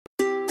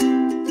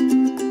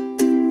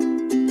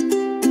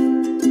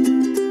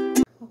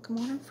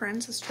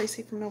friends, it's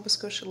Tracey from Nova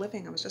Scotia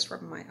Living. I was just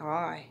rubbing my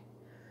eye.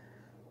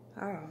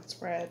 Oh,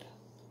 it's red.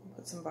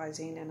 Put some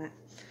Visine in it.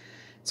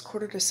 It's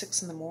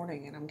 5:45 in the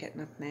morning and I'm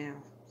getting up now.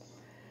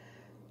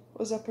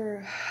 I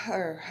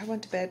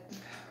went to bed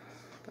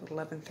about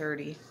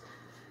 11:30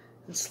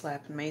 and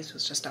slept. And Maze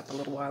was just up a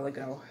little while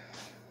ago.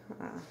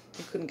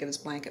 He couldn't get his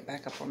blanket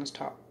back up on his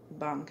top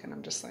bunk, and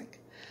I'm just like,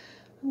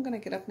 I'm gonna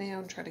get up now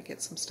and try to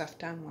get some stuff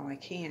done while I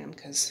can,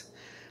 because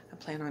I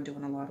plan on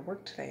doing a lot of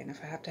work today, and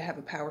if I have to have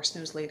a power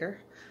snooze later,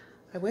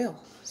 I will.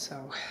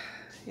 So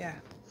yeah,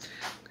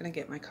 I'm gonna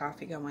get my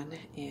coffee going,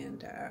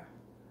 and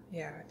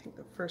yeah, I think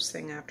the first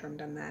thing after I'm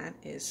done that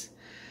is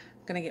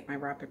I'm gonna get my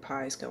rapid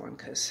pies going,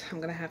 because I'm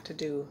gonna have to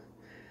do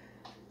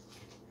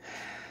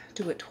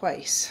it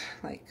twice.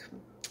 Like,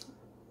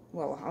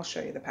 well, I'll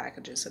show you the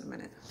packages in a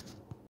minute.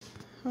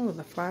 Oh,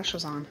 the flash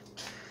is on.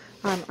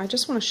 I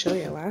just want to show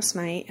you, last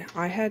night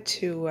I had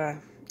to,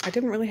 I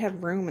didn't really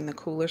have room in the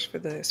coolers for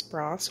this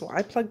broth, so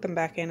I plugged them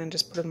back in and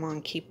just put them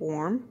on keep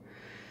warm.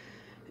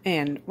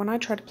 And when I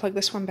tried to plug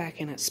this one back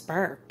in, it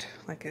sparked.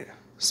 Like, it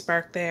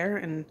sparked there,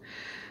 and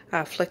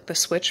flicked the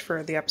switch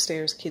for the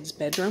upstairs kids'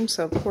 bedroom.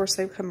 So of course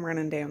they've come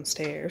running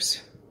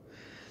downstairs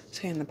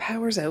saying the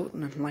power's out,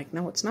 and I'm like,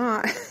 no, it's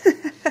not.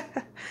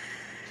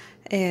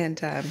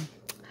 And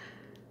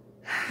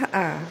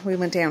we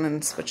went down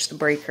and switched the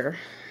breaker,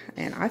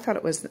 and I thought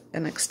it was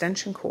an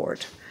extension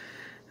cord,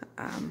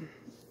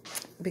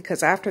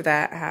 because after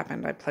that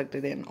happened, I plugged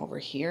it in over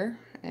here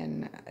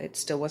and it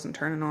still wasn't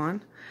turning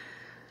on,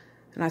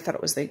 and I thought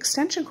it was the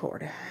extension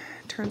cord.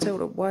 Turns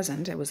out it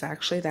wasn't. It was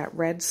actually that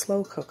red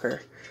slow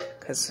cooker,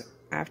 because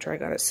after I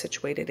got it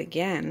situated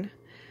again,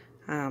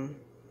 I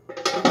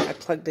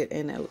plugged it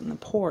in out in the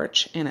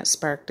porch and it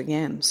sparked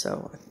again.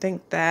 So I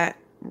think that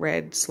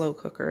red slow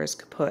cooker is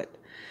kaput.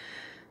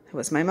 It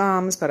was my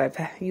mom's, but I've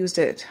used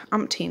it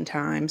umpteen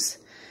times,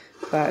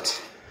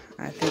 but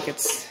I think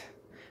it's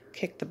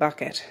kicked the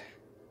bucket.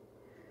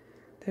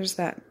 There's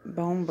that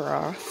bone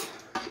broth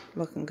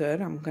looking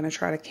good. I'm going to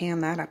try to can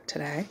that up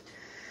today.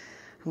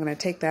 I'm going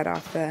to take that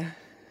off the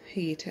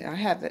heat. I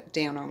have it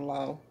down on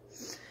low,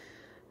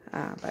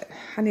 but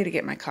I need to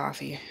get my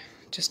coffee.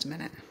 Just a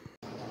minute.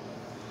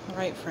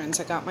 Alright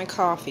friends, I got my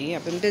coffee.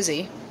 I've been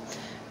busy.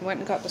 I went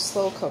and got the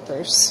slow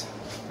cookers.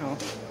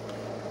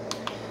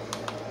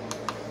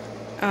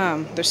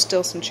 There's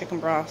still some chicken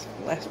broth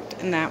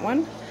left in that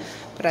one,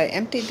 but I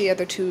emptied the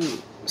other two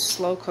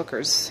slow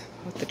cookers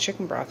with the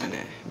chicken broth in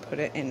it and put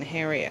it in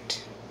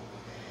Harriet.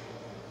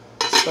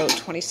 It's about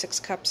 26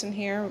 cups in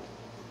here.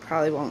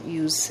 Probably won't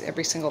use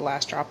every single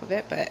last drop of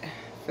it, but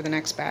for the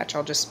next batch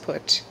I'll just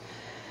put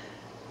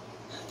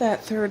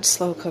that third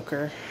slow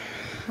cooker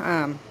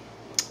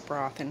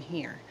broth in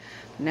here.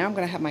 Now I'm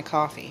going to have my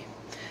coffee.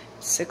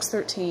 It's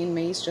 6:13.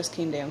 Maze just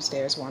came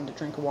downstairs, wanted to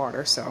drink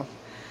water, so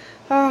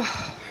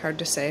hard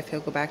to say if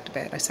he'll go back to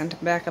bed. I sent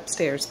him back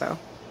upstairs though.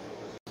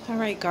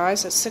 Alright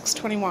guys, it's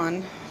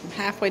 6:21. I'm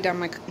halfway done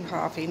my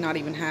coffee, not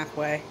even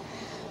halfway.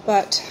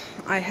 But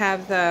I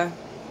have the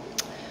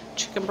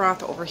chicken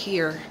broth over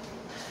here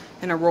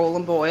in a roll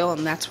and boil,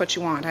 and that's what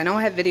you want. I know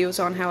I have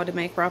videos on how to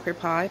make raspberry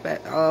pie,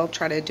 but I'll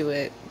try to do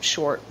it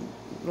short,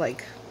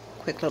 like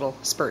quick little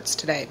spurts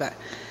today. But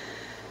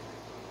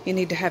you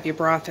need to have your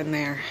broth in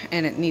there,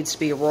 and it needs to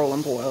be a roll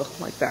and boil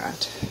like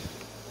that,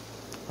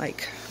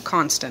 like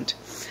constant.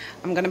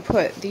 I'm going to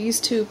put these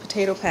two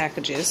potato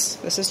packages.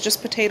 This is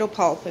just potato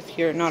pulp, if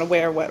you're not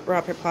aware what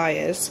raspberry pie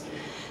is.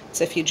 It's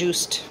if you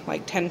juiced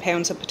like 10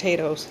 pounds of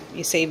potatoes,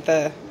 you save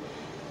the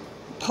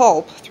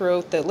pulp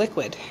throughout the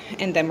liquid,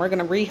 and then we're going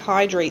to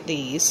rehydrate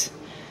these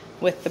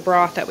with the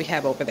broth that we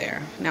have over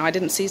there. Now, I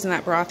didn't season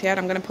that broth yet.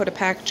 I'm going to put a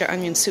package of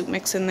onion soup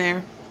mix in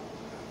there.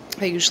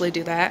 I usually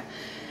do that.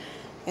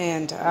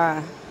 And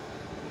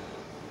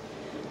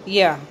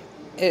yeah,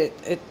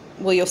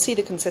 well, you'll see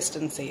the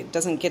consistency. It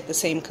doesn't get the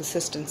same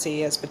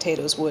consistency as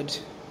potatoes would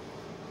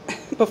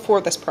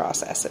before this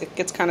process. It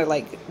gets kind of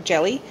like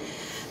jelly,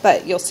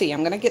 but you'll see.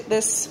 I'm going to get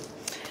this.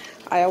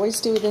 I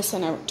always do this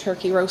in a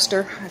turkey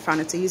roaster. I find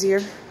it's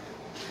easier.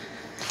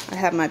 I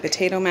have my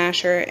potato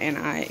masher,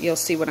 and you'll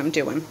see what I'm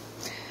doing.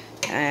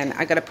 And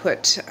I got to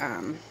put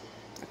a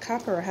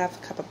cup or a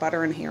half a cup of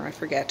butter in here. I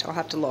forget. I'll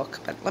have to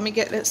look. But let me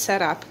get it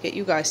set up, get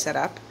you guys set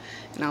up,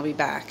 and I'll be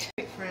back.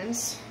 Hey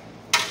friends,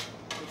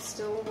 it's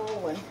still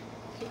rolling.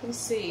 You can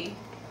see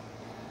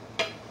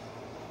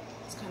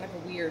it's kind of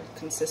a weird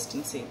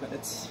consistency, but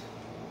that's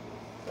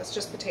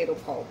just potato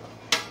pulp.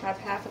 I have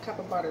half a cup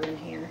of butter in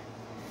here.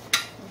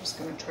 I'm just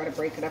going to try to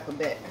break it up a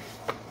bit.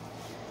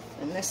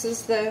 And this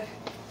is the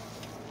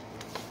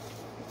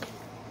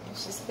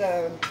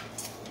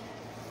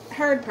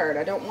hard part.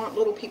 I don't want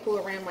little people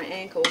around my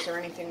ankles or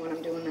anything when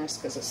I'm doing this,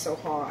 because it's so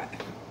hot.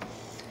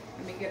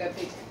 Let me get a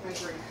big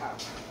measuring cup.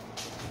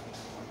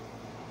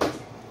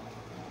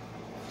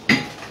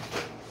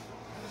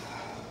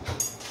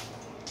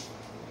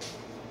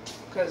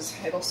 Because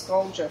it'll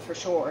scald you for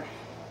sure.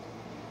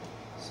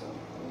 So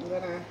I'm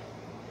gonna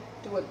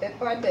do it bit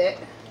by bit,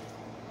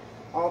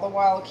 all the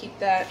while keeping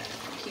that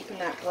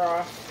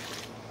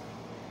broth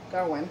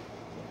going.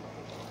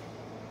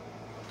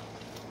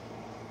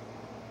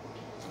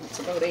 It's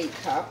about 8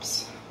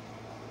 cups.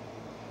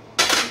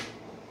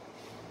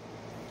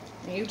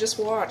 And you just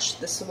watch.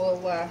 This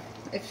will,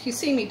 if you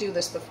see me do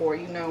this before,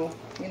 you know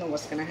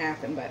what's going to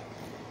happen. But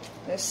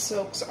this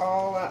soaks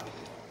all up.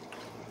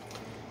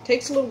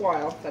 Takes a little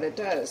while, but it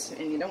does.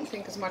 And you don't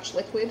think as much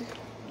liquid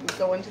would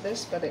go into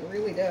this, but it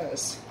really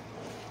does.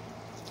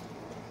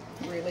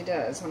 It really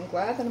does. I'm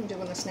glad that I'm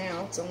doing this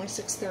now. It's only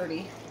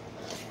 6:30.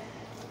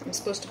 I'm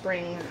supposed to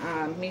bring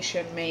Misha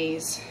and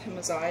Maze and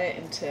Messiah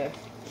into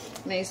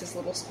Maze's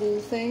little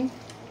school thing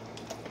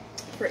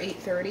for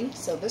 8:30.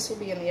 So this will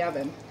be in the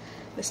oven.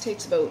 This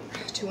takes about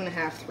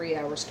 2.5 to 3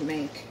 hours to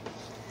make.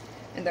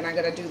 And then I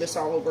gotta do this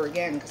all over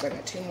again because I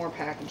got 2 more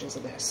packages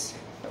of this.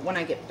 But when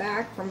I get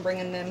back from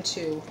bringing them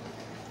to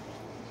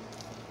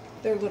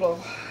their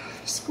little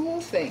school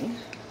thing,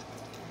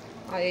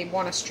 I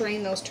want to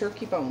strain those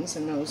turkey bones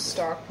in those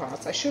stock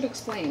pots. I should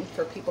explain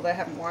for people that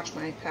haven't watched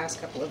my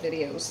past couple of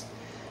videos.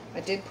 I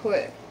did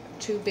put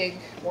 2 big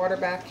water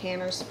bath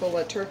canners full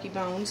of turkey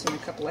bones and a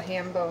couple of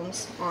ham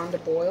bones on to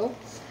boil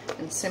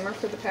and simmer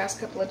for the past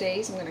couple of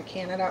days. I'm going to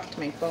can it up to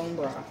make bone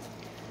broth.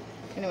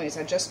 Anyways,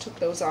 I just took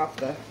those off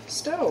the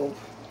stove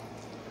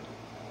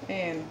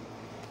and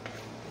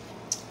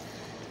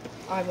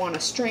I want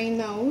to strain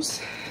those.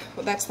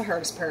 Well, that's the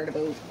hardest part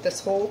about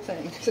this whole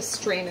thing, just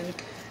straining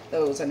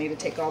those. I need to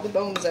take all the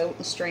bones out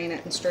and strain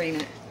it and strain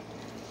it.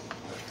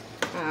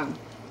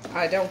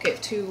 I don't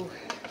get too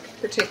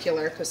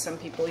particular because some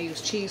people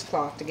use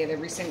cheesecloth to get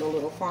every single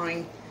little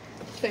fine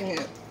thing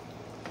out.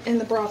 And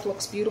the broth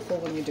looks beautiful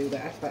when you do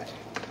that, but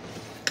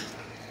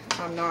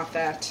I'm not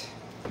that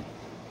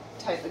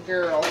type of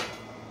girl.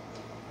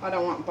 I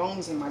don't want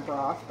bones in my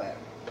broth, but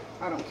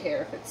I don't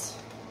care if it's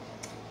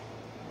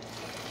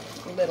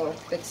little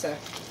bits of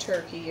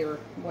turkey or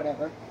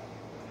whatever.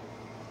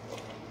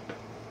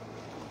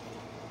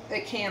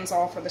 It cans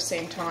all for the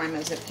same time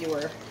as if you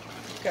were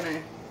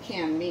gonna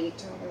can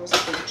meat. Oh, there was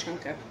a big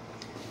chunk of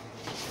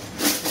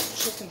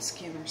chicken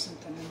skin or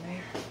something in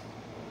there.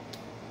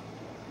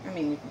 I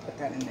mean, you can put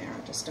that in there.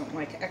 I just don't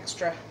like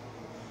extra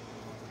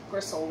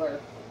gristle or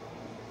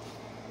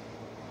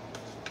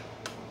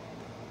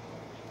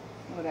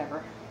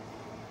whatever.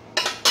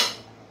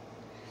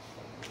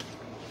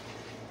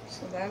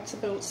 So that's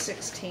about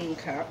 16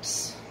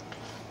 cups.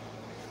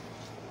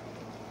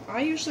 I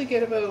usually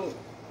get about,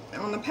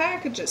 on the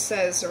package it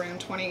says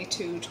around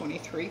 22,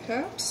 23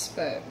 cups,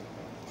 but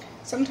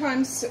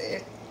sometimes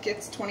it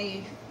gets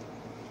 25.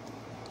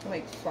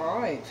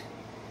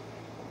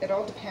 It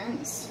all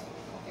depends.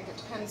 I think it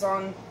depends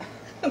on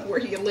where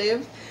you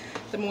live,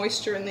 the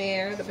moisture in the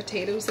air, the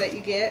potatoes that you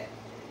get,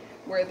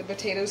 where the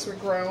potatoes were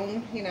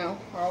grown, you know,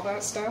 all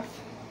that stuff.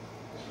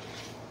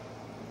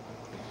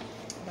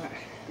 But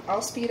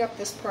I'll speed up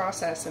this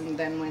process, and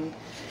then when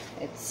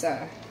it's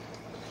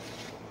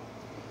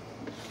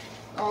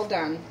all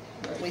done,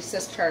 or at least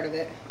this part of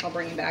it, I'll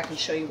bring you back and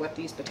show you what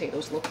these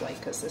potatoes look like,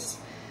 because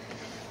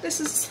this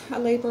is a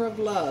labor of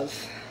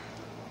love.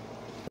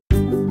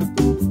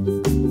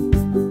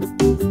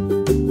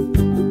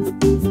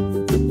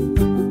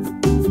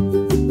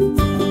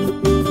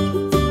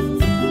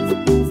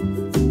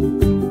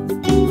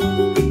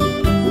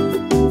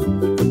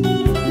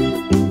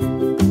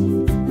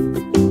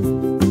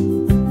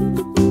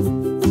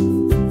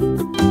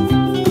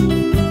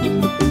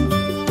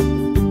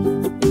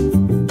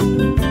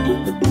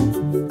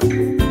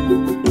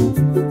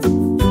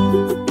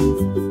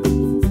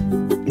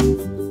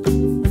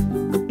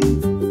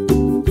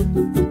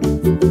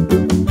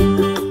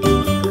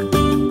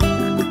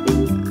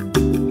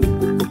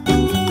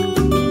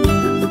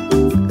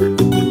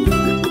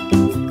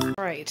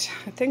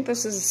 I think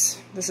this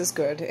is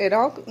good. It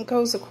all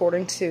goes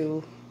according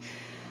to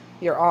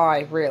your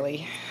eye,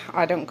 really.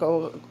 I don't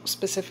go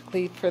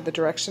specifically for the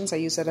directions. I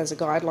use it as a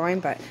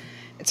guideline, but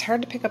it's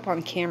hard to pick up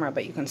on camera,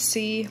 but you can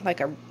see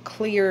like a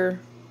clear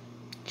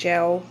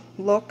gel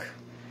look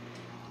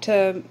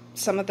to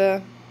some of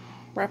the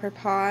wrapper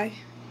pie.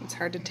 It's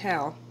hard to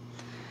tell.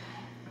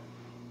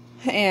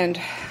 And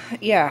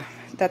yeah,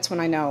 that's when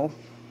I know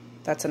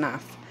that's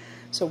enough.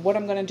 So what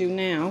I'm going to do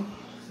now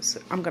is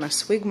I'm going to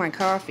swig my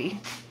coffee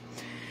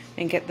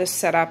and get this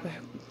set up.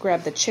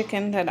 Grab the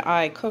chicken that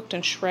I cooked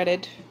and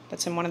shredded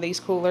that's in one of these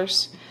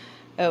coolers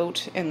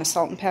out, and the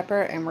salt and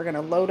pepper, and we're going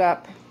to load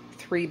up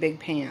 3 big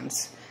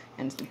pans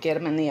and get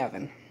them in the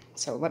oven.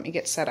 So let me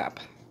get set up.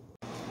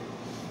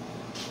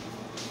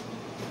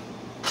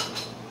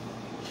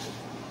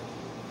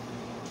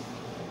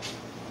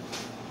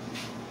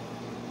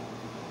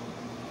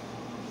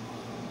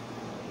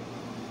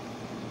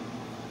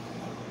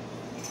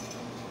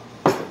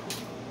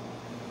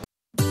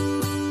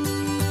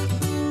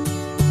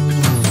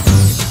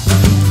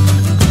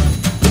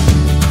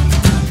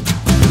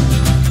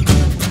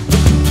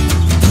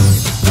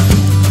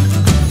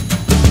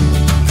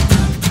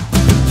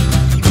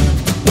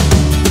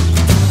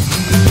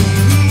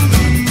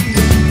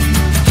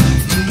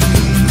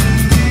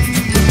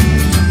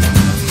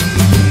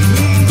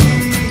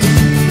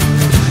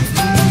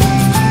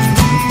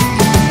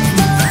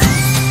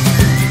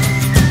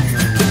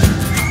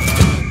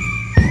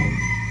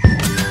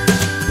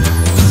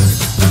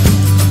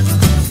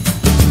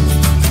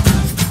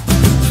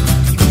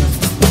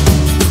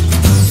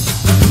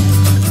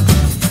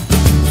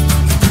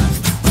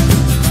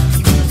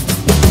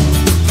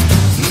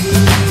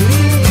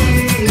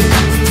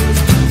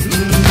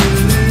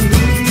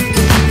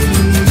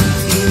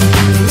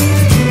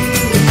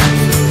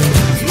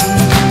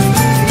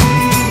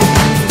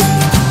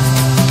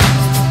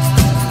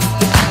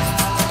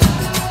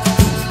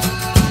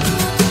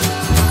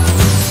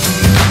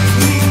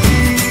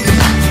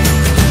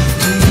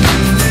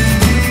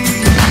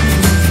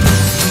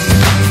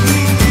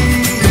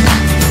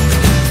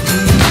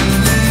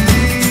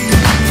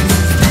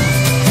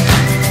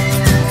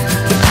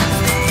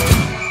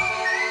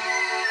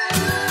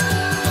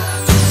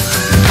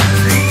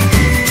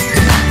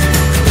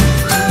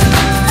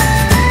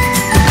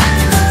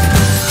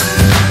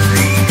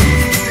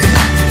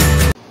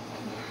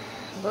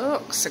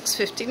 look,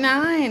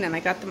 $6.59, and I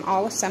got them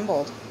all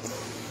assembled.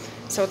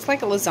 So it's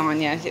like a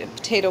lasagna,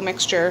 potato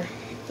mixture,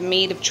 the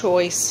meat of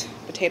choice,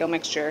 potato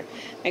mixture.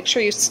 Make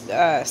sure you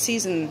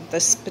season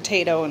this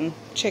potato and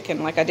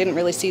chicken. Like I didn't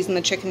really season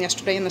the chicken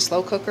yesterday in the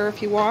slow cooker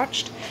if you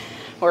watched,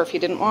 or if you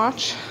didn't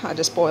watch, I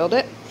just boiled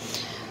it.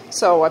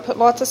 So I put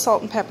lots of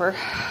salt and pepper.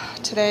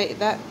 Today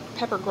that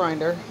pepper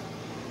grinder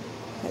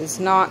is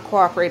not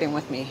cooperating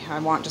with me. I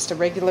want just a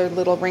regular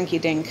little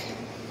rinky-dink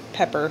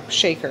pepper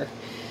shaker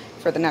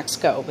for the next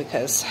go,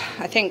 because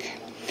I think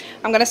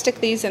I'm going to stick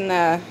these in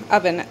the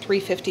oven at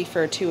 350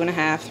 for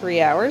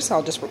 2.5–3 hours.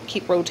 I'll just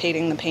keep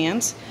rotating the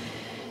pans,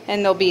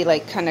 and they'll be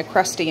like kind of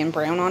crusty and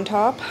brown on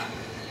top,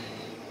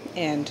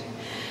 and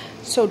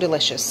so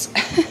delicious.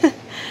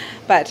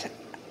 But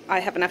I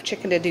have enough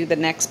chicken to do the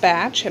next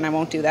batch, and I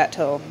won't do that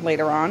till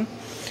later on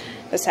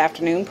this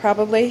afternoon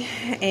probably.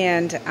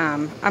 And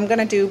I'm going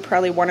to do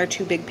probably 1 or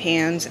 2 big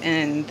pans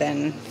and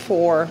then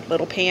 4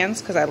 little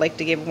pans, because I like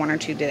to give 1 or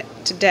 2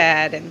 to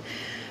Dad, and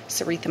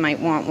Saritha might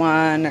want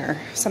 1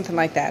 or something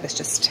like that. It's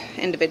just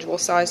individual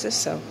sizes.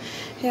 So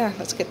yeah,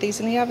 let's get these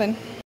in the oven.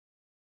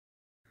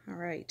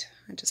 Alright,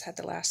 I just had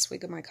the last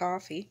swig of my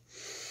coffee.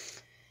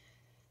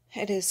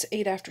 It is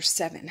 8 after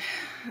 7.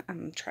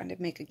 I'm trying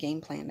to make a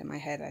game plan in my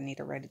head. I need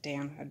to write it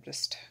down. I'm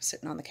just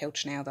sitting on the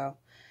couch now though.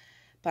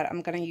 But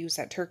I'm going to use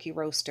that turkey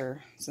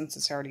roaster, since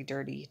it's already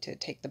dirty, to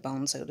take the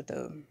bones out of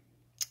the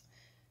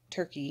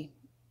turkey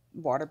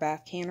water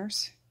bath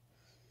canners.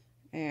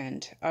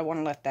 And I want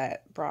to let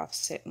that broth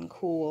sit and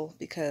cool,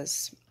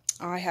 because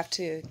I have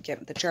to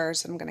get the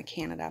jars that I'm going to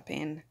can it up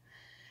in.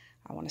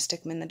 I want to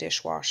stick them in the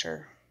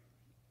dishwasher.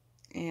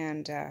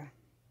 And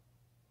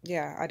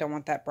yeah, I don't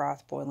want that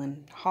broth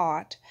boiling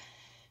hot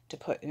to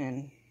put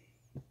in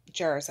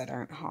jars that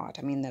aren't hot.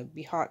 I mean, they'll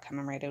be hot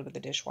coming right out of the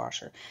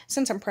dishwasher.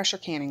 Since I'm pressure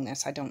canning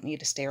this, I don't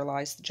need to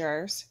sterilize the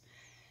jars,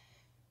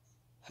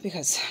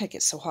 because it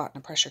gets so hot in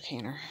a pressure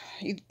canner.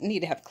 You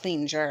need to have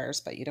clean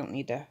jars, but you don't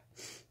need to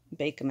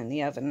bake them in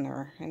the oven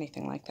or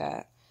anything like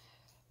that.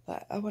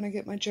 But I want to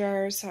get my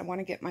jars. I want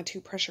to get my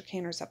 2 pressure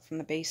canners up from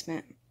the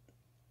basement,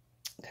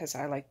 because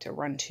I like to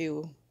run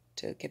 2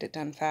 to get it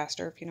done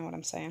faster, if you know what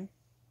I'm saying.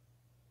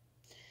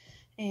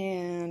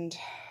 And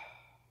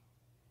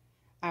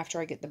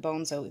after I get the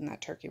bones out in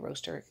that turkey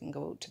roaster, it can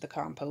go out to the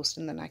compost,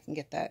 and then I can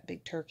get that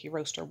big turkey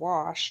roaster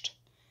washed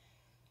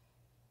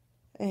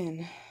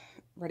and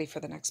ready for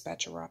the next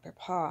batch of raw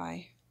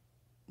pie,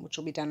 which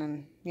will be done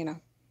in, you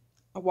know,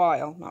 a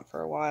while. Not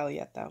for a while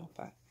yet though,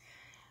 but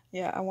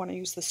yeah, I want to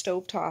use the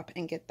stovetop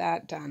and get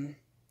that done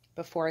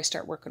before I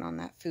start working on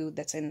that food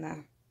that's in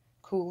the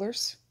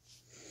coolers.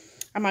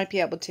 I might be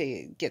able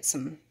to get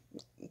some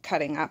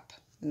cutting up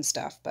and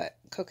stuff, but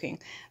cooking,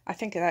 I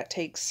think that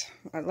takes,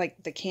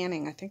 like the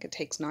canning, I think it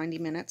takes 90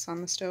 minutes on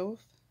the stove.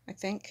 I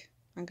think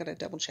I'm gonna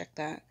double check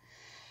that,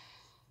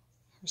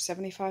 or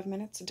 75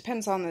 minutes. It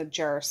depends on the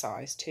jar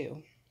size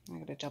too. I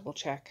gotta double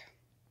check.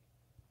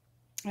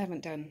 I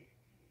haven't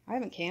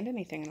canned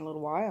anything in a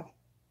little while,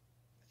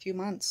 a few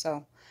months.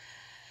 So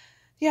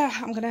yeah,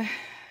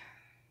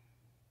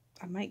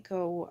 I might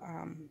go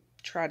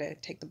try to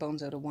take the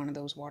bones out of one of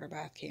those water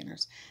bath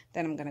canners.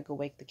 Then I'm gonna go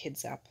wake the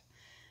kids up,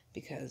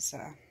 because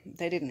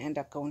they didn't end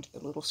up going to the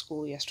little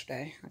school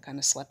yesterday. I kind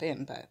of slept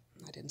in, but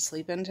I didn't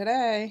sleep in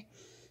today.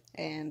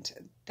 And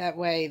that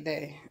way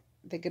they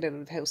get out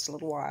of the house a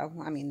little while.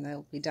 I mean,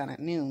 they'll be done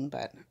at noon,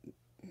 but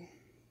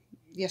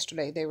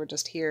yesterday they were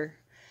just here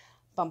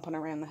bumping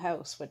around the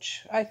house,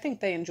 which I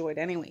think they enjoyed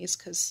anyways,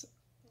 because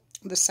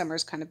this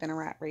summer's kind of been a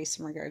rat race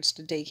in regards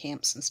to day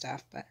camps and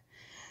stuff. But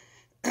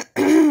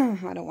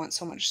I don't want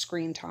so much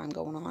screen time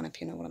going on, if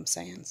you know what I'm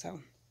saying.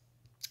 So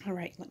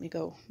alright, let me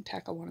go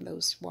tackle one of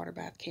those water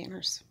bath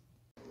canners.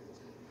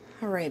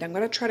 Alright, I'm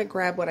going to try to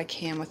grab what I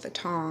can with the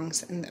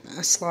tongs and then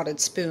a slotted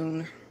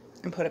spoon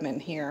and put them in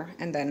here.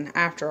 And then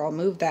after I'll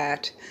move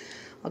that,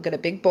 I'll get a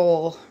big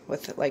bowl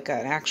with like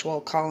an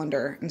actual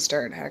colander and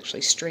start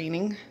actually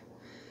straining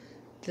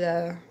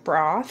the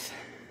broth.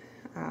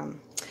 And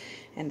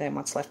then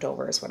what's left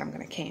over is what I'm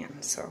going to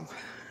can. So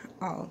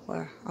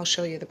I'll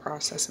show you the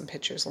process and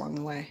pictures along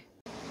the way.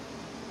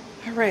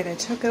 Alright, I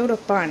took out a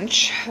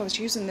bunch. I was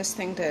using this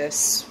thing to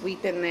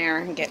sweep in there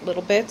and get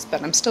little bits,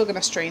 but I'm still going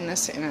to strain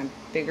this in a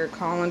bigger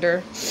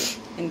colander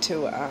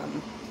into, I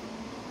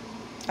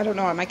don't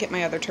know, I might get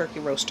my other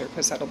turkey roaster,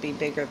 because that'll be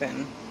bigger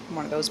than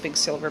one of those big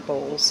silver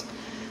bowls.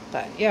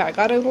 But yeah, I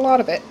got out a lot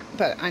of it,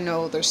 but I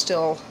know there's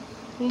still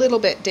a little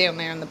bit down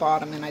there in the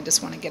bottom, and I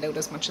just want to get out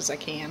as much as I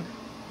can.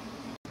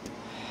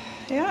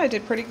 Yeah, I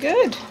did pretty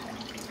good.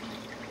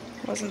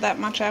 Wasn't that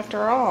much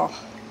after all.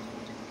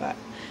 But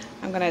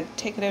I'm going to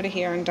take it out of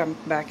here and dump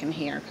it back in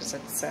here, because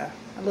it's a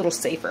little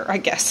safer, I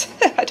guess.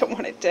 I don't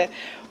want it to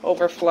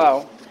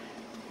overflow.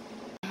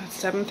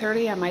 It's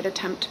 7:30. I might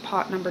attempt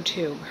pot number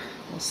 2.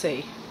 We'll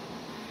see.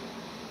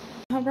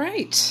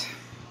 Alright.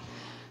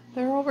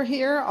 They're over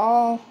here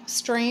all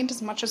strained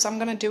as much as I'm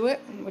going to do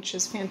it, which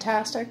is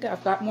fantastic.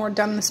 I've got more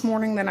done this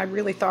morning than I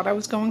really thought I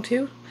was going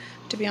to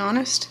be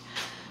honest.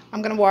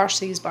 I'm going to wash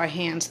these by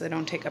hand so they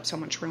don't take up so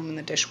much room in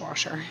the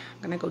dishwasher.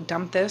 I'm going to go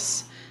dump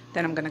this,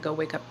 then I'm going to go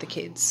wake up the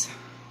kids.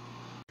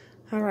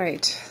 All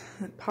right,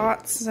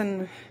 pots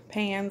and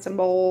pans and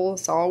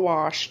bowls all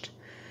washed.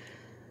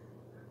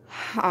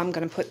 I'm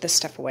going to put this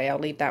stuff away. I'll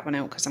leave that one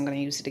out because I'm going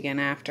to use it again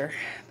after.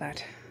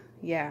 But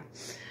yeah,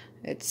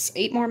 it's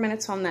 8 more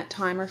minutes on that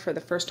timer for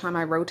the first time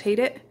I rotate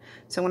it.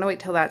 So I'm going to wait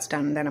till that's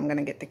done, then I'm going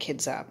to get the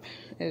kids up.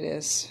 It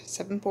is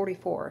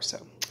 7:44,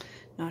 so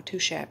not too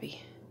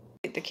shabby.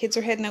 The kids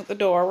are heading out the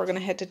door. We're going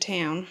to head to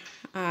town.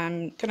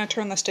 I'm going to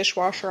turn this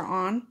dishwasher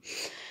on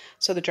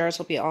so the jars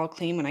will be all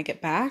clean when I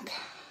get back.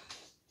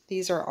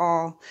 These are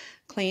all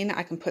clean.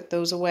 I can put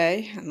those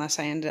away unless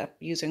I end up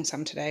using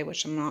some today,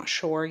 which I'm not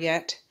sure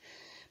yet.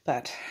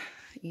 But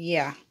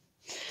yeah,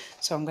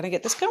 so I'm going to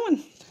get this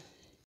going.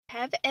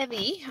 Have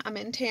Evie. I'm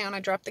in town. I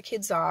dropped the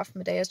kids off.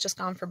 Medea's just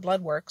gone for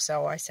blood work,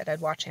 so I said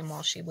I'd watch him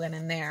while she went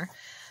in there.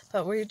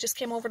 But we just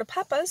came over to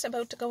Papa's,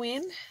 about to go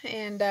in,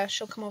 and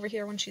she'll come over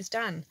here when she's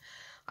done.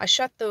 I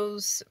shut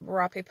those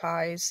rape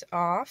pies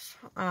off.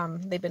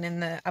 They've been in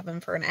the oven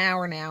for an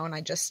hour now, and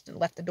I just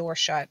left the door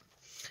shut.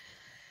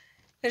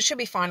 It should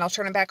be fine. I'll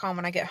turn it back on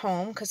when I get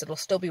home, because it'll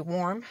still be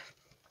warm.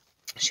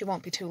 She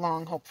won't be too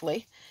long,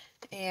 hopefully.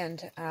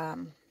 And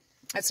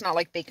it's not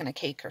like baking a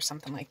cake or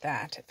something like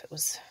that. If it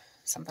was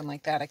something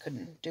like that, I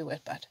couldn't do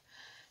it. But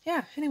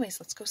yeah, anyways,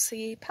 let's go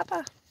see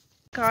Papa.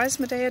 Guys,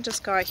 Medea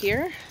just got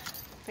here.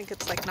 I think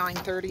it's like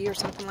 9:30 or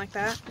something like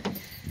that.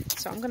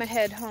 So I'm going to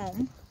head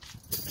home.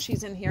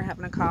 She's in here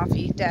having a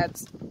coffee.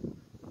 Dad's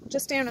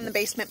just down in the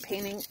basement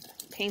painting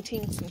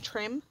some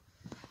trim.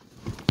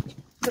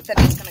 But then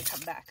he's going to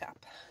come back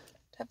up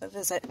to have a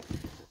visit.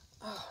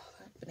 Oh,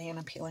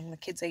 banana peeling. The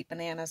kids ate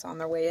bananas on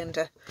their way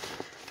into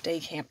day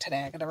camp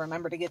today. I got to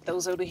remember to get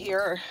those out of here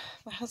or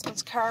my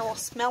husband's car will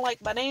smell like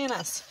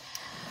bananas.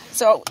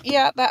 So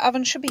yeah, that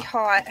oven should be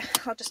hot.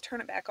 I'll just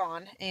turn it back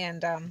on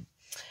and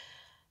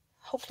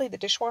hopefully the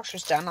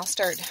dishwasher's done. I'll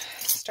start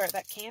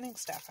that canning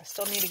stuff. I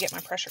still need to get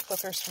my pressure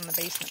cookers from the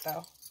basement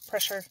though.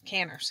 Pressure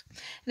canners.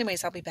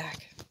 Anyways, I'll be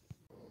back.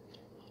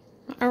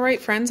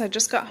 Alright friends, I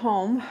just got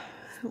home.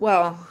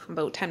 Well,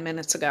 about 10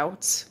 minutes ago.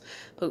 It's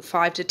about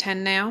 5 to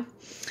 10 now.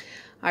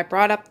 I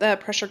brought up the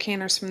pressure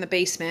canners from the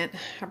basement.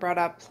 I brought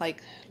up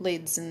like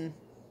lids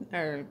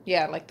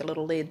like the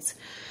little lids.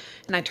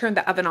 And I turned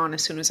the oven on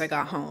as soon as I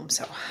got home.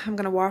 So I'm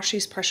going to wash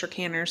these pressure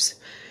canners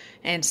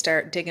and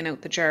start digging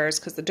out the jars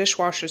because the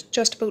dishwasher's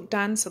just about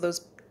done, so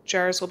those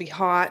jars will be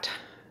hot.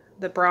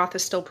 The broth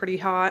is still pretty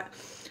hot,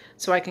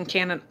 so I can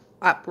can it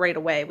up right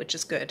away, which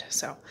is good.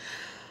 So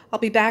I'll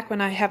be back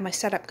when I have my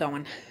setup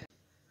going.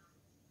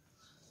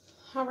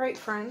 Alright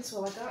friends,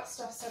 well I got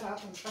stuff set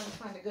up. I'm trying to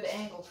find a good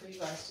angle for you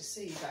guys to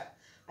see, but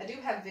I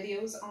do have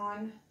videos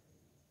on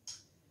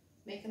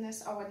making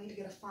this. Oh, I need to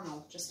get a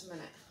funnel. Just a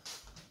minute.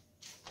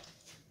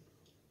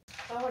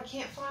 Oh, I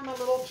can't find my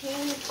little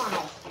canning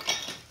funnel.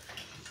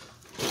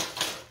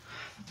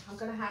 I'm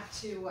gonna have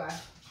to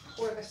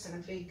pour this in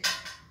a big,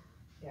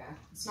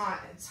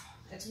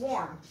 it's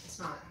warm, it's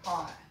not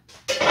hot.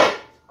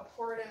 I'll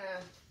pour it in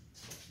a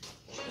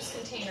juice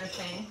container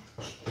thing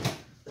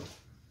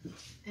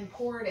and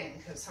pour it in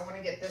because I want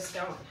to get this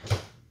going.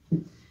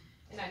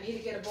 And I need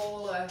to get a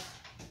bowl of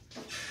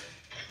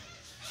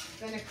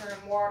vinegar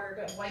and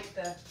water to wipe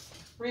the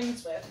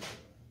rims with.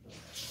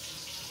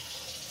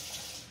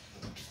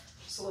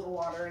 Just a little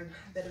water and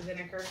a bit of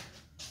vinegar.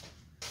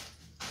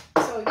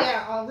 So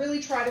yeah, I'll really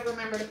try to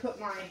remember to put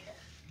my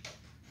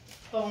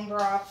bone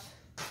broth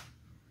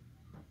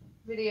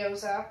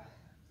videos up.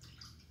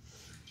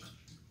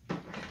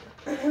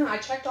 I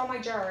checked all my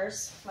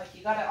jars. Like,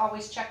 you gotta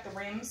always check the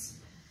rims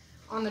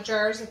on the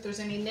jars if there's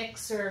any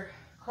nicks or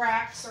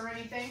cracks or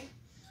anything,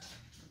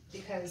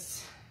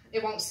 because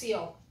it won't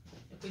seal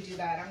if we do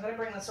that. I'm gonna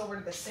bring this over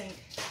to the sink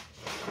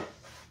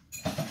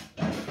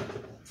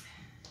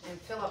and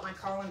fill up my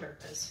colander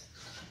because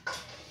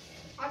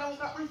I don't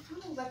got my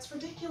funnel. That's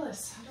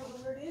ridiculous. I don't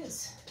know where it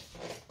is.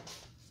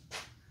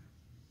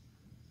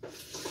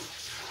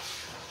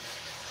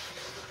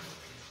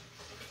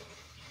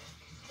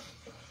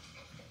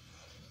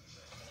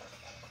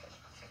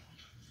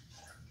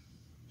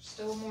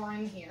 Still more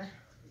in here.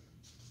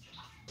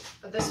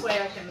 But this way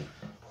I can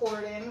pour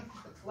it in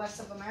with less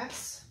of a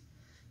mess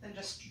than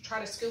just try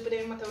to scoop it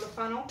in without a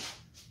funnel.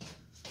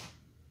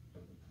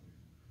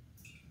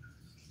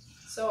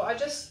 So I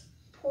just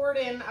poured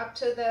in up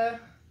to the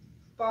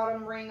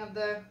bottom ring of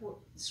the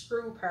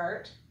screw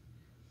part.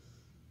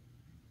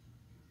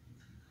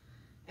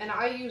 And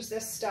I use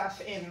this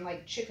stuff in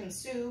like chicken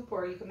soup,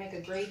 or you can make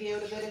a gravy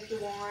out of it if you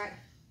want.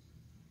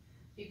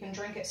 You can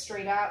drink it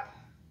straight up.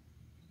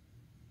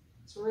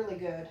 It's really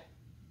good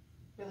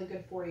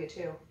for you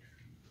too.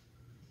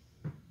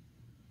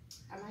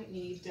 I might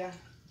need,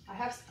 I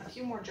have a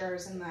few more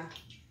jars in the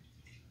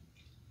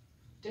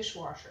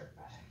dishwasher,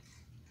 but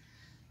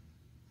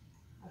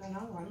I don't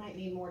know, I might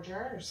need more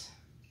jars.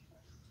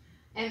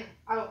 And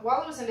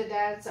while I was into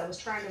Dad's, I was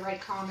trying to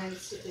write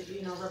comments,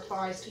 you know,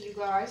 replies to you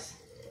guys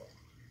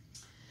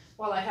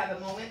while I have a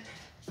moment.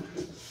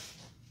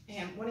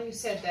 And one of you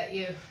said that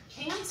you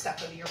can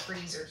stuff out of your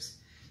freezers.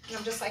 And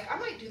I'm just like, I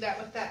might do that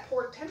with that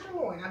pork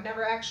tenderloin. I've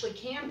never actually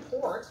canned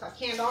pork. I've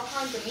canned all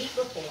kinds of meat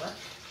before.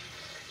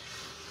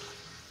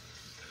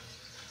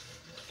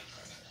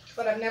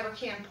 But I've never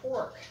canned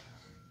pork.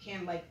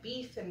 Canned like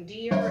beef and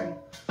deer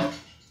and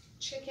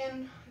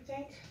chicken, I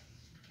think.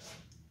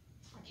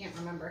 I can't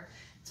remember.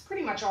 It's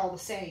pretty much all the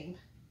same.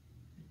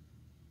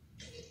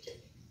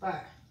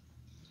 But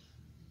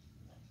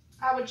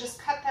I would just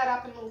cut that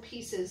up in little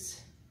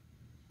pieces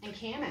and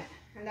can it.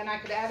 And then I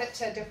could add it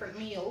to different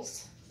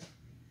meals.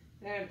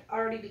 And it'd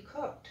already be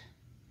cooked.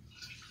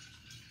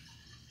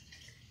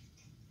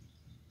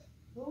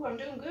 Ooh, I'm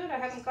doing good. I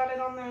haven't got it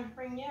on the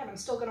ring yet. I'm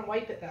still going to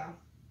wipe it though.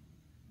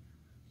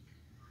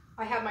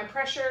 I have my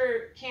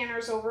pressure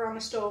canners over on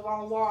the stove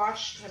all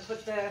washed. I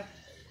put the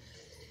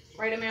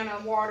right amount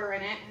of water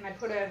in it, and I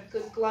put a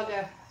good glug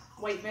of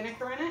white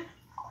vinegar in it,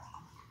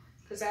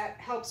 because that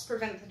helps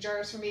prevent the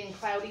jars from being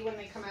cloudy when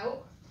they come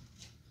out.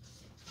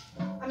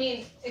 I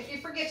mean, if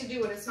you forget to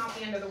do it, it's not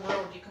the end of the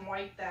world. You can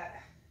wipe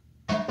that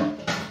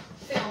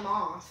film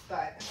off,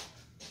 but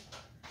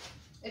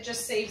it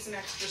just saves an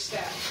extra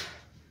step.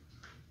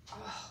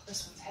 Oh,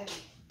 this one's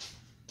heavy.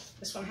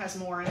 This one has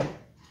more in it.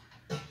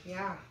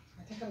 Yeah,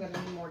 I think I'm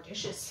gonna need more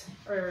dishes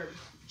or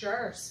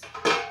jars.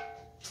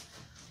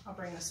 I'll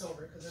bring this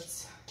over because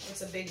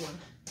it's a big one.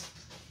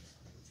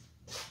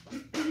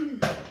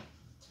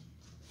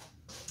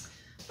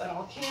 But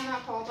I'll can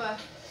up all the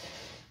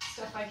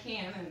stuff I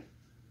can and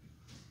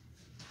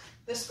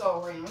this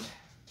go around.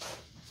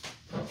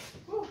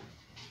 Whew.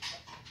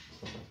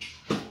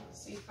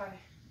 See if I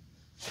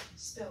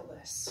spill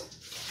this.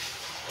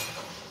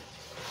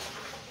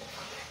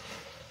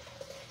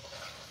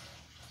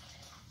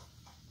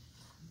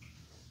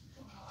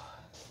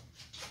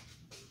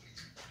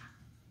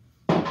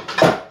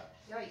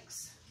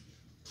 Yikes.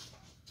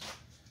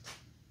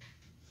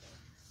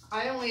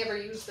 I only ever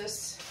use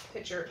this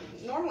pitcher.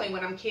 Normally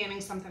when I'm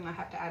canning something I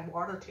have to add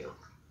water to.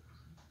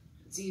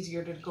 It's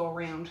easier to go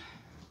around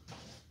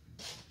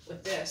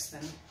with this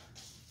than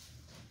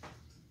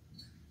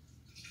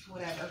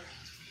whatever.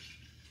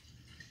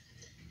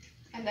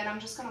 And then I'm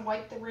just going to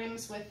wipe the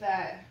rims with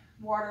that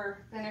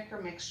water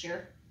vinegar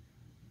mixture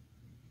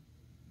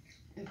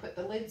and put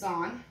the lids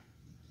on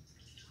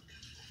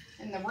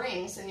and the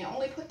rings, and you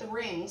only put the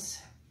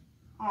rings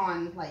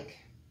on like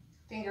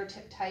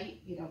fingertip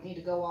tight. You don't need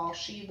to go all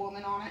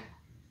she-woman on it.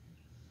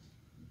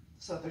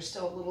 So there's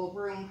still a little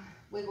room,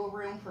 wiggle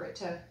room for it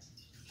to,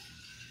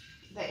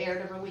 the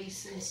air to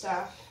release and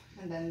stuff.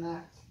 And then the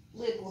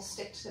lid will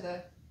stick to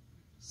the,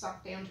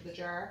 suck down to the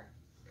jar.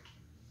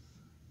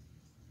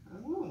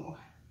 Ooh.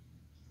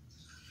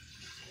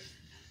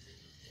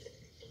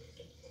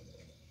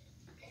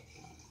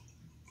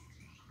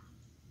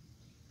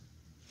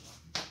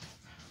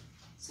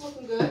 It's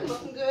looking good,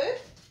 looking good.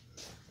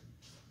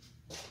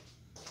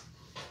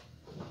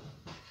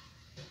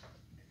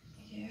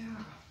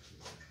 Yeah.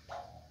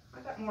 I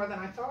got more than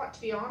I thought,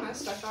 to be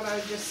honest. I thought I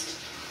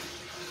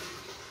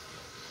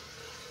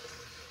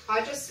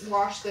just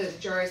washed the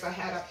jars I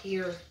had up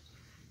here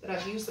that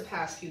I've used the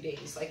past few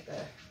days, like the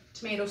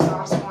tomato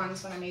sauce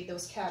ones when I made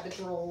those cabbage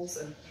rolls,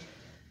 and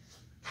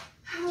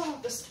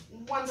the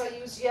ones I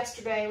used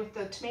yesterday with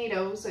the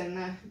tomatoes and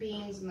the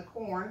beans and the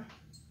corn.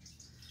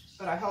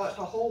 But I have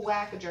a whole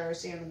whack of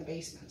jars down in the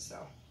basement,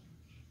 so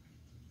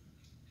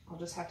I'll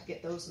just have to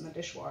get those in the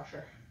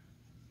dishwasher.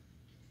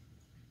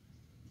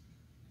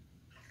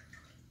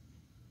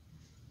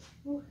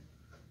 Ooh.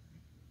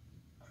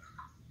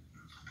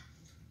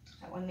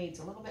 That one needs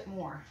a little bit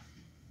more.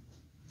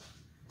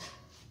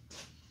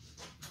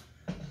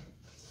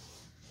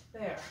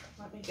 There,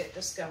 let me get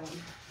this going.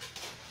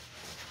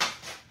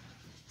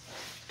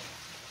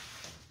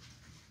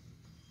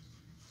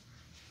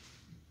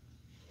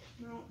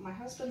 No, my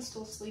husband's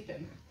still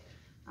sleeping.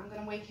 I'm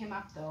gonna wake him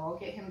up though. I'll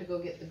get him to go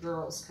get the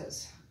girls,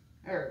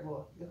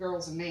 the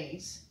girls and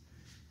Maze,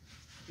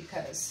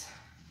 because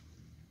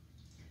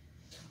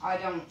I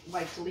don't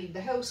like to leave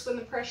the house when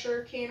the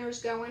pressure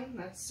canner's going.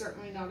 That's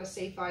certainly not a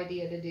safe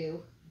idea to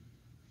do.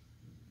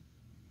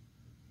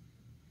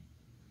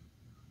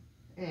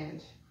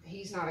 And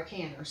he's not a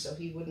canner, so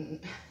he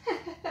wouldn't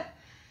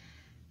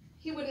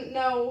he wouldn't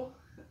know,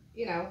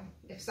 you know,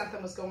 if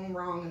something was going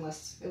wrong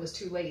unless it was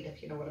too late,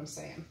 if you know what I'm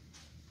saying.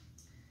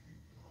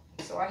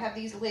 So I have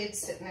these lids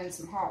sitting in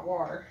some hot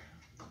water.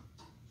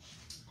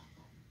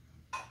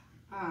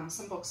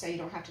 Some books say you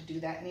don't have to do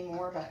that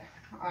anymore, but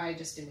I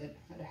just do it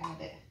out of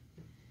habit.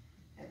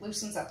 It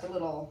loosens up the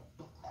little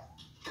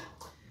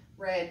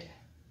red,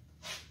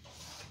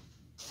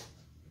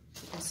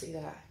 you can see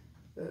that,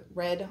 the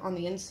red on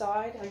the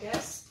inside, I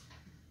guess.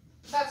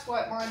 That's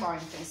what my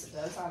mind thinks it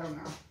does, I don't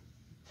know.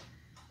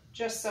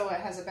 Just so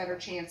it has a better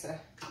chance of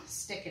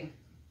sticking.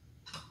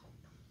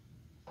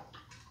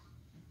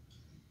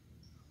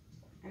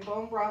 And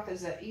bone broth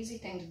is an easy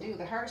thing to do.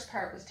 The hardest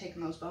part was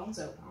taking those bones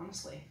out,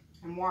 honestly.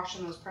 And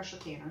washing those pressure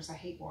canners. I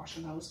hate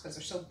washing those because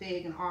they're so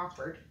big and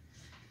awkward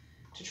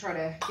to try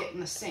to get in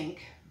the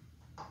sink.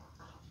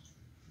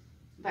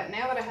 But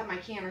now that I have my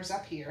canners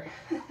up here,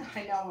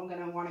 I know I'm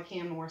going to want to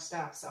can more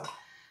stuff. So,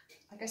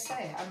 like I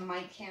say, I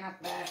might can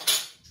up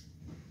that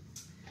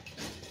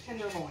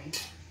tenderloin.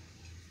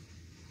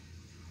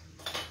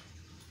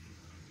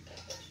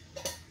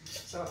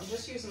 So I'm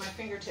just using my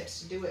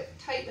fingertips to do it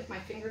tight with my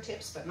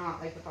fingertips, but not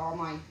like with all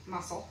my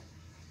muscle.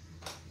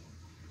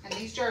 And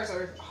these jars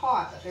are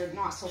hot, but they're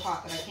not so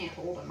hot that I can't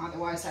hold them.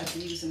 Otherwise, I'd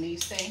be using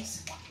these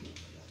things.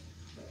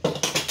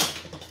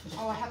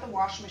 Oh, I had the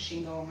washing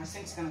machine going. My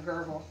sink's going to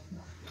gurgle.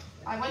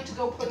 I went to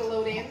go put a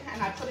load in,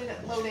 and I put it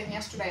at load in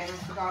yesterday, and I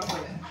forgot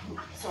about it.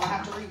 So I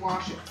have to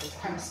rewash it because it's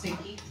kind of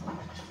stinky.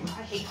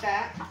 I hate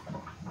that.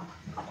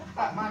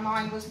 But my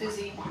mind was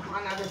busy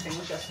on other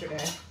things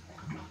yesterday.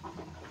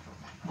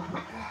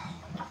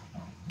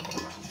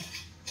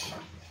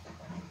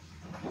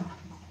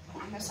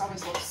 And this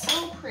always looks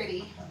so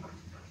pretty.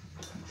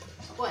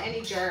 Well,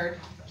 any jarred,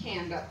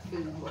 canned up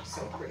food looks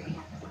so pretty.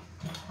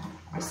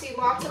 I see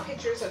lots of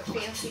pictures of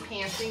fancy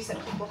pantries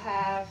that people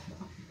have,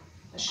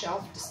 the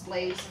shelf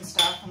displays and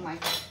stuff. I'm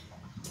like,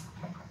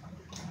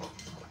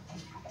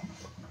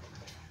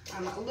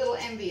 I'm a little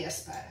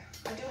envious, but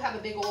I do have a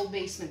big old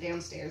basement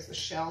downstairs with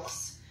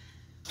shelves.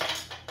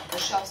 The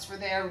shelves were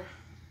there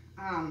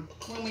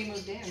when we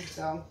moved in,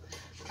 so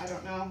I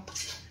don't know.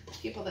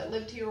 People that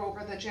lived here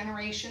over the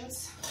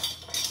generations,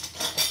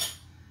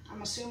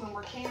 I'm assuming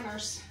we're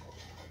canners.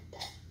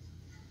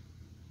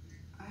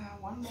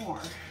 One more.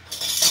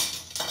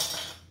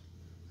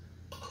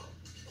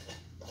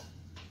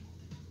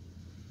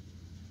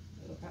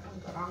 That one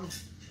got on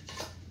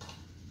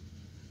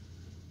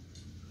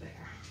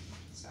there.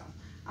 So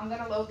I'm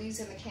gonna load these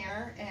in the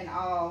canner, and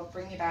I'll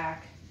bring you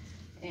back,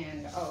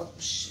 and I'll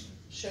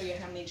show you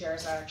how many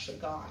jars I actually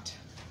got.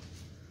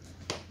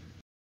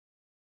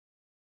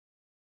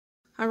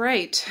 All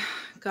right,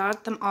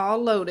 got them all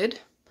loaded.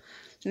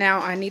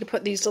 Now I need to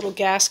put these little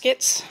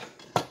gaskets.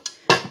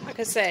 Like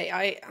I say,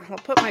 I'll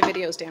put my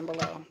videos down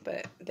below,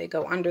 but they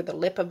go under the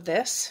lip of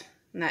this,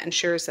 and that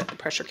ensures that the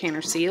pressure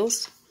canner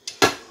seals.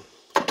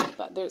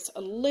 But there's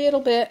a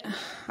little bit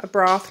of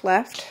broth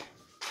left.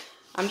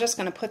 I'm just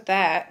going to put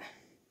that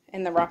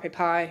in the raspberry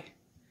pie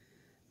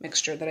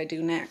mixture that I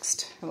do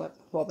next.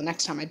 Well, the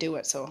next time I do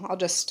it, so I'll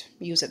just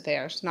use it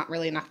there. It's not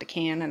really enough to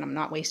can, and I'm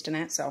not wasting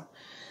it, so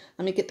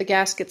let me get the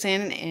gaskets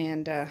in,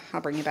 and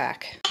I'll bring you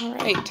back. All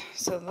right,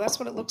 so that's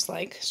what it looks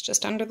like. It's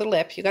just under the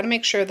lip. You got to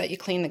make sure that you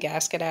clean the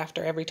gasket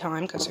after every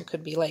time, because there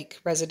could be like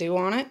residue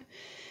on it,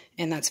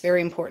 and that's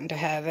very important to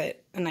have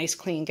it a nice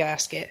clean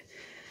gasket,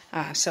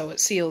 so it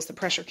seals the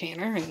pressure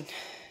canner, and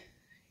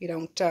you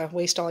don't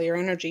waste all your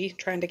energy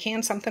trying to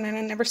can something and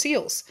it never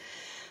seals.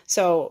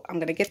 So I'm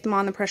going to get them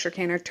on the pressure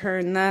canner,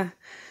 turn the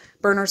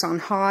burners on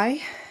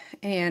high,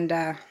 and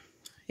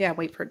yeah,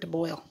 wait for it to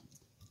boil.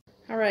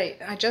 All right,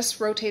 I just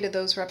rotated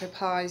those raspberry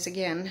pies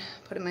again,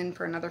 put them in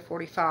for another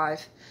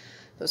 45.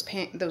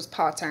 Those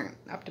pots aren't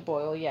up to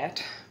boil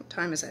yet. What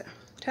time is it?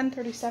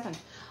 10:37.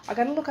 I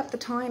got to look up the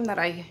time that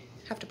I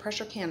have to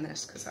pressure can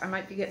this, because I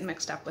might be getting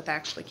mixed up with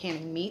actually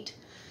canning meat.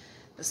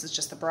 This is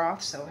just the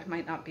broth, so it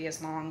might not be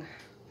as long.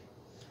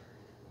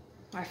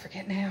 I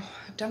forget now.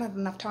 I've done it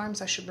enough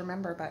times I should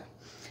remember, but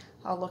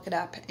I'll look it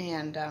up,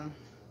 and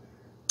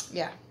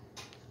yeah,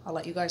 I'll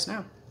let you guys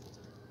know.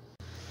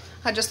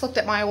 I just looked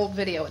at my old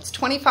video. It's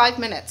 25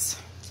 minutes.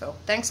 So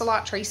thanks a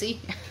lot, Tracy.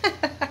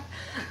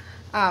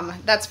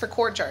 That's for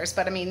quart jars,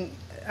 but I mean,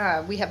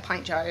 we have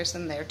pint jars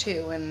in there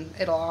too, and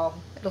it'll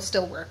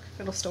still work.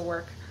 It'll still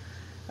work.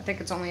 I think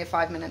it's only a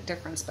 5-minute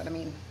difference, but I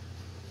mean,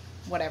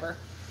 whatever.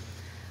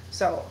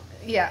 So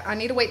yeah, I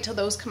need to wait till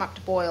those come up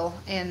to boil,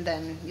 and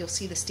then you'll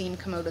see the steam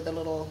come out of the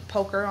little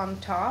poker on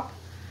top.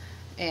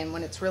 And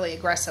when it's really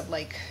aggressive,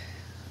 like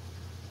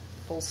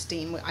full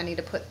steam, I need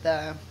to put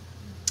the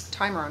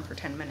timer on for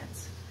 10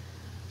 minutes,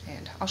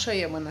 and I'll show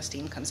you when the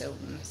steam comes out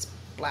and it's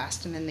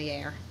blasting in the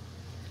air.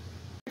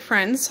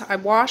 Friends, I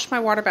washed my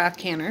water bath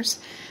canners.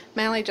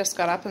 Mally just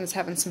got up and is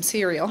having some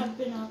cereal. I've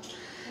been up.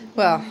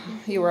 Well,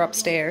 you were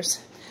upstairs.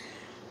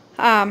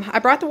 I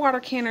brought the water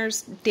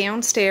canners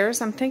downstairs.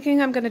 I'm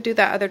thinking I'm going to do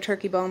that other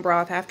turkey bone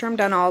broth after I'm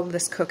done all of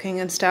this cooking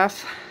and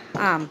stuff.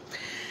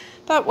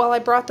 But while I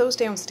brought those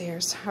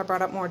downstairs, I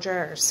brought up more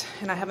jars,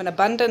 and I have an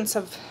abundance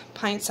of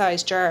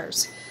pint-sized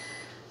jars.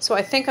 So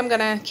I think I'm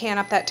going to can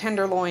up that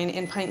tenderloin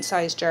in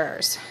pint-sized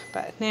jars.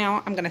 But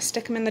now I'm going to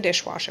stick them in the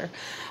dishwasher.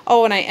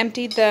 Oh, and I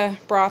emptied the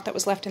broth that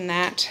was left in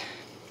that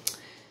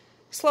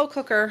slow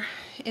cooker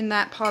in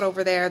that pot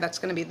over there. That's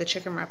going to be the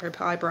chicken raspberry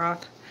pie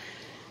broth.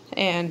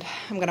 And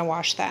I'm going to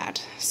wash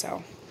that.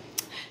 So,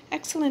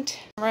 excellent.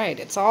 All right,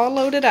 it's all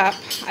loaded up.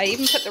 I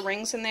even put the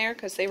rings in there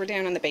because they were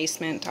down in the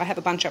basement. I have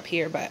a bunch up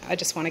here, but I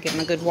just want to give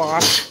them a good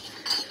wash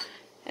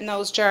in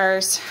those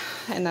jars.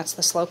 And that's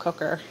the slow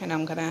cooker. And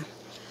I'm going to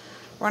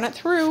run it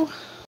through.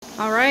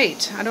 All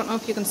right, I don't know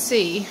if you can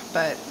see,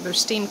 but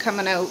there's steam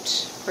coming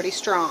out pretty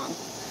strong.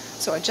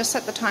 So I just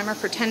set the timer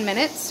for 10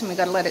 minutes, and we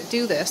got to let it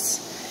do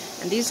this.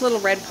 And these little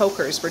red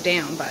pokers were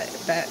down, but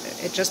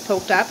it just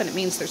poked up, and it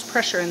means there's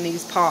pressure in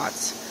these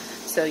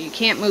pots. So you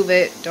can't move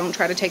it. Don't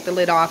try to take the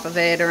lid off of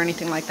it or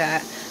anything like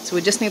that. So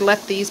we just need to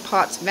let these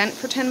pots vent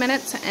for 10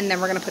 minutes and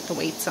then we're going to put the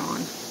weights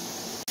on.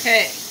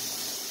 Okay,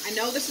 I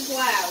know this is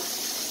loud,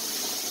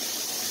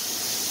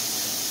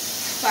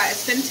 but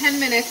it's been 10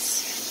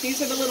 minutes.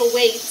 These are the little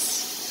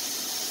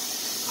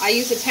weights. I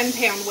use a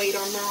 10-pound weight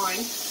on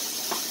mine.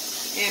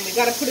 And we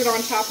got to put it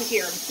on top of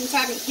here. Since I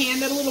haven't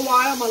canned it a little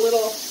while, I'm a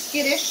little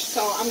skittish,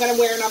 so I'm going to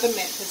wear an oven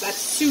mitt because that's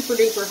super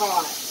duper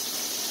hot.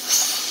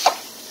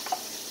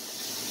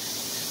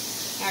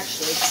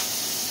 Actually,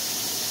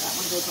 that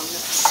one goes on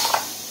this.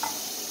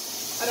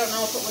 I don't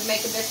know if it would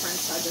make a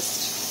difference. I just...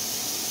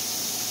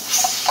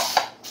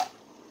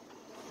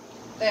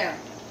 There.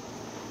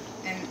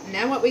 And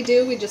now what we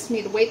do, we just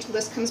need to wait till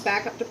this comes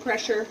back up to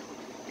pressure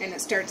and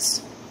it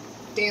starts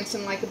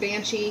dancing like a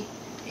banshee,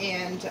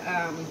 and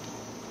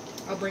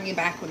I'll bring you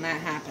back when that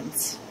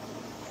happens.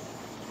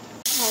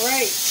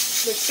 Alright,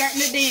 they're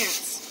starting to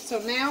dance. So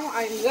now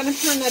I'm going to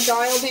turn the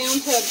dial down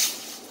to...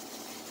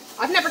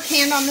 I've never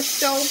canned on the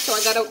stove, so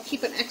I got to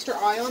keep an extra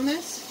eye on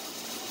this.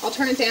 I'll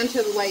turn it down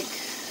to like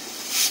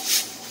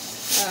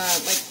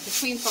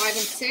between 5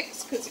 and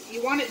 6, because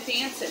you want it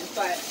dancing,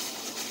 but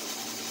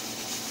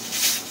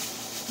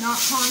not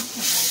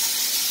constantly.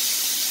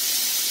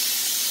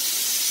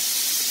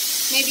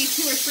 Maybe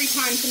 2 or 3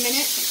 times a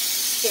minute,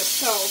 just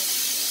so.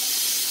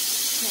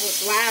 Oh,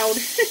 it's loud.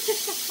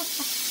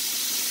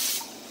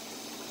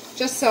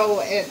 Just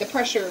so the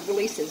pressure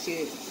releases.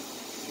 You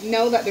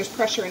know that there's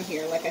pressure in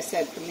here, like I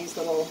said, from these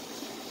little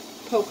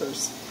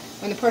pokers.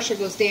 When the pressure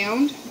goes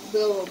down,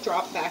 they'll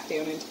drop back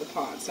down into the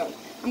pot. So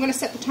I'm going to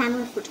set the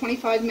timer for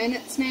 25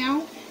 minutes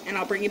now, and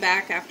I'll bring you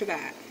back after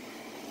that.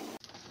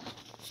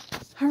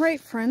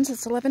 Alright friends,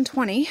 it's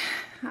 11:20.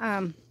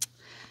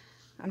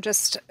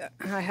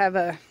 I have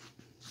a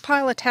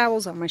pile of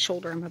towels on my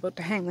shoulder. I'm about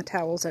to hang the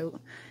towels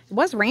out. It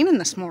was raining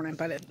this morning,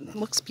 but it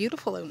looks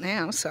beautiful out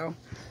now, so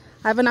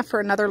I have enough for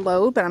another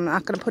load, but I'm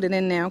not going to put it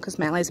in now because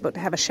Mally's about to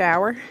have a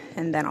shower,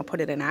 and then I'll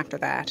put it in after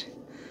that.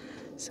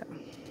 So,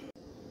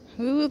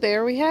 ooh,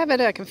 there we have it.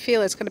 I can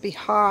feel it's going to be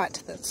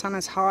hot. The sun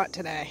is hot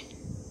today.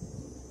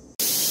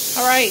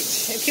 Alright,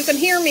 if you can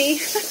hear me,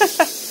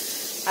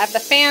 I have the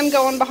fan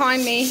going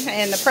behind me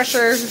and the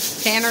pressure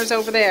canner's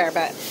over there,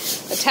 but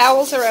the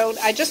towels are out.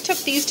 I just took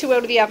these 2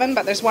 out of the oven,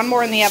 but there's one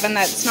more in the oven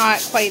that's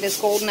not quite as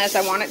golden as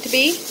I want it to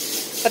be.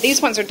 But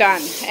these ones are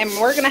done, and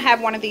we're going to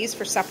have one of these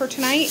for supper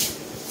tonight,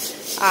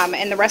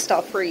 and the rest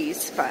I'll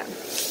freeze. But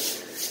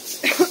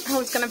I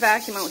was going to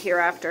vacuum out here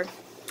after.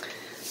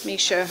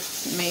 Misha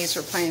and Maze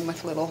were playing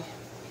with little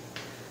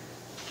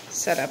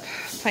setup,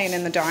 playing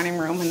in the dining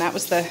room, and that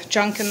was the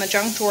junk in the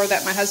junk drawer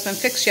that my husband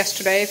fixed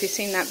yesterday, if you've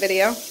seen that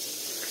video.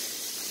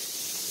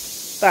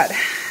 But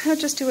I'll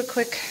just do a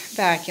quick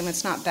vacuum.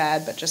 It's not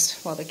bad, but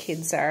just while the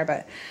kids are.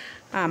 But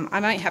I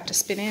might have to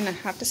spin in and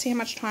have to see how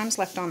much time's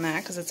left on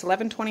that, because it's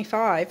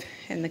 11:25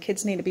 and the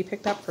kids need to be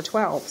picked up for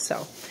 12.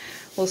 So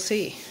we'll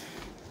see.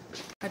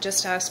 I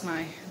just asked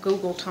my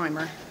Google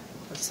timer,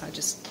 because I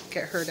just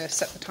get her to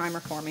set the timer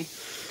for me.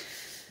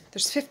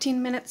 There's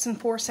 15 minutes and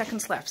 4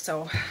 seconds left,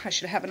 so I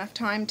should have enough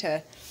time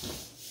to...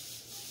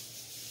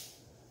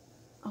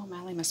 Oh,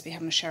 Mally must be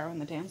having a shower in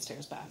the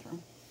downstairs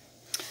bathroom.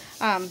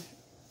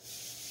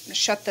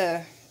 Shut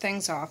the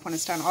things off when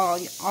it's done.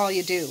 All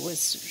you do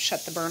is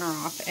shut the burner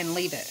off and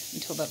leave it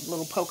until the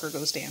little poker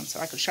goes down, so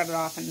I could shut it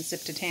off and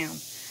zip to town.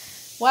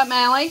 What,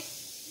 Mally?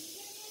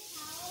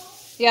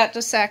 Yeah, just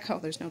a sec. Oh,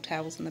 there's no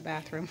towels in the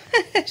bathroom.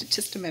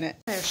 Just a minute.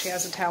 There, she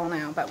has a towel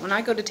now. But when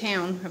I go to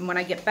town and when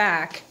I get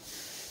back,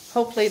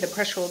 hopefully the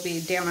pressure will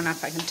be down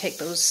enough I can take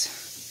those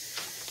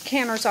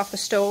canners off the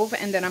stove,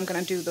 and then I'm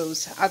going to do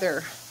those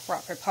other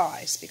Rottweiler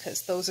pies,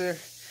 because those are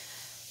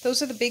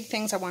the big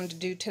things I wanted to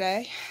do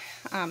today.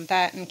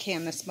 That and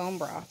can this bone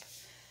broth.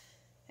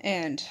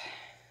 And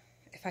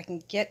if I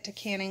can get to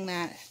canning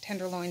that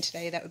tenderloin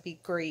today, that would be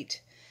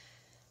great.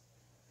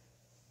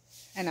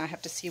 And I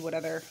have to see what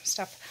other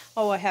stuff.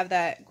 Oh, I have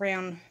that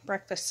ground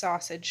breakfast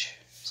sausage,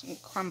 some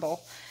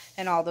crumble,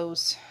 and all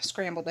those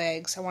scrambled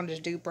eggs. I wanted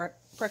to do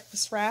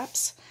breakfast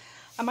wraps.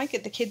 I might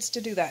get the kids to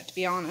do that, to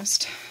be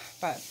honest.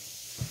 But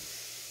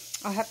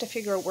I'll have to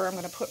figure out where I'm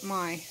going to put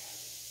my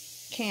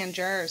canned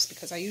jars,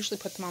 because I usually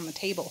put them on the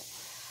table.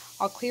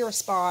 I'll clear a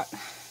spot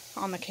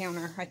on the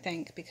counter, I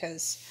think,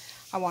 because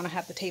I want to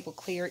have the table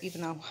clear,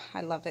 even though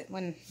I love it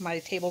when my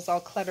table's all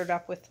cluttered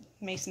up with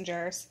mason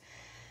jars.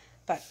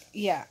 But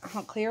yeah,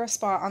 I'll clear a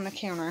spot on the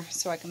counter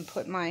so I can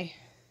put my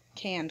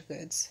canned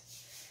goods,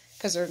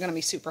 because they're going to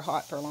be super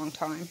hot for a long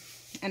time,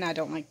 and I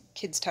don't like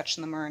kids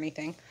touching them or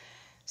anything,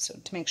 so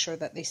to make sure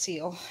that they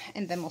seal.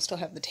 And then we'll still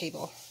have the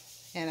table,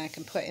 and I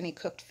can put any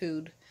cooked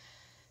food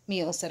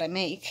meals that I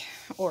make,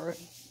 or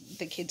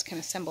the kids can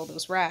assemble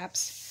those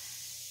wraps.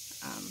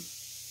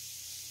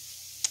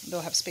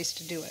 They'll have space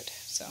to do it.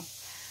 So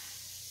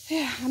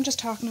yeah, I'm just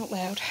talking out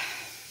loud.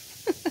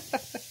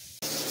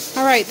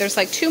 Alright, there's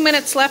like 2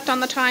 minutes left on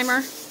the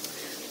timer.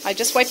 I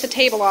just wiped the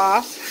table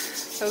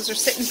off. Those are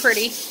sitting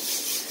pretty.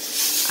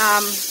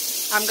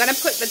 I'm going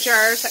to put the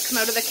jars that come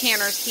out of the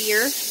canners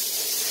here.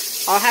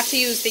 I'll have to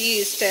use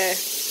these to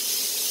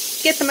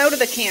get them out of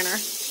the canner,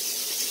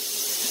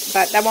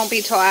 but that won't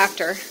be till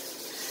after.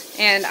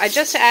 And I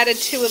just added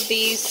 2 of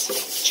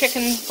these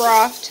chicken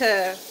broth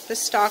to the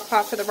stock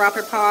pot for the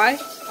Whopper pie.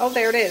 Oh,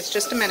 there it is,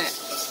 just a minute.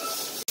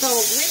 So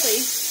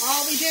really,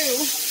 all we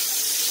do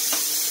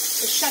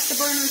is shut the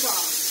burners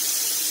off.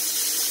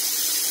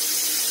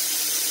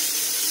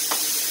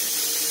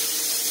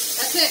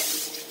 That's it.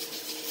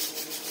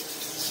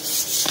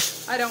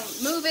 I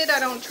don't move it, I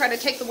don't try to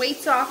take the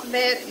weights off of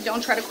it, you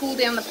don't try to cool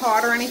down the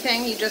pot or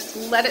anything, you just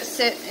let it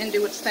sit and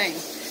do its thing.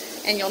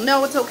 And you'll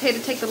know it's okay to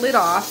take the lid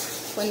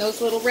off when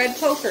those little red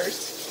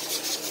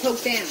pokers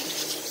poke down.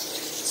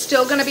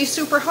 Still going to be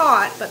super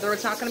hot, but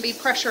there's not going to be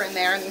pressure in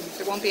there and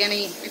there won't be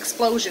any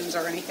explosions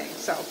or anything.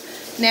 So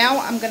now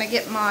I'm going to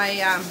get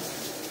my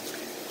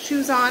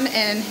shoes on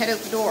and head out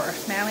the door.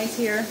 Mally's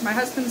here. My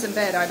husband's in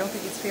bed. I don't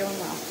think he's feeling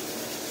well.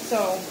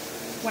 So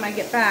when I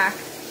get back,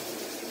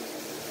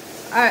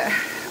 I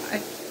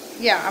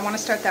want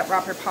to start that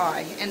Whopper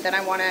pie, and then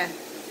I want to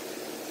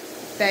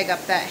bag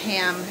up that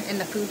ham in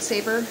the food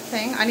saver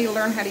thing. I need to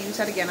learn how to use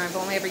that again. I've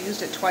only ever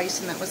used it twice,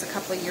 and that was a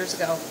couple of years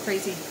ago.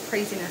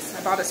 Craziness.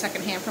 I bought a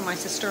second ham from my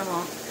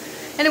sister-in-law.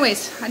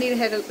 Anyways, I need to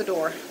head out the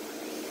door.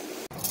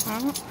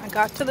 Well, I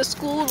got to the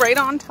school right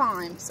on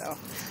time, so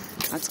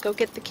let's go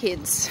get the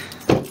kids.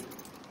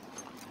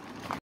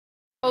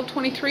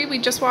 12:23, we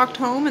just walked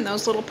home, and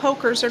those little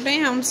pokers are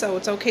down, so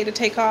it's okay to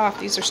take off.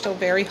 These are still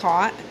very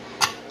hot.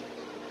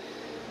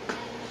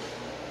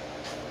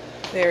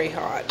 Very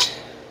hot.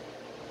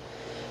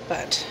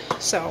 But,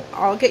 so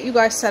I'll get you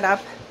guys set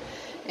up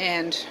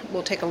and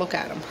we'll take a look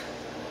at them.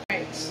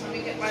 Alright, so let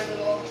me get my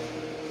little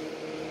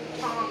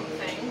tong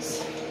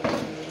things.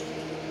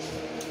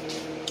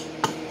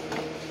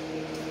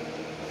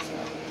 So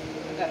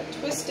I gotta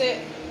twist it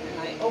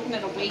and I open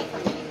it away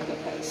from me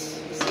because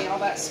you see all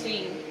that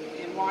steam,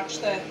 and watch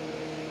the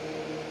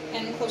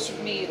end closer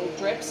to me, it'll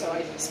drip, so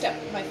I step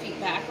my feet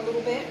back a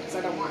little bit because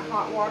I don't want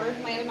hot water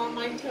landing on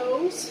my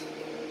toes.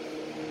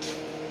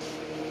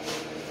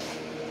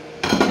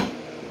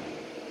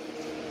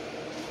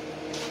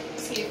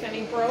 See if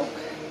any broke.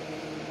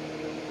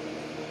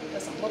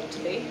 Doesn't look to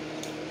be.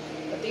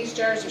 But these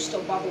jars are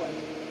still bubbling.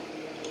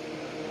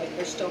 Like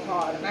they're still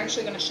hot. I'm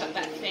actually going to shut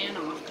that fan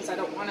off because I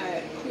don't want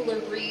a cooler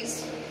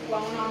breeze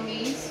blowing on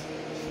these.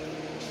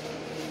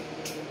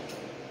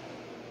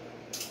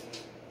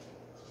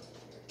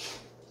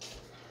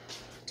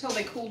 Until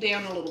they cool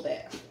down a little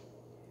bit.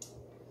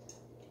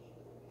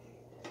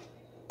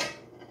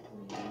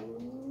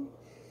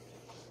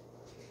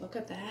 Look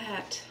at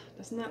that.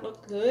 Doesn't that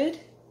look good?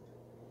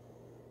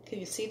 Can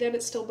you see that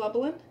it's still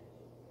bubbling?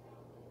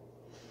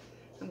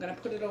 I'm going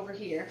to put it over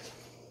here.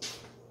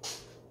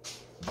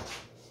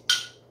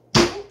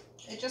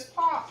 It just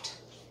popped.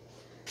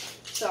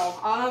 So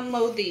I'll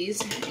unload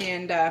these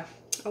and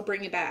I'll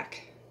bring you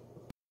back.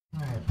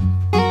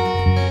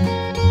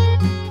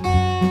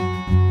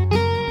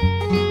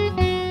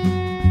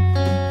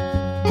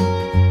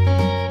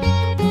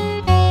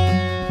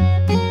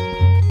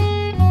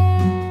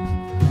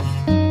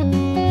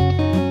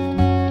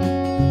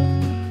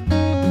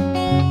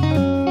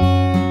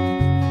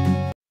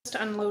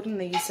 Unloading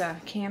these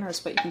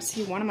canners, but you can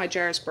see one of my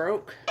jars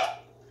broke.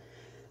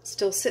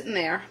 Still sitting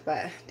there,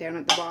 but down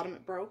at the bottom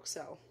it broke,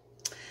 so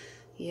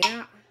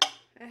yeah,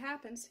 it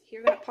happens.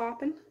 Hear that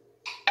popping?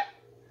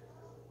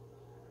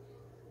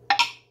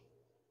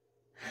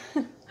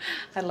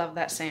 I love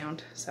that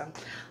sound. So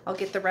I'll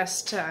get the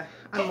rest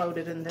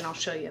unloaded and then I'll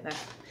show you the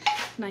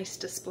nice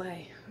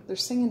display. They're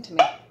singing to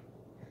me.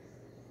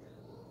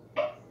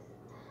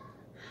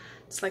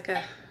 It's like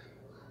a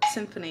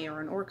symphony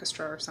or an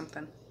orchestra or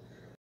something.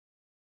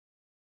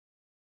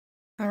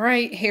 All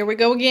right, here we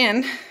go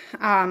again.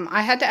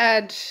 I had to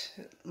add,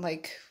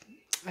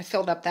 I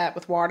filled up that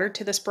with water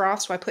to this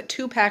broth, so I put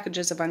 2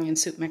 packages of onion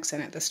soup mix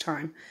in it this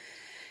time.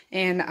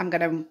 And I'm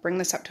going to bring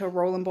this up to a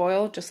roll and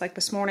boil, just like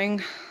this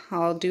morning.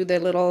 I'll do the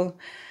little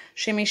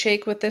shimmy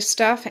shake with this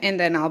stuff, and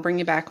then I'll bring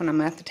you back when I'm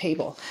at the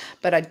table.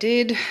 But I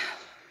did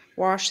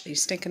wash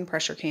these stinking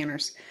pressure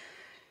canners.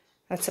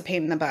 That's a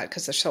pain in the butt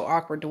because they're so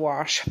awkward to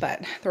wash,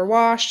 but they're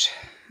washed.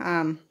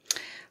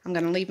 I'm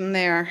going to leave them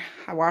there.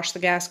 I wash the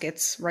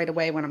gaskets right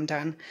away when I'm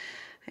done.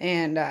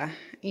 And,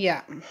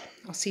 yeah,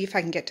 I'll see if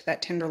I can get to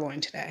that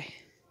tenderloin today.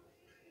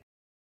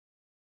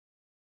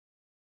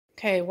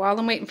 Okay, while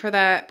I'm waiting for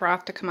that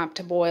broth to come up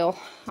to boil,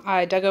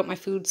 I dug out my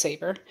food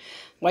saver,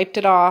 wiped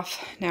it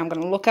off. Now I'm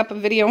going to look up a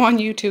video on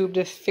YouTube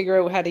to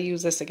figure out how to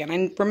use this again.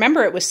 And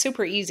remember, it was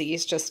super easy.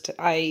 It's just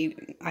I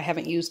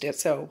haven't used it,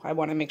 so I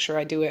want to make sure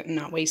I do it and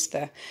not waste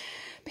the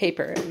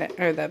paper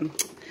or the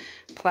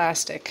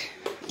plastic.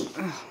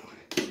 Oh.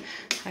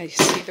 I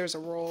see there's a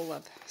roll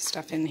of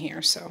stuff in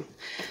here, so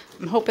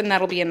I'm hoping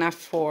that'll be enough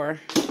for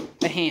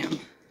the ham.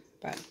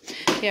 But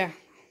yeah,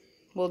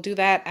 we'll do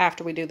that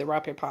after we do the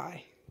Whopper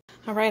pie.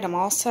 Alright, I'm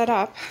all set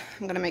up.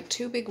 I'm going to make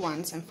 2 big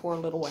ones and 4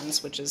 little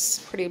ones, which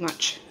is pretty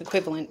much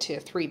equivalent to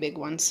 3 big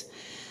ones.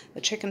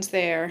 The chicken's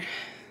there.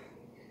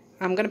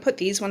 I'm going to put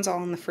these ones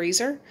all in the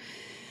freezer,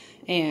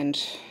 and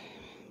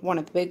one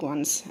of the big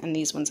ones and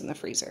these ones in the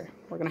freezer.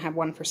 We're gonna have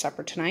one for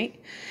supper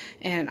tonight.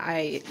 And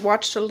I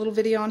watched a little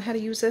video on how to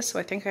use this, so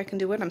I think I can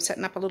do it. I'm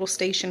setting up a little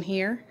station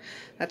here.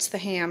 That's the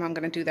ham. I'm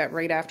gonna do that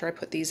right after I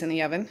put these in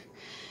the oven.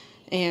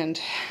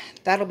 And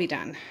that'll be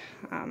done.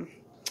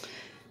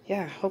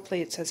 Yeah,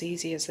 hopefully it's as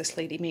easy as this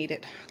lady made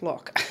it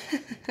look.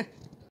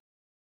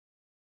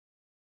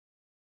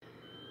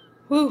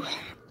 Whew,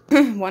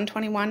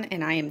 121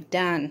 and I am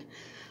done.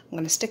 I'm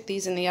going to stick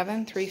these in the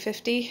oven,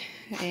 350,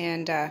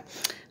 and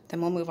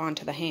then we'll move on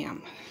to the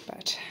ham.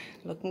 But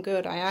looking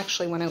good. I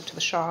actually went out to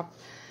the shop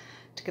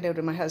to get out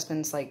of my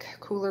husband's like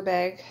cooler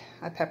bag,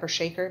 a pepper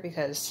shaker,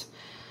 because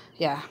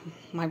yeah,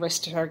 my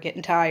wrists are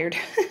getting tired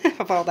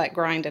of all that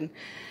grinding.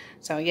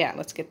 So yeah,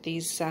 let's get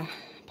these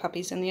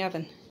puppies in the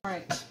oven. All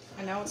right,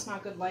 I know it's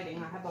not good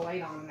lighting. I have the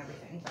light on and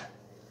everything, but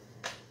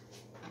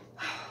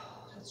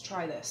let's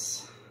try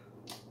this.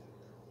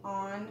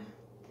 On.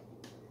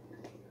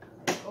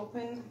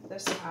 Open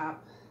this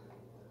up,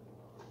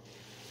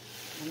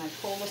 and I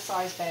pull the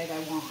size bag I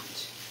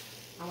want.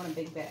 I want a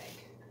big bag.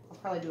 I'll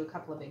probably do a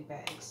couple of big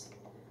bags.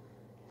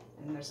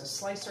 And there's a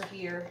slicer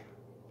here.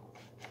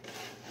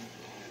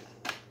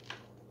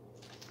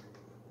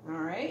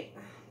 Alright.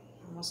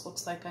 Almost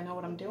looks like I know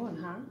what I'm doing,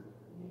 huh?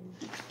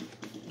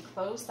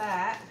 Close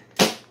that.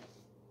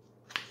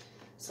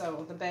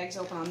 So the bag's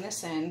open on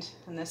this end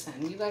and this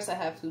end. You guys that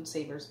have food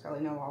savers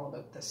probably know all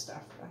about this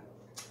stuff. But,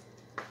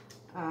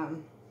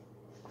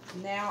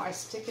 now I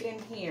stick it in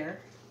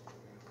here,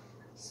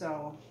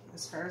 so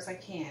as far as I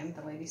can.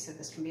 The lady said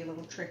this can be a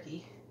little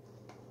tricky.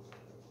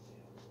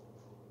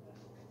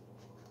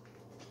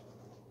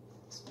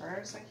 As far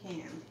as I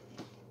can.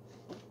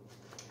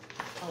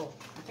 Oh,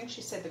 I think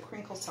she said the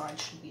crinkle side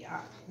should be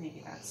up.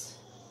 Maybe that's...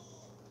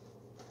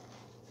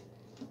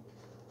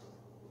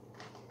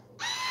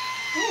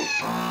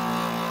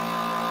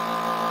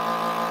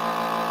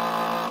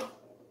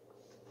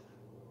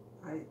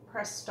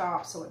 Press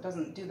stop so it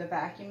doesn't do the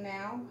vacuum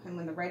now, and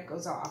when the red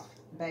goes off,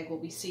 the bag will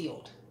be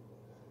sealed,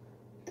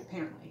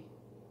 apparently.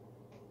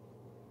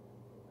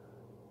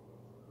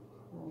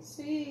 We'll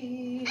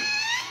see.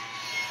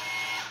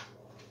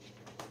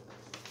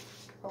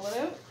 Pull it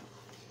out.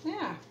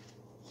 Yeah,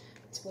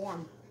 it's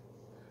warm,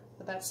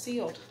 but that's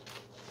sealed.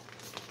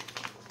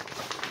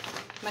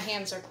 My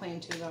hands are clean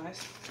too, guys.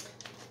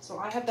 So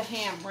I have the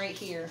ham right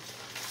here.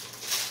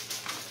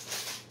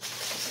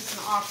 This is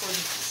an awkward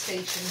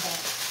station,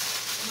 but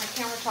my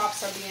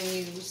countertops are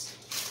being used,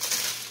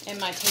 and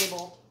my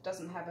table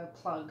doesn't have a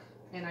plug,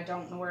 and I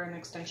don't know where an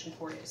extension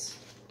cord is.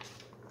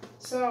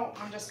 So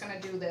I'm just going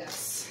to do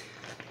this.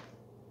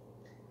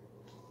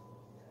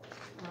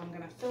 I'm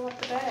going to fill up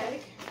the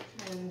bag,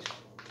 and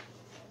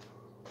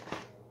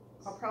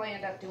I'll probably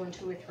end up doing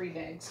 2 or 3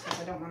 bags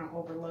because I don't want to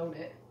overload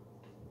it.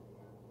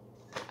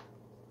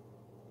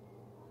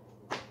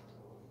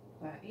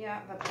 But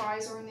yeah, the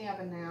pies are in the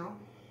oven now.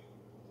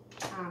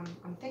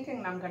 I'm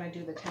thinking I'm going to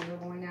do the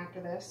tenderloin after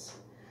this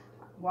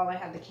while I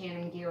have the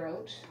canning gear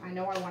out. I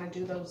know I want to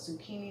do those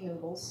zucchini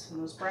noodles and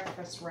those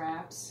breakfast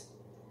wraps,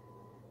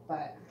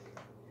 but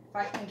if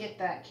I can get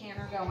that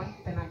canner going,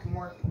 then I can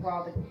work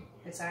while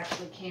it's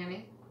actually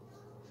canning.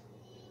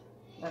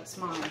 That's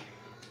what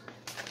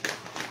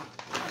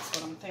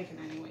I'm thinking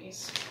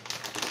anyways.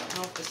 I don't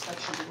know if this stuff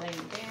should be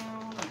laying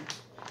down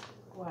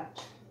or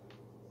what.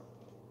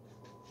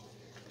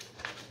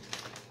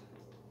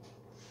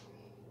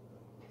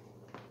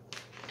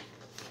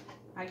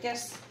 I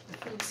guess the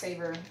food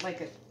saver, you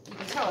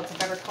can tell it's a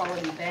better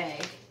quality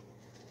bag,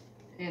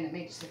 and it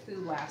makes the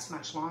food last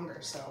much longer,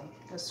 so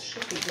this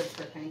should be good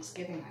for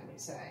Thanksgiving, I would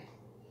say.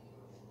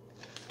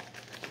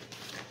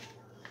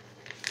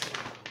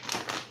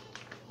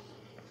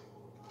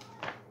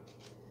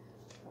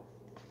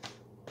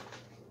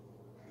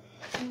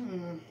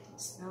 It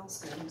smells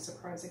good. I'm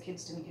surprised the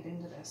kids didn't get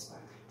into this,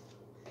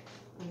 but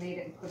I made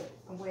it and put it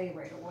away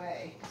right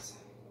away.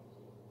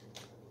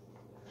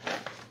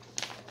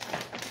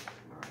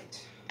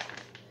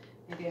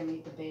 Maybe I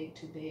made the bag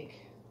too big.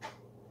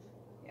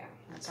 Yeah,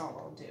 that's all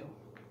I'll do.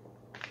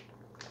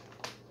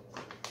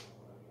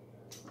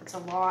 It's a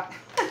lot.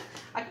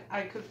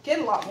 I could get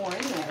a lot more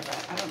in there,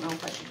 but I don't know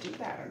if I should do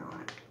that or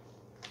not.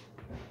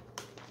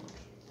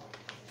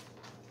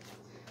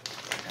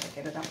 I gotta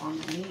get it up on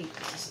my knee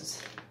because this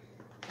is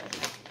heavy.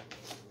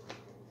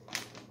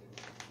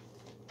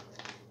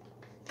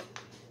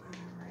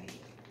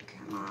 Alright,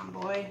 come on,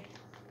 boy.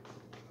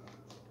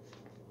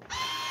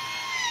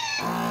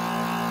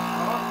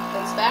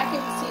 It's back in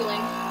the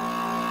ceiling.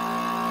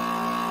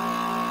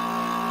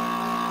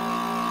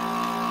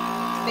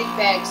 It's a big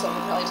bag, so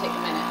it'll probably take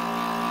a minute.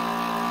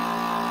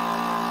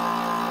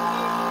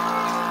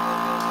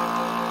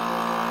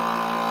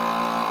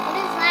 What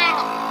is that?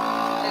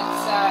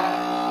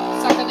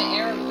 It's sucking the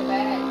air out of the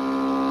bag.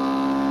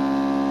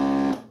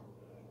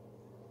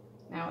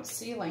 Now it's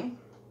sealing.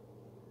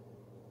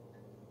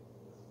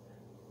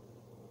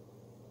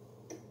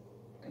 You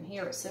can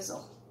hear it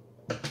sizzle.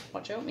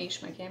 Watch out,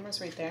 Mish. My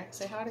camera's right there.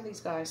 Say hi to these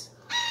guys.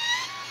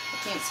 I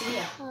can't see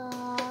you.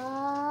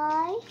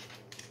 Hi.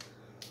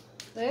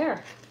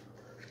 There.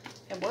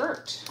 It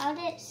worked. How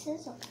did it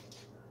sizzle?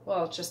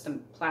 Well, it's just the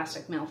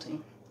plastic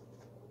melting.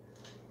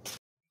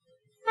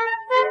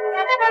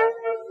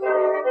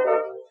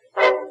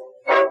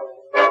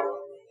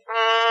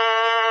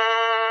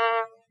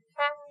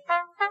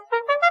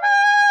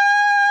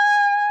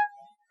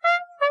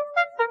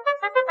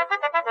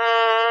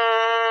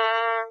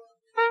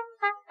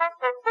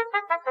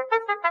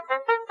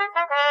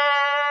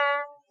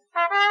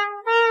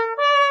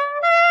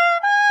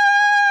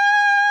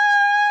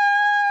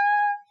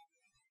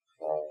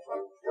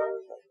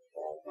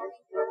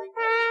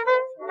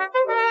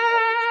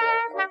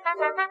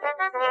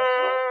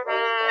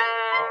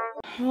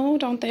 Oh,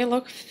 don't they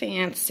look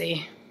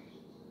fancy?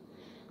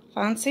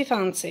 Fancy,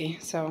 fancy.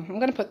 So I'm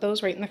going to put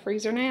those right in the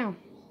freezer now.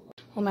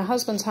 Well, my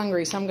husband's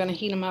hungry, so I'm going to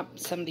heat him up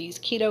some of these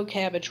keto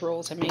cabbage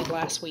rolls I made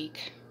last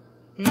week.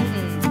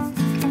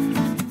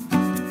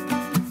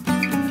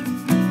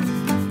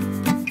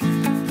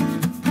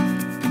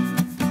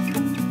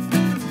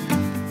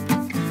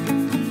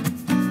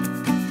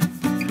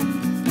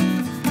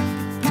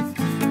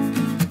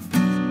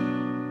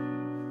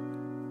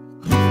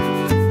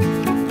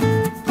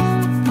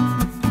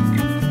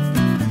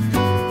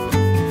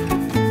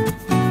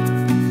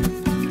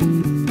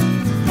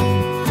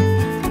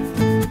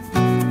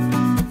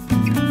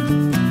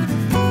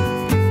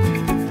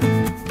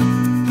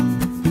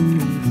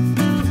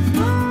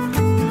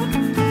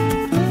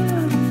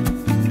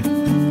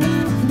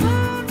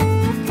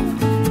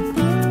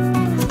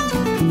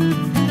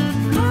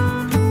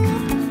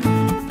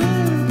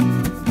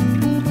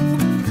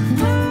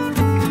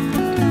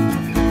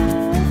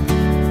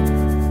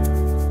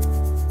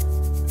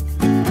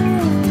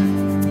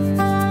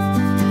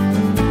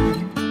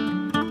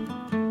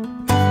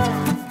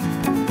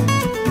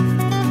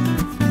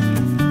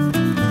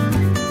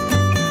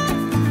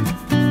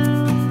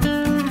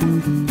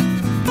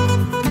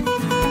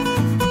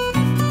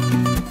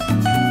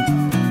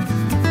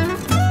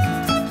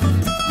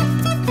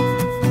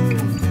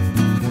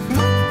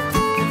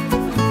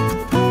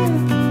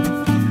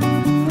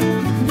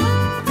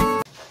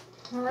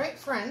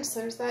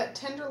 There's that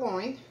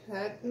tenderloin.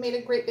 That made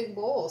a great big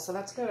bowl, so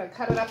that's good. I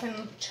cut it up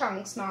in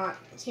chunks, not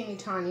teeny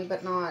tiny,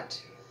 but not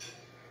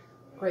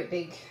great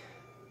big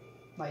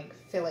like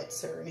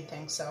fillets or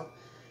anything. So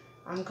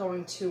I'm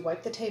going to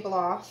wipe the table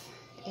off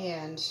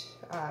and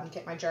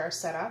get my jar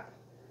set up,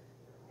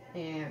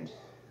 and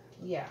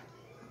yeah,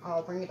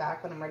 I'll bring you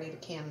back when I'm ready to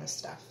can this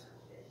stuff.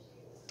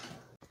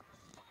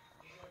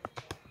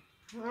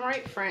 All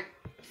right,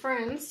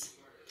 friends,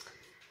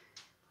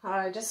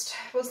 I just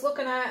was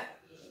looking at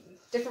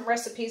different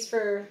recipes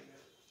for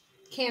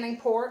canning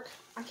pork.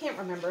 I can't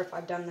remember if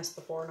I've done this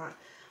before or not.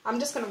 I'm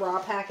just going to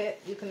raw pack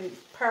it. You can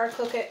power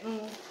cook it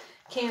and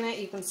can it.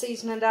 You can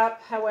season it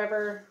up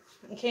however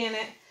and can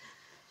it.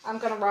 I'm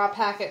going to raw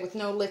pack it with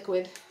no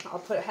liquid. I'll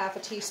put half a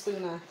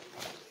teaspoon of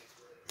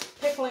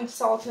pickling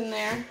salt in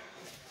there,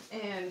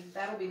 and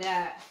that'll be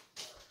that.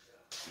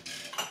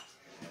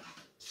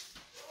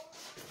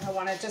 I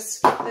want to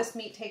just get this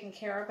meat taken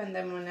care of, and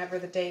then whenever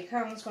the day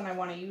comes when I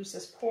want to use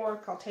this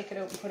pork, I'll take it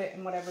out and put it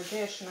in whatever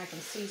dish, and I can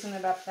season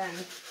it up then.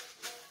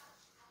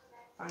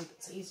 I find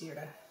it's easier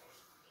to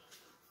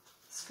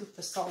scoop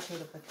the salt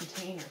out of the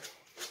container.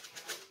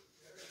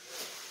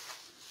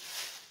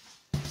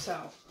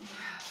 So,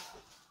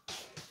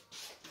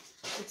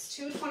 it's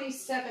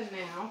 2:27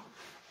 now,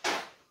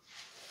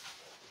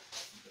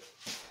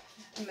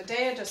 and the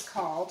day I just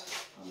called,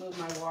 I'll move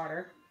my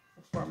water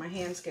before my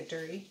hands get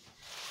dirty.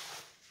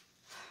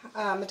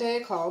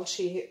 Medea called.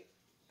 She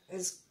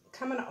is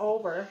coming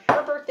over.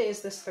 Her birthday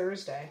is this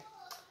Thursday,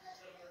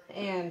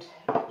 and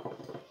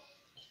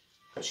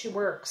she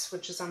works,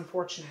 which is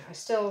unfortunate. I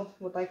still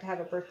would like to have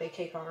a birthday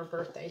cake on her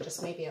birthday,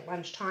 just maybe at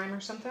lunchtime or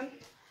something.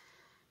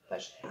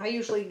 But I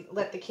usually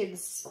let the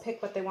kids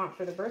pick what they want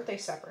for the birthday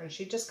supper, and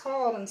she just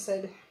called and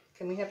said,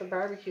 "Can we have a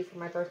barbecue for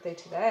my birthday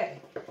today?"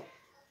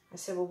 I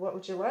said, "Well, what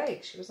would you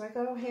like?" She was like,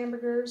 "Oh,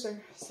 hamburgers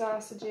or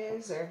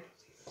sausages," or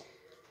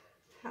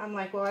I'm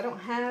like, "Well, I don't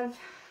have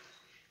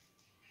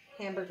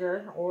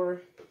hamburger, or,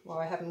 well,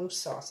 I have moose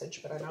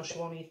sausage, but I know she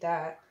won't eat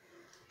that."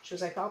 She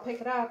was like, "I'll pick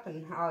it up,"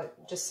 and I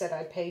just said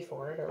I'd pay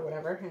for it or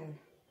whatever.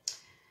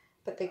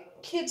 But the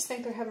kids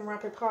think they're having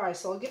rumper pie,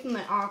 so I'll give them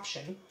the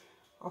option.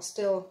 I'll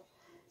still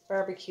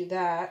barbecue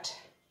that,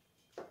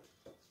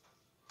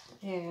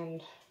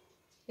 and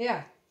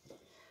yeah,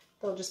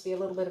 there'll just be a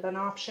little bit of an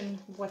option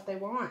of what they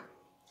want.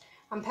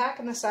 I'm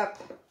packing this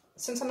up,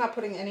 since I'm not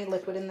putting any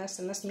liquid in this,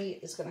 and this meat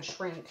is going to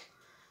shrink.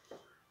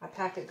 I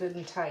pack it good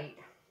and tight.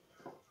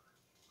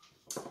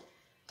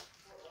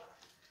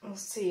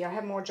 Let's see, I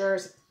have more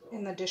jars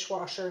in the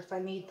dishwasher if I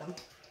need them.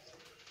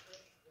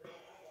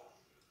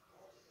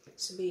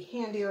 This would be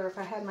handier if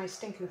I had my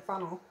stinking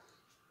funnel.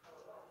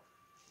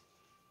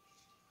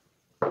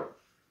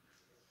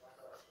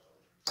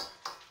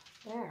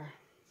 There.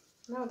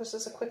 No, this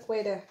is a quick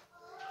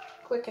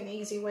and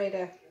easy way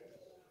to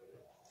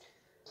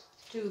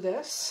do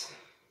this.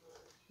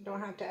 You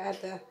don't have to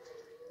add the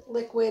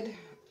liquid.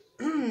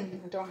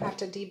 I don't have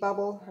to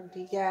debubble or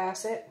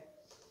degas it.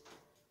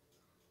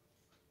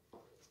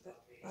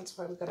 That's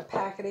why we've got to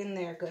pack it in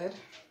there good.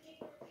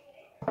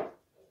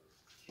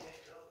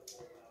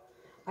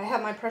 I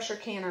have my pressure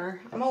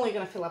canner. I'm only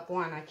going to fill up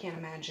one. I can't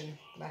imagine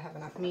that I have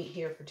enough meat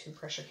here for 2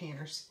 pressure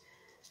canners.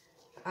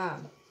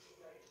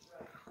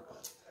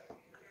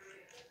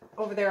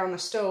 Over there on the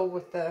stove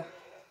with the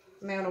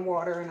amount of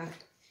water and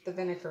the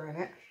vinegar in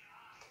it.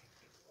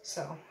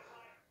 So,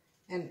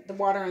 and the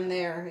water in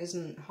there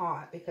isn't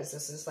hot because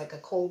this is like a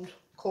cold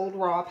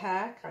raw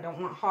pack. I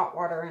don't want hot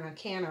water in a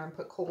canner and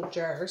put cold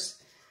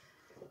jars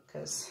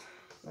because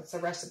that's a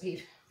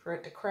recipe for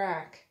it to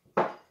crack.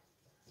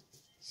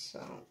 So,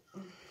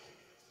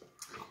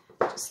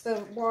 just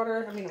the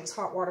water, I mean it was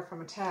hot water from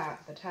the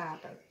tap,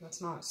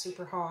 that's not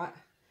super hot.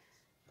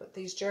 Put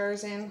these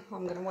jars in.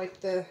 I'm going to wipe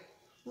the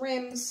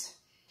rims,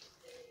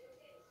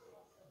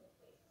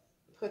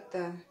 put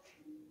the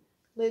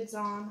lids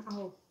on.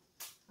 Oh,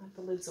 I have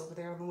the lids over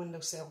there on the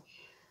windowsill.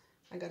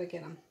 I gotta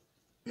get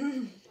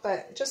them.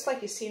 But just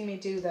like you've seen me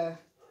do the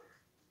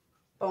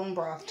bone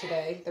broth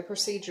today, the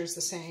procedure's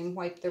the same.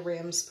 Wipe the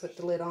rims, put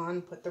the lid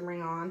on, put the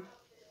ring on,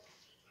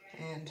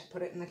 and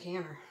put it in the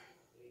canner.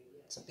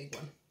 It's a big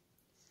one.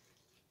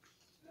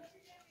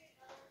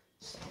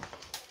 So,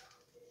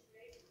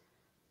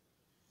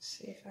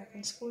 see if I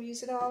can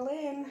squeeze it all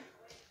in.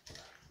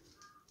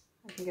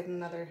 I can get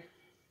another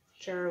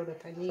jar out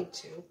if I need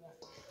to,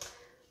 but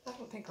I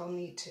don't think I'll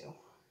need to.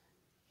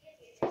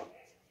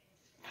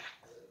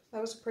 That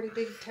was a pretty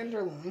big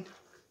tenderloin.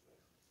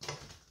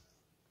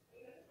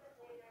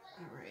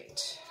 All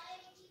right.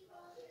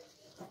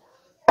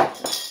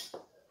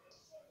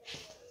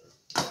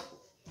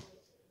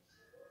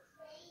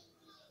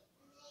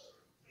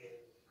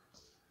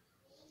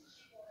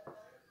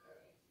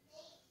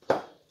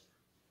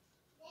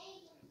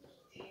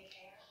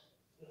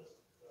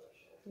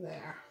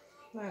 There.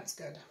 That's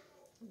good.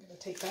 I'm going to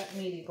take that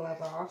meaty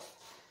glove off.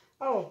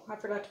 Oh, I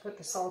forgot to put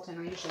the salt in.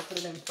 I usually put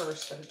it in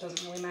first, but it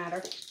doesn't really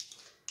matter.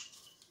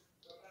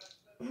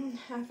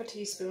 Half a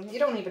teaspoon. You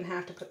don't even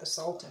have to put the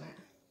salt in it.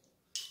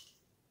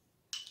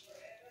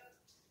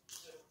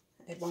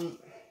 It won't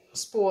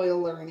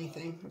spoil or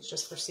anything. It's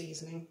just for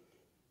seasoning.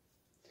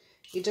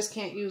 You just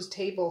can't use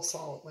table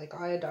salt, like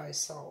iodized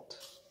salt.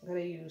 I'm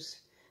going to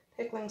use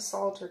pickling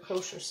salt or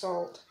kosher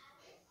salt.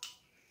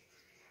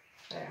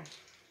 There.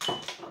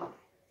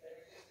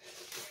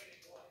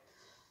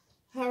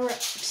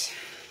 Alright.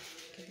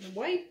 Give it a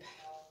wipe.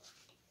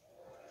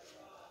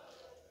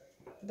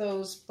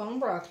 Those bone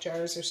broth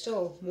jars are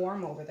still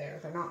warm over there.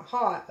 They're not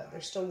hot, but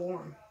they're still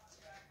warm.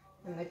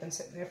 And they've been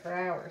sitting there for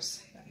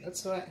hours.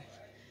 That's what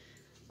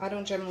I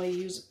don't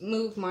generally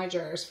move my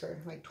jars for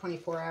like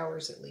 24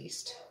 hours at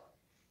least.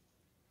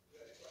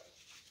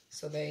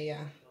 So they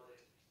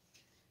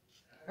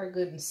are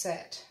good and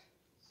set.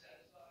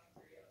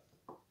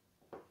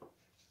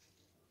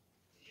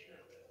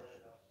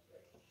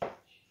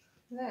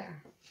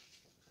 There.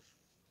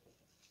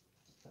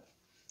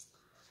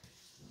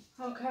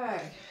 Okay,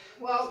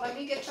 well, let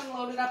me get them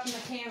loaded up in the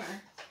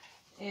canner,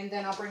 and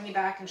then I'll bring you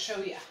back and show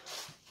you.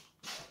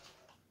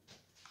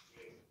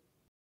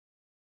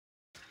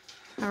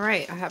 All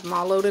right, I have them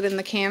all loaded in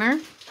the canner.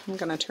 I'm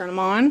going to turn them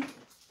on.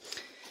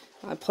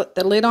 I'll put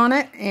the lid on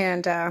it,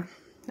 and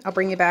I'll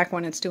bring you back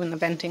when it's doing the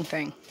venting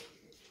thing.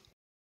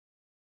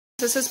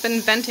 This has been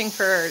venting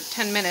for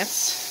 10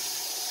 minutes.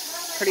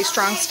 Pretty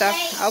strong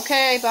stuff.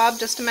 Okay, Bob,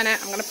 just a minute.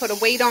 I'm going to put a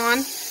weight on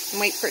and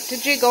wait for it to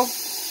jiggle.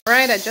 All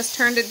right, I just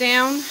turned it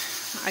down.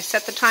 I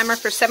set the timer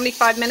for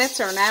 75 minutes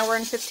or an hour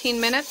and 15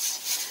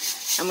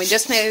 minutes. And we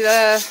just need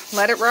to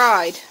let it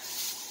ride.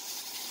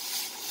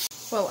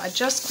 Well, I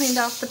just cleaned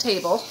off the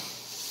table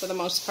for the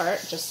most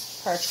part.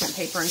 Just parchment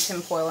paper and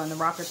tinfoil and the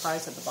rocker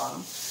pies at the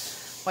bottom.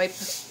 Wipe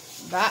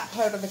that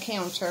part of the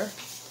counter.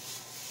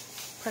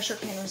 Pressure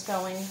canner's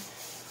going.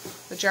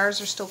 The jars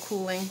are still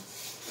cooling.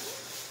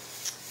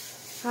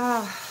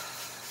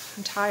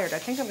 I'm tired. I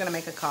think I'm going to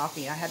make a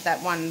coffee. I had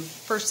that one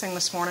first thing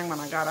this morning when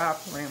I got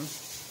up around,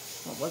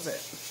 what was it,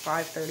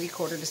 5:30,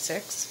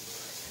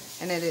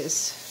 5:45, and it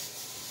is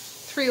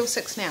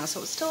 3:06 now,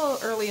 so it's still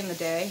early in the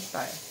day,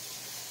 but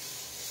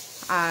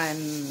I'm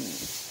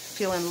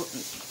feeling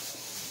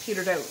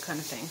petered out kind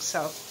of thing.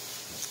 So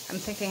I'm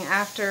thinking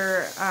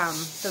after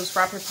those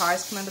wrapper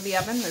pies come out of the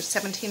oven, there's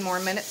 17 more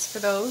minutes for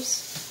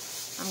those.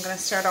 I'm going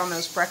to start on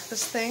those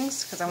breakfast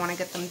things because I want to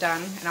get them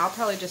done, and I'll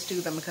probably just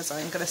do them because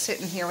I'm going to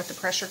sit in here with the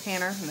pressure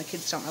canner, and the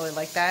kids don't really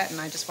like that, and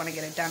I just want to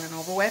get it done and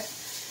over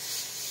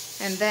with.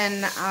 And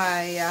then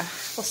I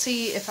will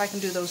see if I can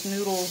do those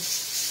noodles,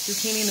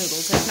 zucchini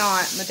noodles. If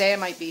not, Medea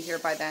might be here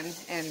by then,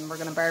 and we're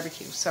going to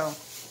barbecue, so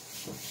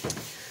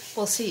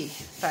we'll see.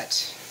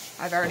 But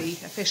I've already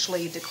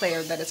officially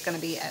declared that it's going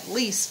to be at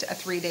least a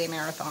 3-day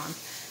marathon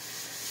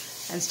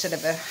instead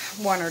of a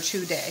 1 or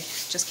 2 day.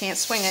 Just can't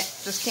swing it.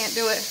 Just can't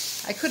do it.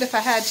 I could if I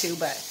had to,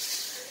 but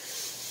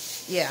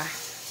yeah,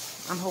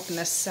 I'm hoping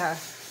this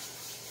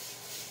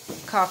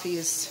coffee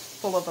is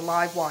full of a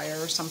live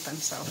wire or something,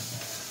 so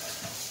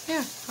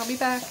yeah, I'll be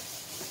back.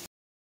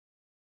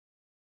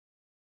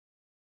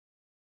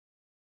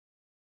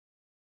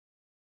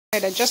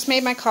 Alright, I just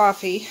made my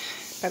coffee,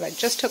 but I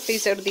just took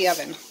these out of the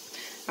oven.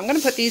 I'm going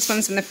to put these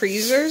ones in the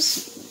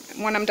freezers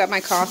when I'm done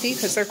my coffee,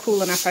 because they're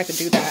cool enough I could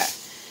do that.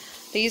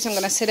 These I'm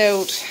going to sit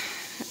out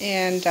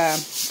and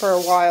for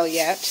a while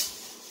yet,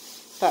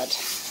 but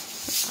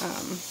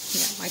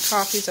yeah, my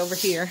coffee's over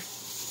here.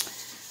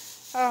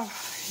 Oh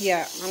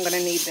yeah, I'm going to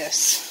need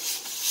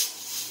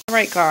this.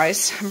 Alright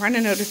guys, I'm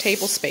running out of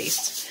table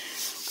space.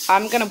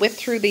 I'm going to whip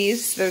through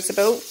these. There's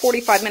about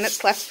 45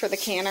 minutes left for the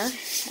canner,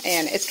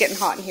 and it's getting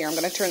hot in here. I'm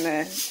going to turn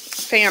the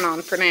fan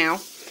on for now.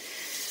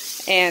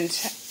 And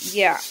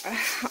yeah,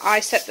 I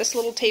set this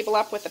little table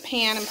up with a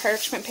pan and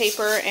parchment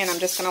paper, and I'm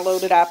just going to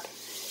load it up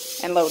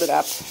and load it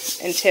up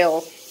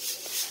until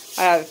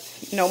I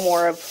have no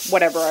more of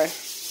whatever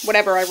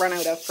I run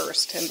out of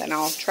first, and then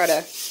I'll try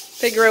to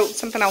figure out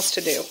something else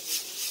to do.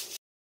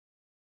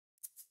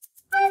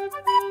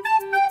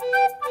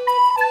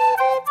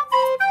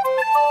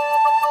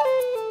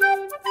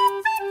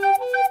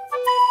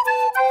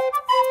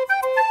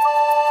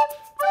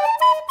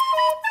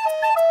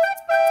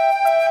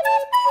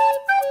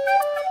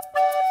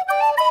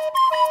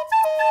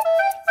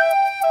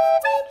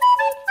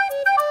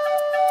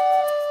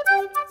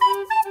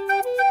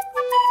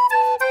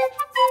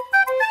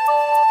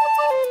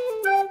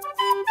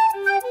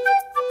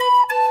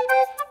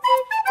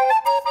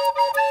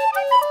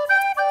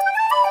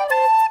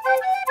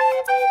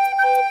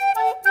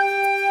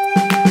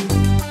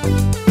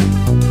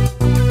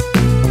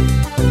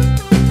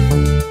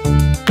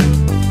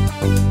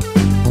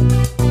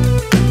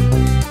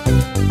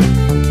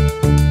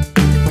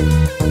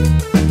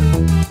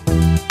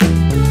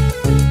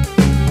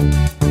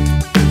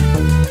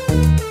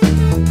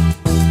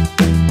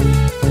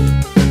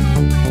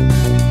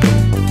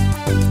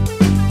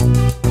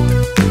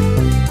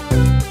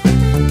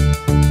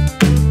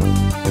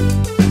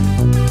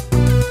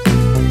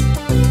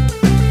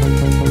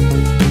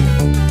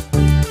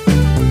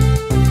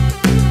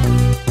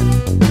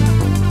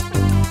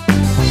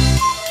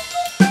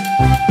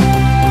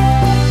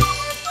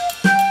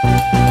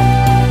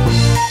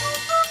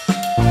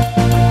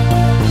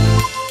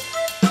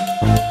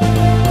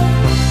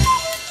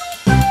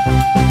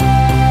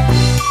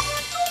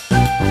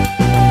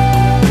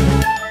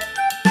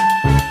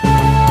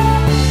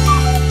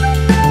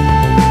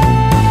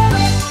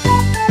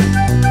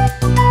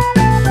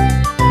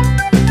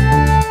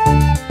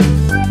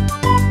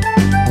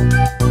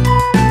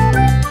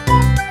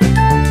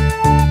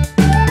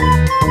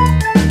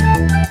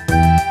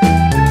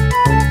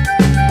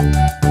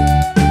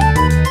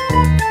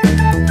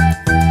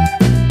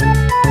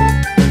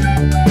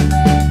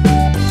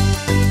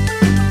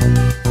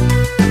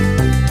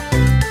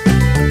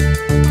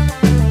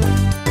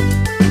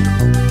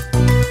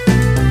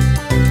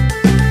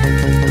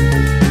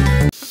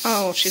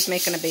 She's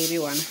making a baby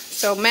one.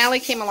 So Mally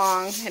came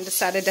along and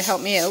decided to help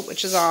me out,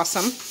 which is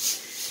awesome.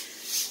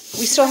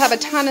 We still have a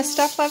ton of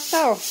stuff left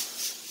though.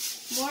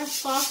 More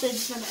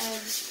sausage than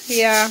eggs.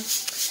 Yeah.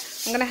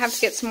 I'm going to have to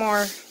get some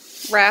more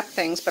wrap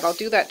things, but I'll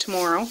do that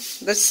tomorrow.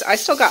 I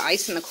still got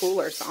ice in the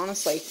coolers,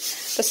 honestly.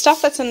 The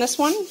stuff that's in this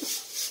one,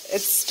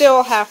 it's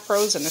still half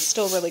frozen. It's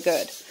still really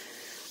good.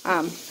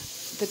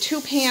 The two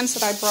pans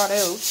that I brought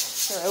out,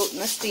 they're out in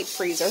this deep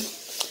freezer.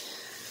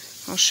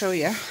 I'll show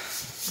you.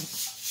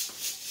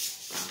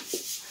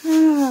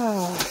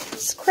 Oh,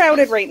 it's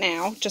crowded right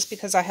now just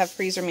because I have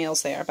freezer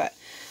meals there, but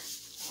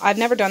I've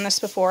never done this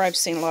before. I've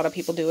seen a lot of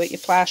people do it. You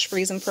flash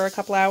freeze them for a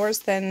couple hours,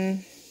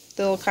 then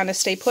they'll kind of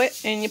stay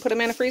put, and you put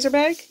them in a freezer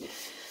bag.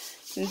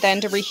 And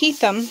then to reheat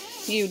them,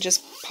 you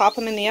just pop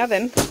them in the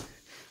oven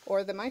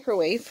or the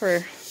microwave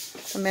for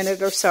a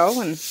minute or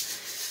so and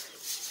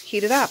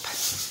heat it up.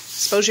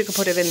 Suppose you could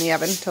put it in the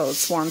oven until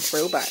it's warmed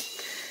through, but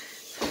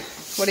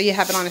what are you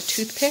having on a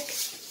toothpick?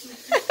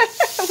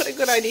 What a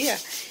good idea.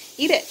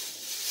 Eat it.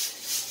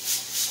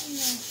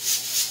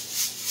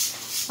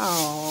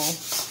 Oh,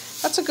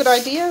 that's a good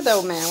idea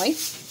though, Mally.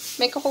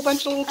 Make a whole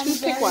bunch of little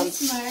toothpick ones.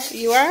 Smart.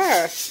 You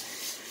are.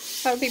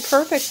 That would be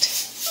perfect.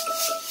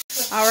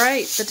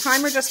 Alright, the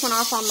timer just went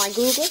off on my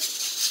Google,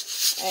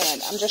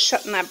 and I'm just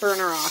shutting that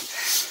burner off.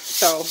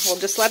 So we'll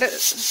just let it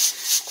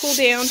cool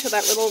down till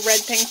that little red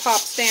thing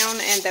pops down,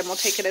 and then we'll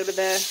take it out of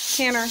the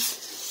canner.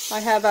 I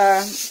have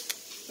a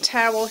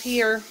towel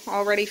here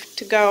all ready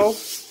to go.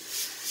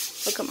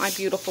 Look at my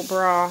beautiful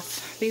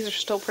broth. These are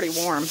still pretty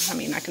warm. I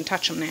mean, I can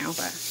touch them now,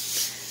 but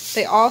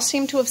they all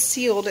seem to have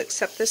sealed,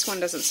 except this one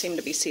doesn't seem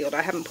to be sealed.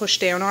 I haven't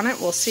pushed down on it.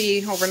 We'll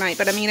see overnight.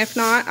 But I mean, if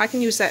not, I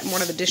can use that in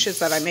one of the dishes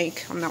that I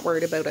make. I'm not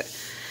worried about it.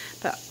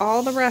 But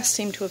all the rest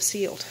seem to have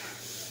sealed.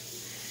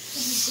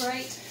 This is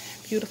great.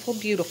 Beautiful,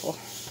 beautiful.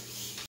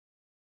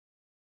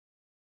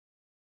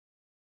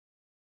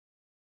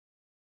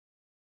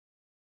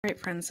 Alright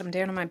friends, I'm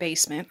down in my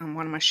basement on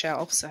one of my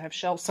shelves. I have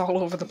shelves all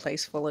over the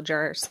place full of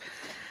jars.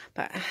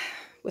 But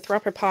with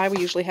Rupper Pie, we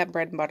usually have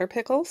bread and butter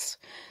pickles.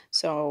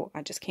 So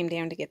I just came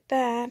down to get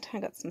that. I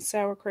got some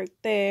sauerkraut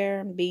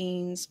there,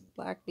 beans,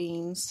 black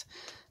beans,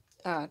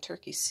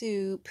 turkey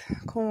soup,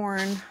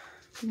 corn,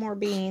 more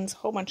beans, a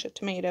whole bunch of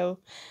tomato,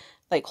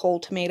 like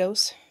whole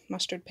tomatoes,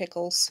 mustard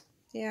pickles.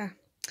 Yeah,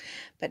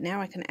 But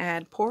now I can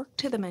add pork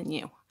to the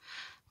menu.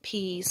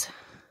 Peas.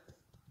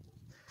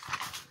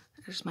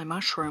 There's my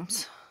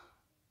mushrooms.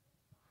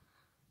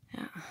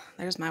 Yeah,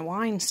 there's my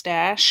wine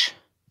stash.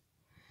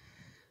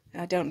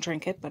 I don't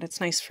drink it, but it's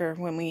nice for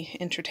when we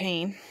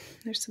entertain.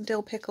 There's some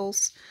dill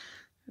pickles.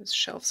 There's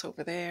shelves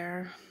over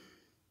there.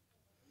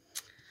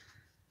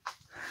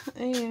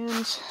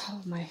 And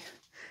oh my,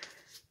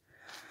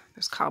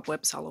 there's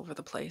cobwebs all over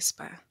the place,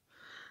 but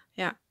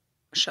yeah,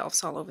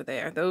 shelves all over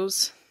there.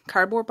 Those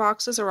cardboard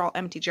boxes are all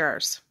empty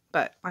jars,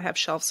 but I have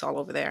shelves all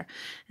over there.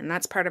 And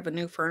that's part of a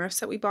new furnace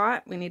that we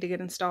bought. We need to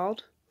get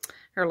installed.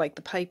 Or like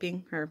the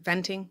piping or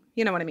venting.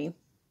 You know what I mean.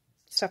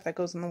 Stuff that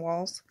goes in the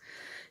walls.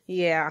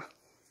 Yeah.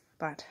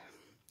 But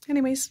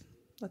anyways,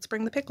 let's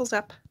bring the pickles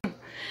up. I'm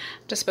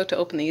just about to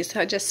open these.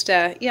 I just,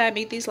 yeah, I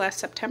made these last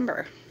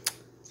September.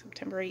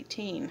 September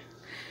 18.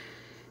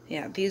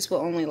 Yeah, these will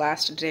only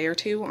last a day or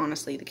two.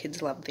 Honestly, the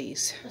kids love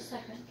these. A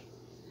second.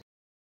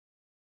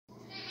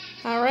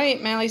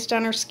 Alright, Mally's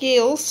done her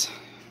skills.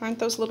 Aren't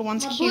those little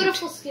ones My cute?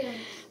 beautiful skills.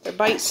 They're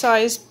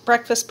bite-sized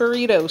breakfast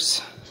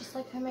burritos. Just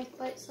like I make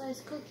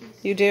bite-sized cookies.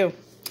 You do.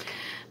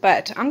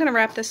 But I'm going to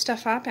wrap this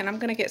stuff up, and I'm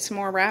going to get some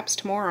more wraps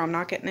tomorrow. I'm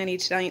not getting any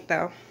tonight,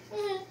 though.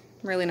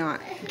 Really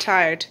not. I'm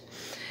tired.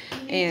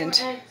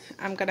 And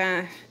I'm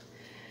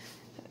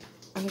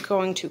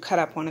going to cut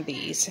up one of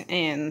these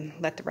and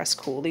let the rest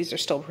cool. These are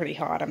still pretty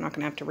hot. I'm not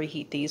going to have to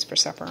reheat these for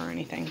supper or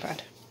anything,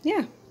 but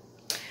yeah.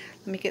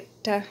 Let me get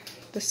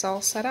this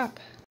all set up.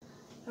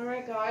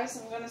 Alright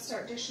guys, I'm going to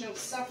start dishing out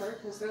supper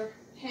because they're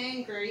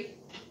hangry.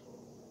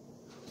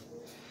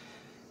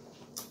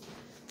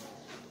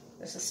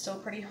 This is still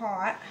pretty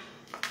hot.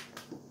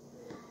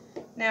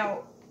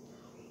 Now,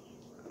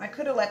 I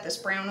could have let this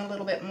brown a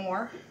little bit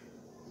more,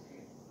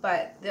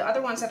 but the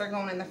other ones that are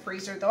going in the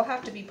freezer, they'll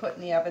have to be put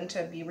in the oven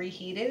to be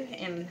reheated,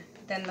 and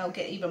then they'll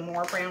get even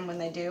more brown when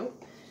they do.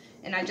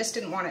 And I just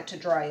didn't want it to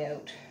dry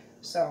out.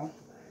 So,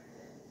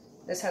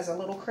 this has a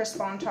little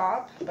crisp on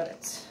top, but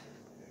it's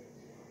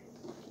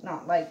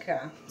not like,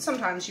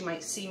 sometimes you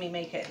might see me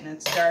make it and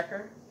it's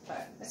darker,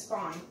 but it's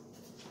fine.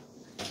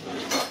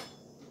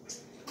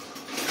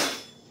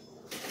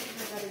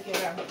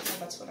 Oh,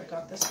 that's what I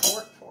got this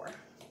fork for. I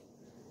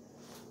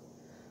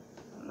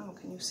don't know,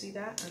 can you see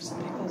that? There's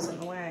some pickles in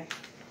the way.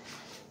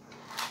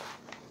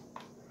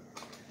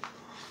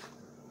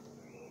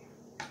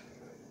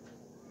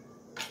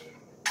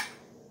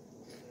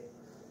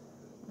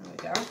 There we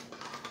go.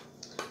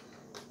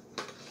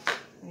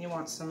 And you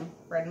want some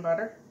bread and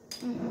butter?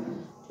 Mm-hmm.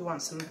 Do you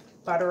want some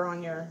butter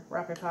on your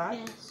rapper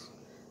pie? Yes.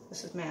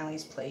 This is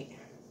Mally's plate.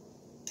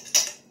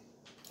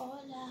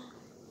 Hola.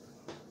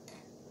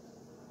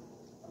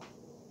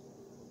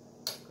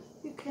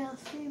 You can't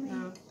see me.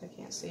 No, they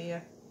can't see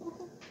you.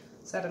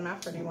 Is that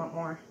enough, or do you want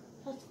more?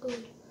 That's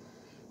good.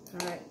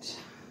 All right.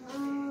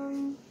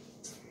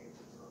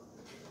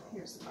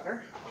 Here's the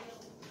butter.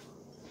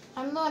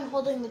 I'm the one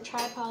holding the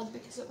tripod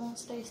because it won't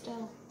stay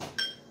still.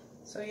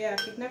 So yeah,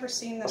 if you've never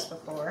seen this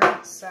before,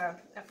 it's a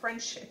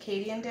French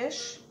Acadian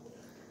dish.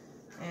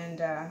 And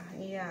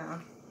yeah,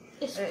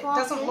 it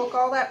doesn't look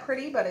all that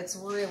pretty, but it's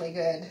really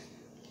good.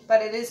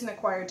 But it is an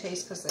acquired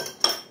taste because it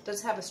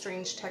does have a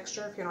strange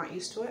texture if you're not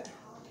used to it.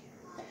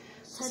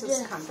 This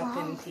is kind of a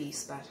thin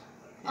piece, but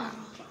yeah.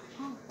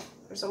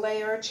 There's a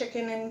layer of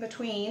chicken in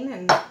between,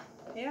 and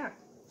yeah,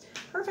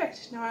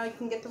 perfect. Now I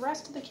can get the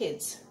rest of the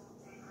kids.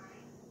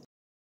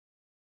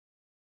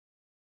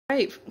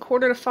 Right,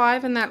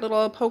 4:45, and that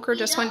little poker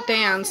just went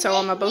down, so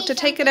I'm about to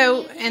take it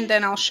out, and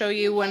then I'll show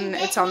you when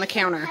it's on the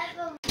counter.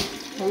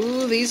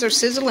 Ooh, these are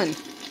sizzling.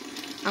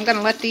 I'm going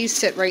to let these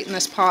sit right in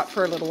this pot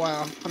for a little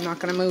while. I'm not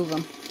going to move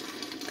them,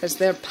 because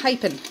they're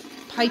piping.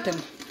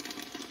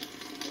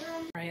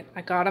 Right,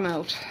 I got them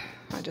out.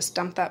 I just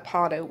dumped that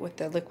pot out with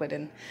the liquid,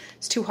 and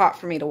it's too hot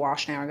for me to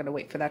wash now. I'm going to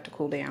wait for that to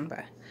cool down,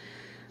 but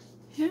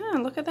yeah,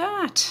 look at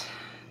that.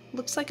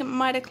 Looks like it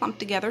might have clumped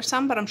together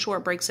some, but I'm sure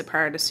it breaks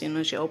apart as soon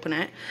as you open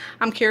it.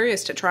 I'm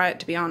curious to try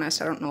it, to be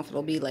honest. I don't know if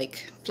it'll be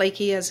like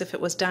flaky as if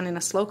it was done in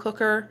a slow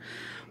cooker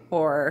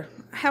or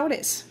how it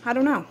is. I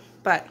don't know,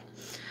 but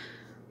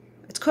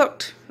it's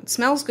cooked. It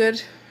smells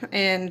good,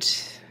 and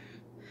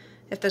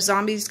if the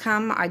zombies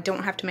come, I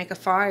don't have to make a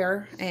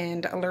fire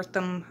and alert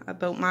them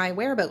about my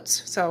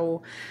whereabouts.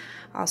 So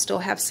I'll still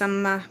have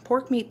some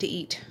pork meat to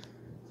eat.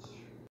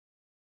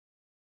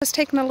 Just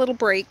taking a little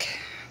break.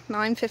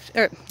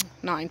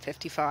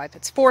 9:55.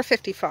 It's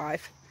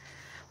 4:55.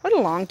 What a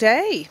long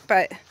day,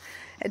 but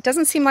it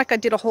doesn't seem like I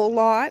did a whole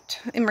lot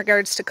in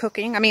regards to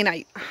cooking. I mean,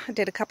 I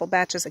did a couple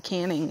batches of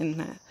canning in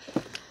the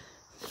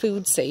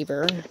food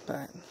saver,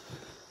 but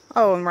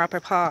and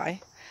rapper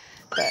pie.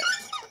 But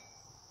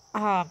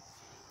I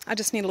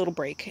just need a little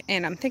break,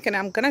 and I'm thinking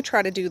I'm gonna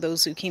try to do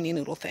those zucchini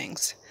noodle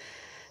things.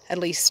 At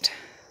least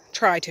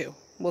try to.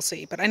 We'll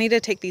see. But I need to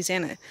take these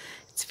in.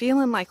 It's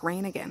feeling like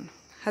rain again.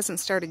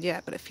 Hasn't started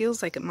yet, but it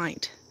feels like it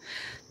might.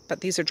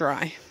 But these are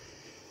dry.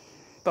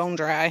 Bone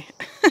dry.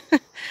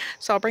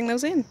 So I'll bring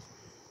those in.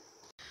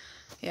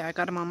 Yeah, I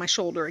got them on my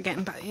shoulder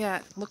again, but yeah,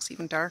 it looks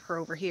even darker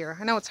over here.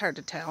 I know it's hard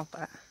to tell,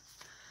 but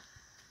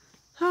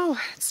Oh,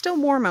 it's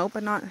still warm out,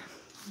 but not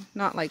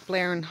like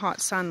blaring hot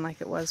sun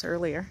like it was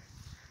earlier.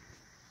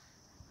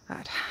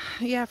 But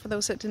yeah, for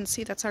those that didn't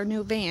see, that's our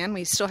new van.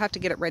 We still have to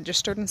get it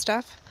registered and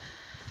stuff.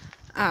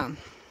 I'm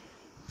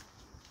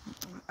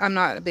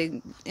not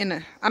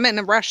I'm in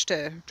a rush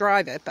to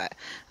drive it, but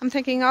I'm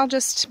thinking I'll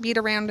just beat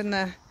around in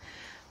the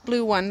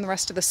blue one the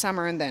rest of the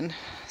summer and then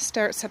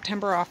start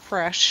September off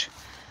fresh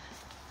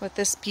with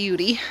this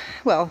beauty.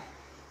 Well,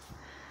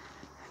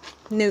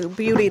 new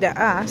beauty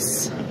to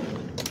us.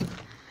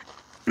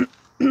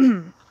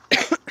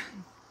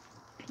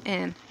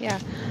 And yeah,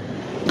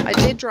 I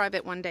did drive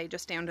it one day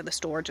just down to the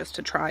store just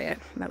to try it.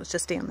 That was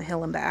just down the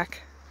hill and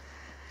back.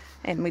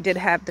 And we did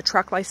have the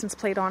truck license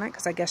plate on it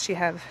because I guess you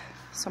have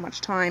so much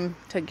time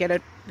to get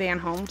a van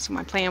home. So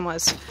my plan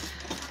was,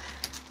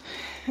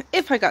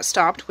 if I got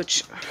stopped,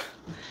 which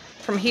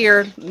from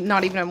here,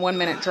 not even a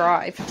 1-minute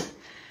drive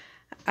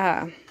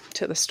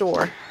to the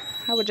store,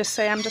 I would just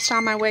say I'm just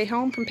on my way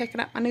home from picking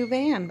up my new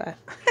van. But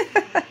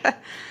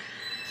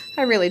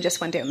I really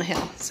just went down the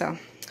hill. So,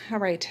 all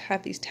right, I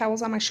have these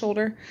towels on my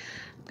shoulder.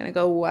 I'm going to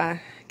go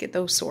get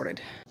those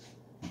sorted.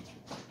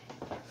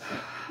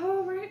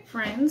 All right,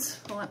 friends.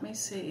 Well, let me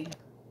see.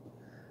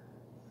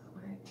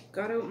 I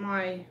got out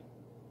my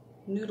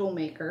noodle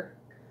maker.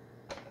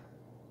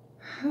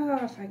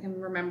 If I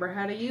can remember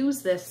how to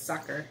use this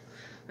sucker.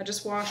 I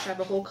just washed, I have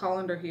a whole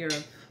colander here.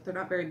 They're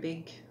not very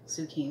big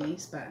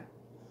zucchinis, but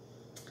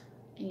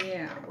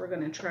yeah, we're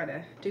going to try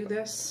to do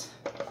this.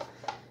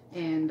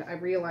 And I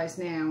realize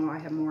now I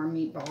have more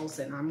meatballs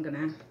than I'm going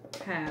to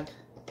have.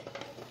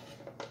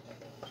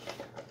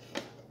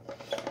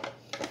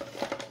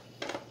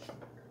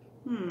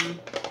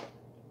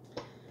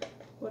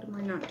 What am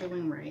I not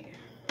doing right?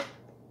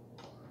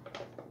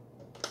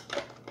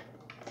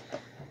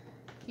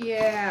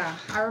 Yeah,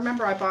 I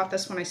remember I bought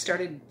this when I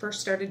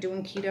first started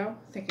doing keto,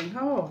 thinking,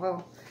 oh,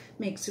 I'll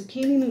make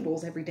zucchini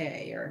noodles every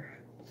day, or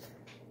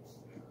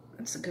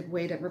that's a good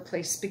way to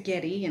replace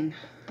spaghetti, and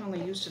I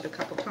only used it a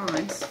couple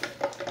times.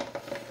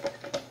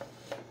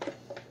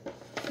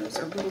 Those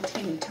are little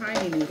teeny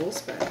tiny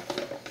noodles, but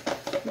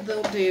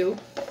they'll do.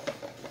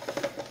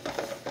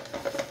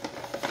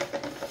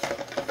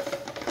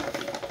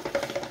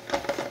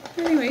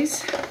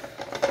 Anyways,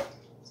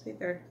 see,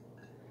 they're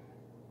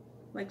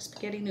like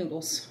spaghetti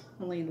noodles,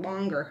 only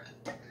longer.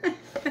 The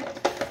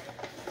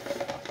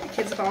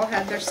kids have all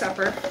had their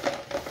supper.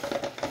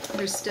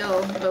 There's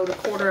still about a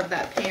quarter of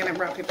that pan of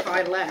raspberry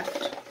pie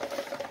left.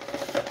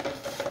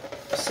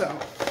 So,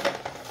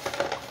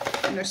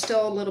 and there's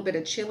still a little bit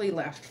of chili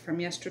left from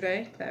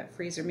yesterday, that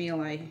freezer meal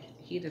I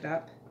heated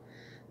up.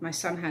 My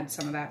son had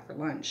some of that for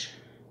lunch.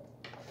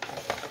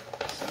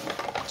 So,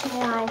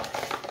 tomorrow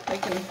I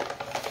can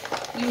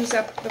use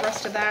up the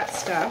rest of that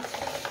stuff.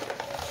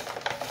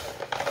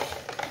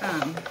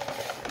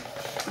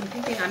 I'm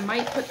thinking I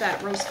might put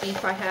that roast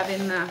beef I have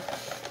in the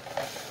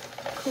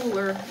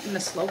cooler in the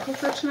slow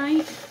cooker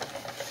tonight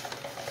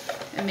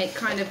and make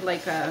kind of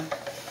like a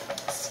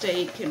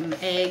steak and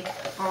egg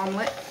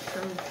omelet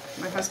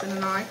for my husband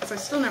and I, because I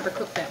still never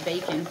cooked that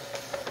bacon,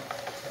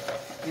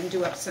 and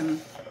do up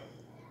some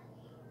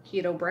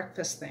keto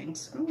breakfast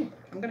things. Oh,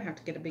 I'm gonna have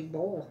to get a big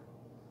bowl.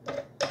 Is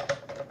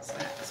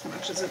that as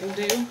much as it'll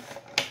do?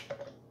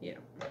 Yeah,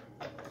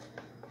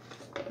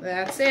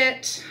 that's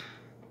it.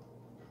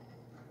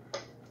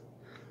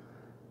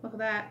 Look at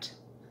that.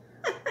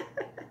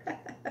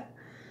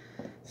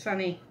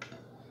 Funny.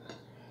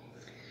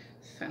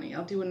 Funny.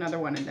 I'll do another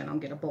one and then I'll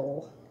get a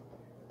bowl.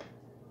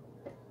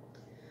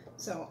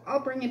 So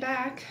I'll bring it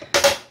back.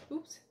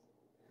 Oops.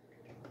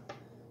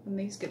 When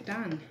these get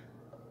done.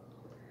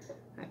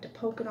 I have to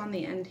poke it on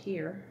the end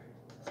here.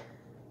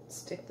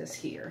 Stick this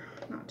here.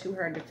 Not too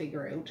hard to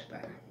figure out,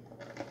 but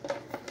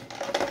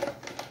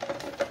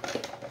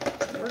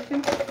it's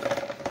working.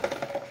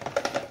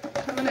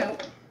 Coming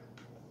out.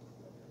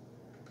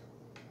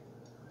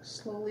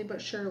 Slowly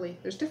but surely.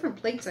 There's different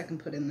plates I can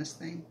put in this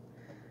thing.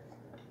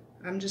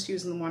 I'm just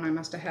using the one I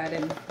must have had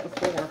in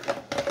before.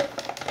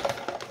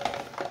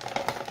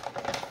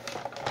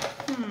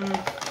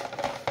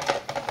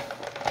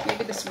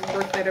 Maybe this would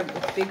work better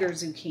with bigger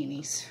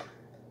zucchinis.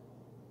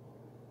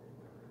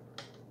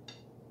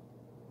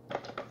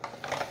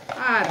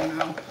 I don't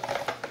know.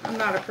 I'm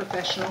not a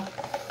professional.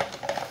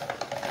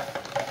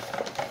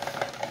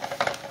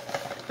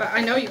 But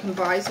I know you can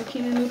buy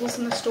zucchini noodles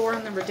in the store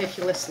and they're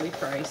ridiculously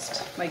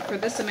priced. Like for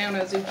this amount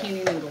of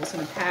zucchini noodles in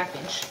a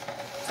package,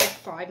 it's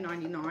like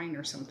 $5.99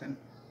 or something.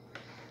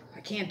 I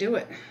can't do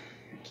it.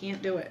 I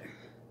can't do it.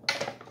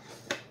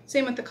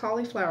 Same with the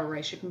cauliflower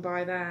rice. You can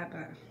buy that,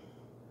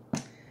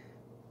 but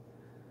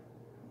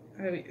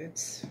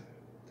it's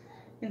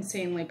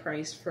insanely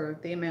priced for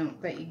the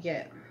amount that you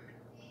get.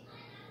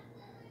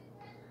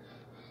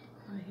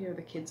 I hear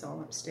the kids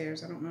all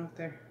upstairs. I don't know if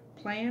they're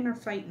playing or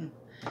fighting.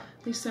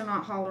 At least they're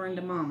not hollering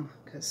to Mom,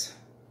 because,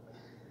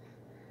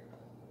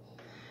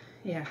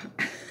 yeah,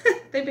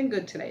 they've been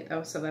good today,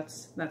 though, so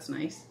that's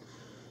nice.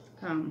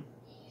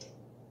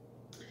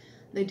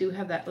 They do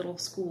have that little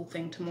school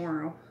thing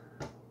tomorrow.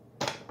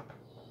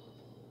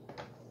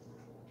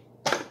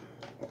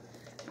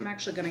 I'm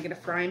actually going to get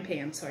a frying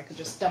pan so I could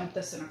just dump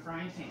this in a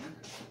frying pan.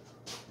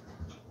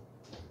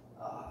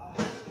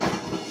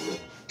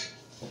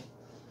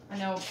 I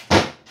know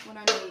when I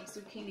made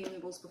zucchini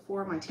noodles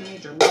before, my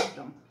teenager loved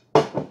them.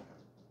 I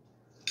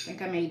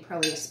think I made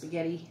probably a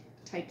spaghetti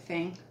type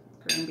thing,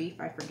 green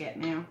beef, I forget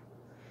now.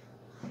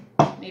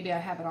 Maybe I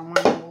have it on one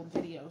of the old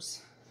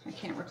videos. I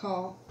can't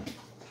recall.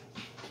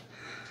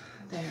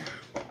 There.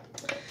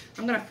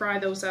 I'm going to fry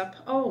those up.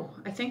 Oh,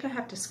 I think I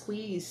have to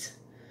squeeze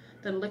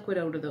the liquid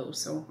out of those,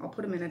 so I'll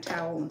put them in a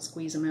towel and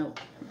squeeze them out.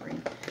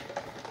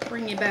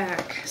 Bring you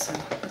back. So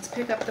let's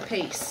pick up the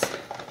pace.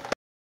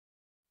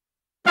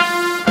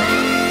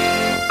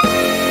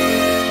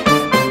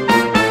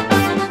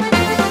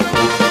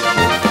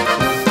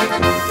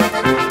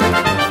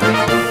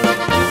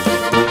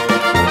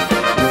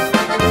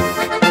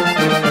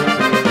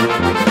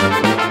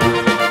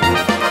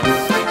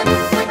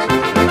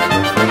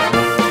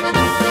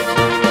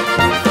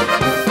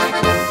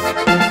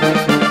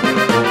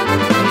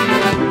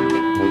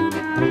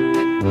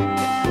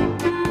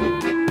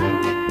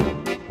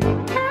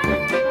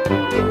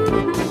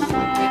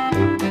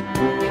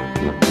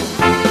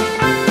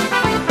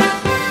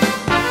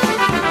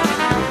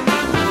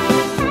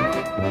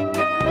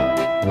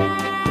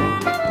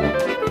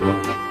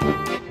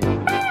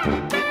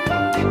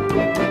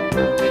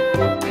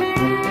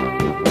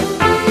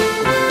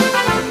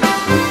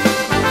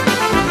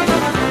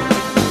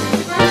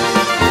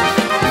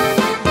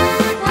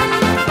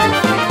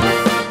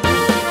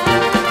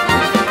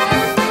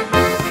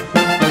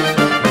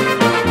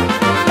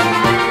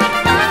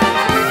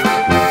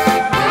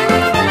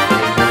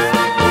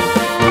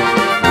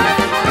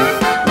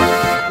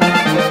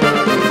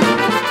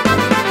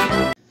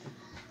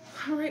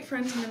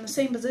 Friends, I'm in the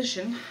same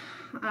position.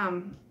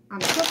 I'm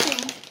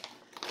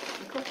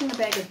cooking a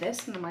bag of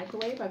this in the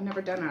microwave. I've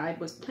never done it. I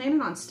was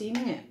planning on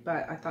steaming it,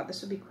 but I thought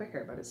this would be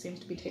quicker, but it seems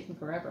to be taking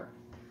forever.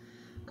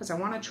 Because I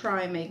want to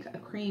try and make a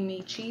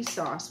creamy cheese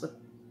sauce with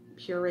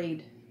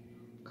pureed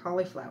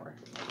cauliflower.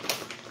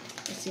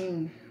 I've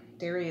seen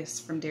Darius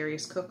from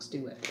Darius Cooks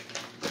do it.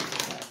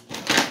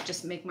 But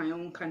just make my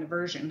own kind of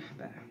version,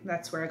 but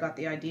that's where I got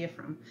the idea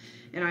from.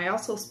 And I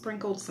also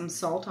sprinkled some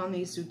salt on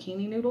these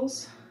zucchini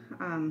noodles.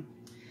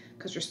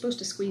 Because you're supposed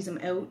to squeeze them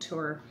out,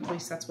 or at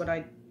least that's what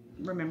I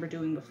remember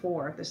doing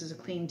before. This is a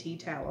clean tea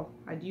towel.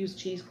 I'd use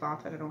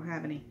cheesecloth, but I don't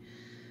have any.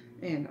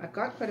 And I've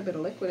got quite a bit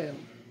of liquid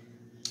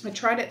out. I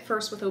tried it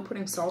first without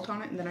putting salt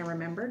on it, and then I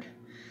remembered.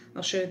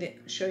 I'll show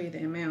you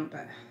the amount,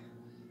 but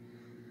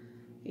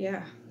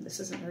yeah,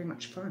 this isn't very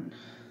much fun.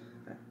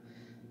 But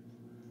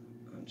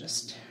I'll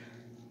just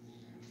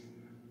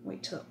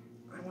wait till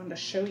I wanted to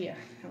show you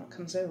how it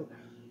comes out.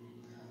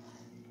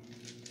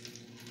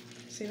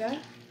 See that?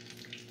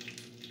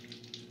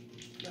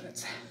 But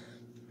it's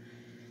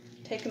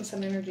taking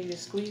some energy to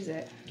squeeze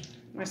it.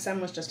 My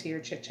son was just here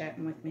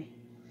chit-chatting with me.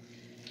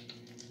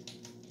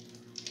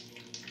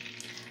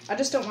 I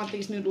just don't want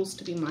these noodles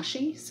to be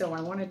mushy, so I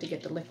wanted to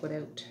get the liquid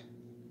out.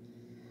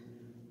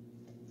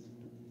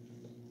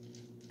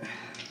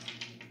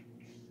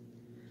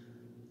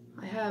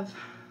 I have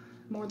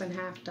more than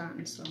half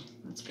done, so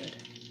that's good.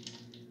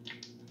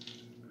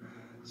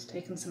 Just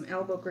taking some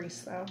elbow grease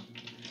though.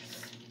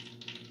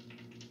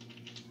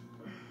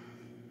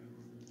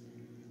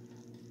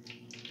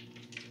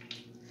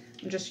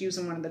 I'm just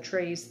using one of the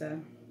trays the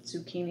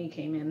zucchini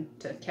came in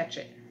to catch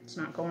it. It's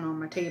not going on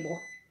my table.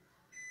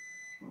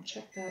 I'll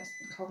check that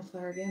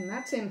cauliflower again.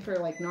 That's in for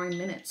like 9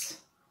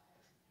 minutes.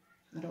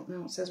 I don't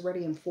know. It says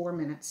ready in 4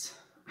 minutes.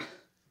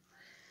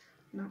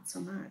 Not so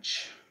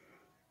much.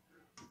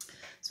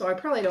 So I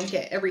probably don't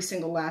get every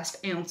single last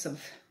ounce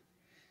of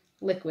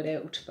liquid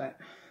out, but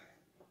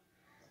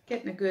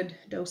getting a good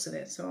dose of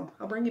it. So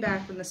I'll bring you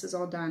back when this is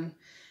all done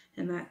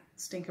and that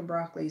stinking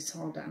broccoli's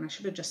all done. I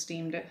should have just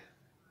steamed it.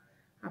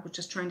 I was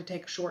just trying to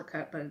take a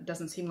shortcut, but it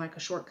doesn't seem like a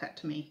shortcut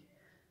to me.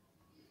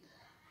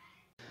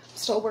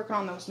 Still working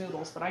on those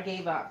noodles, but I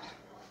gave up.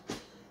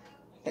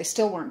 They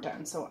still weren't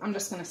done, so I'm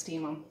just going to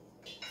steam them.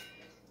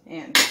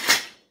 And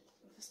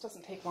this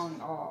doesn't take long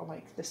at all.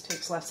 Like, this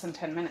takes less than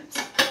 10 minutes.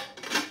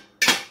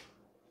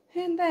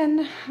 And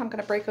then I'm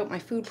going to break out my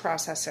food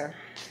processor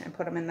and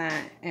put them in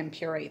that and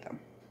puree them.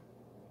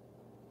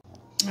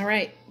 All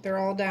right, they're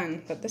all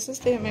done, but this is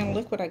the amount of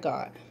liquid I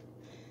got.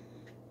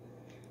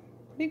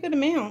 Pretty good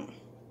amount.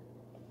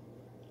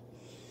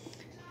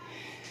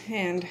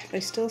 And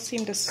they still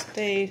seem to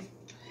stay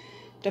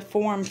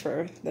deformed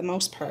for the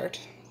most part.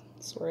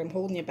 Sorry, I'm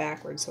holding you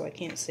backwards so I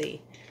can't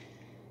see.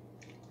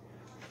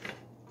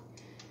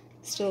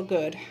 Still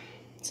good.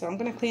 So I'm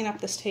going to clean up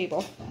this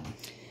table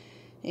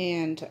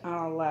and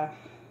I'll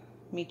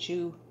meet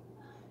you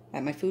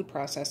at my food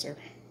processor.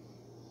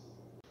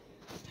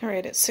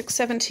 Alright, it's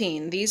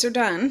 6:17. These are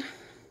done.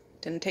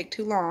 Didn't take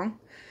too long.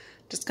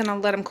 Just going to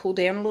let them cool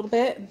down a little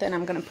bit. Then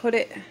I'm going to put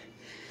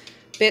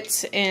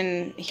bits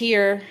in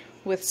here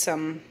with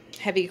some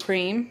heavy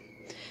cream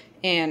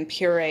and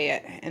puree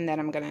it, and then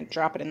I'm going to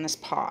drop it in this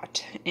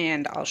pot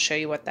and I'll show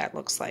you what that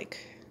looks like.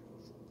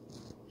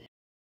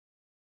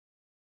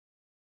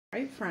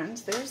 Right,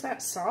 friends, there's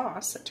that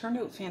sauce. It turned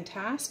out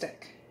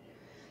fantastic.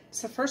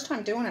 It's the first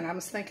time doing it. I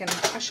was thinking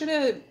I should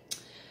have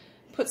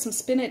put some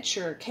spinach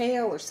or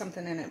kale or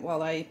something in it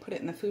while I put it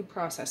in the food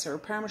processor, or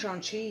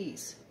Parmesan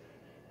cheese.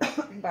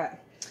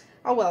 But,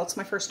 oh well, it's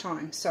my first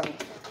time. So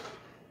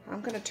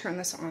I'm going to turn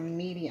this on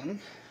medium.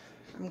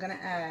 I'm going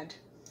to add,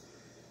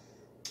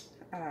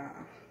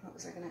 what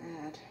was I going to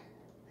add?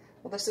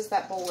 Well, this is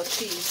that bowl of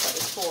cheese that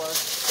was for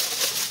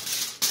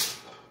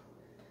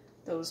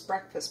those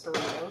breakfast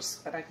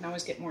burritos, but I can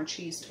always get more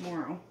cheese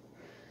tomorrow.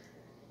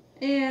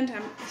 And I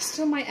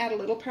still might add a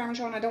little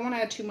Parmesan. I don't want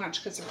to add too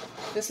much because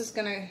this is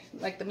going to,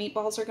 like the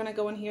meatballs are going to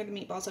go in here. The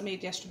meatballs I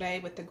made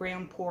yesterday with the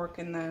ground pork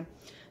and the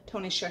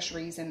Tony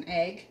Chachere's and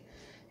egg.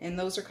 And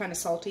those are kind of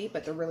salty,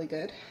 but they're really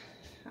good.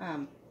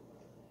 I'm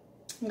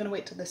going to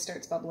wait till this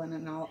starts bubbling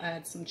and I'll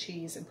add some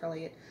cheese and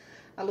probably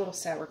a little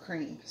sour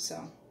cream.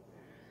 So,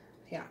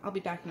 yeah, I'll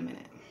be back in a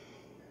minute.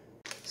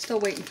 Still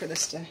waiting for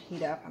this to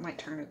heat up. I might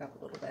turn it up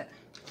a little bit.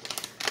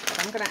 But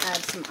I'm going to add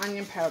some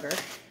onion powder.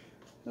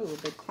 Ooh, a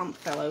big clump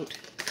fell out.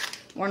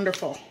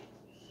 Wonderful.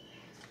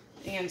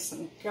 And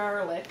some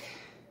garlic.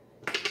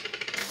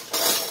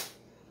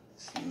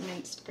 Some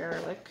minced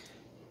garlic.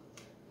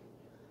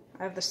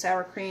 I have the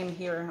sour cream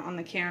here on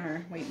the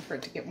counter, waiting for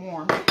it to get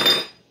warm.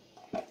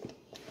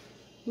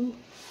 Ooh.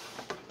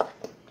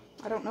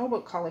 I don't know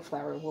about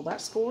cauliflower. Will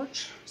that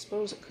scorch? I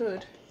suppose it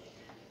could.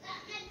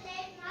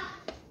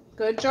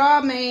 Good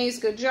job, Maze.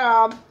 Good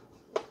job.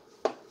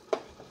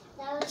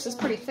 This is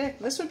pretty thick.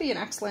 This would be an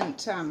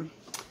excellent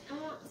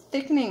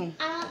thickening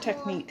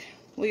technique.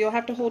 Well, you'll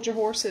have to hold your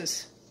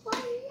horses.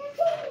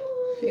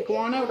 You go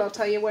on out. I'll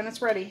tell you when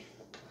it's ready.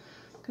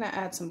 I'm going to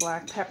add some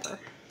black pepper.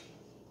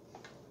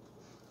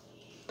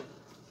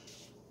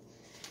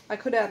 I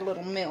could add a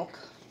little milk,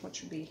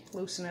 which would be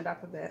loosen it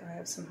up a bit. I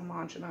have some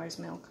homogenized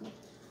milk.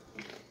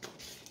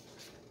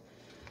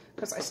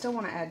 Because I still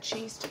want to add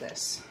cheese to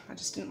this. I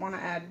just didn't want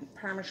to add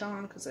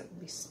Parmesan because it would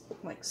be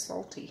like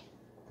salty.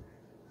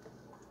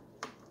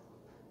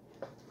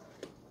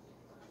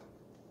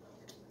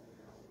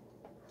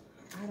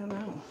 I don't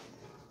know.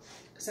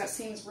 Because that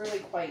seems really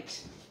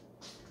quite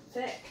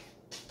thick.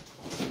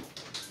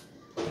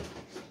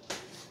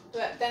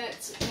 But then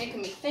it's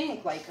making me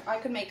think, like, I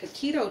could make a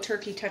keto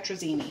turkey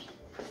tetrazzini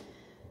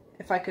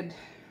if I could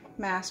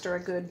master a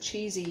good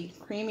cheesy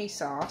creamy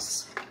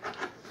sauce.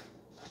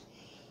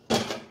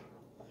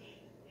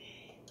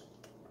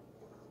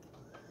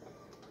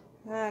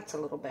 That's a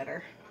little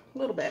better. A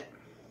little bit.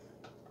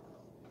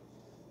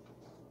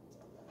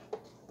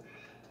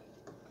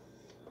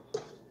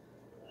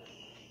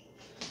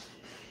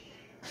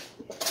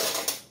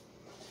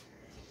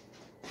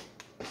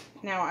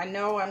 Now I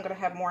know I'm going to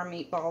have more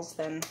meatballs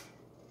than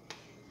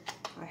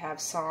I have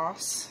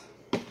sauce.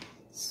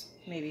 It's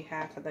maybe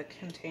half of the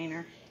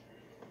container.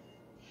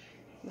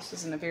 This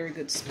isn't a very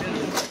good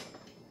spoon.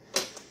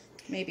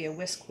 Maybe a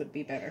whisk would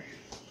be better.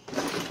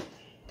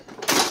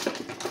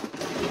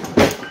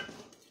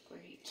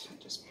 Great, I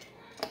just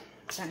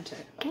bent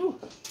it. Ooh,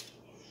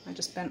 I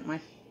just bent my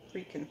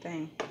freaking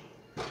thing.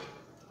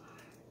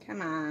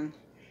 Come on.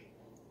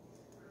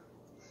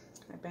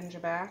 Can I bend you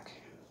back?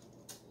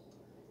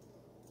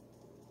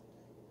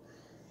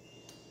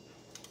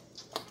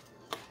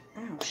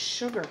 Oh,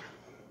 sugar.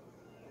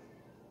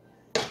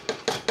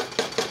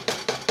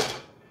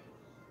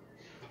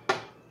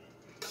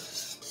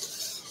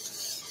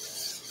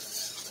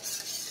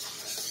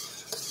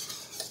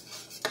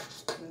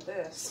 And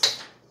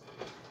this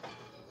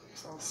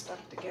is all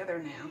stuck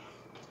together now.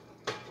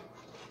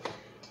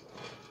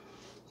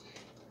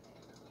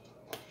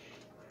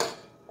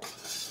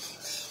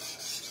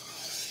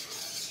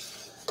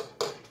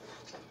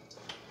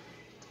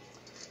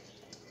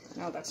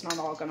 No, that's not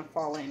all going to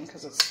fall in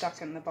because it's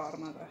stuck in the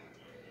bottom of the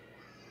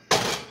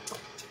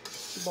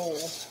bowl.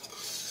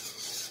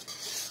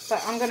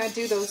 But I'm going to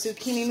do those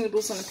zucchini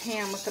noodles in a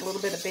pan with a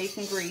little bit of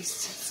bacon grease,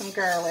 some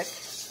garlic.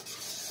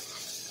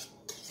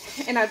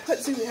 And I'd put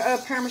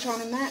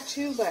Parmesan in that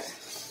too, but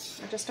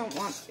I just don't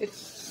want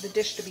the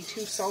dish to be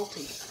too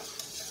salty.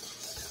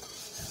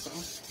 So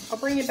I'll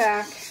bring you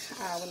back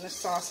when the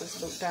sauce is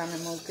about done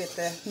and we'll get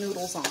the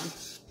noodles on.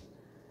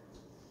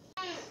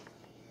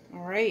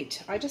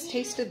 Alright, I just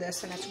tasted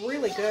this and it's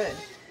really good.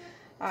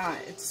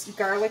 It's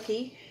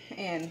garlicky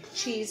and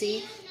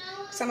cheesy.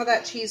 Some of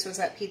that cheese was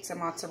that pizza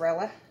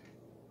mozzarella.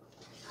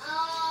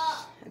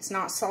 It's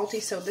not salty,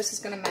 so this is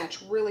going to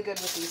match really good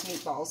with these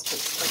meatballs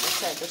because, like I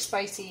said, they're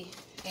spicy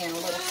and a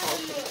little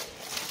salty.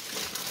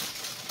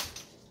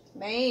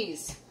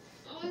 Maze!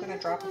 I'm going to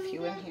drop a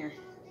few in here.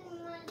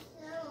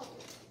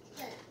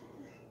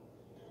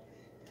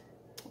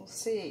 We'll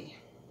see.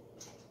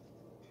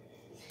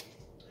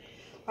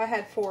 I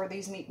had 4 of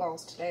these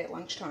meatballs today at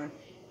lunchtime.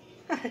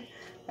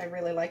 I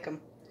really like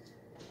them.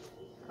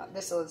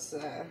 This is,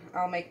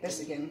 I'll make this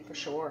again for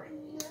sure.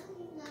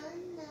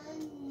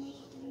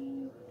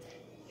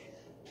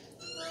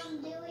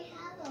 Do we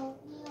have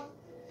oatmeal?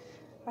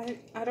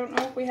 I don't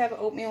know if we have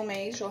oatmeal,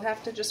 Maze. You'll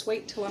have to just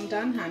wait till I'm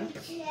done, hon.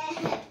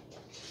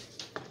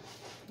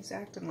 He's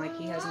acting like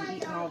he hasn't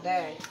eaten all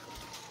day.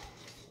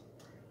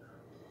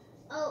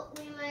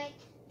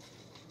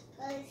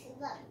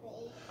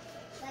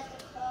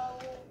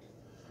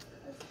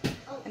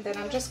 And then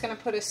I'm just going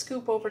to put a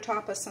scoop over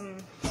top of some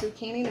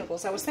zucchini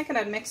noodles. I was thinking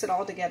I'd mix it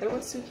all together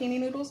with zucchini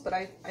noodles, but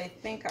I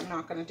think I'm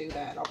not going to do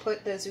that. I'll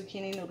put the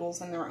zucchini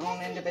noodles in their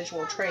own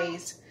individual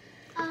trays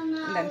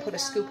and then put a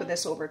scoop of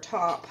this over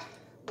top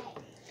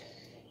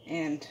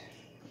and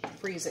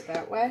freeze it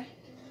that way.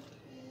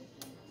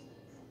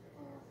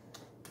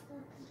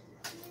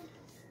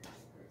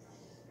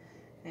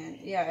 And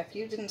yeah, if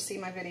you didn't see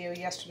my video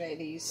yesterday,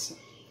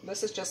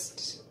 this is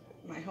just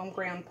my home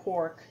ground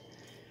pork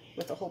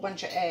with a whole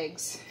bunch of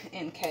eggs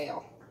and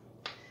kale.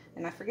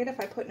 And I forget if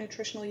I put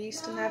nutritional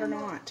yeast in that or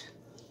not.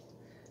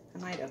 I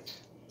might have.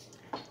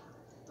 I'm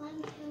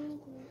hungry.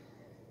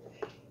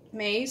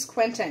 Maze,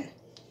 Quentin.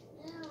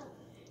 No.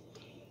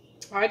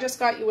 I just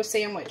got you a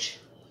sandwich.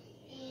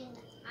 And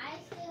I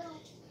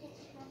still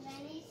didn't have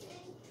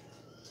anything.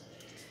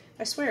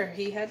 I swear,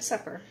 he had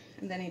supper,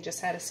 and then he just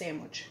had a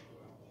sandwich.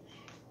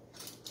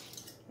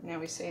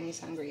 Now he's saying he's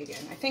hungry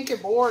again. I think you're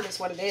bored is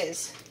what it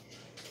is.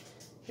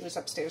 He was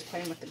upstairs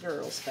playing with the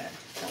girls, but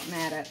got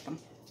mad at them.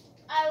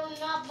 I will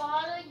not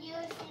bother you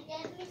if you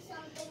get me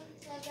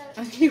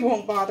something. You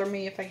won't bother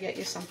me if I get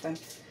you something.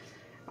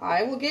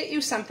 I will get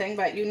you something,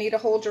 but you need to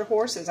hold your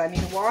horses. I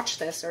need to watch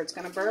this or it's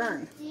going to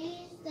burn.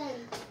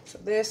 So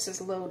this is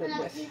loaded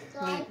with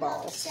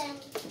meatballs.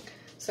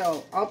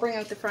 So I'll bring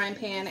out the frying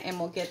pan and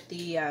we'll get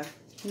the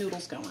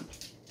noodles going.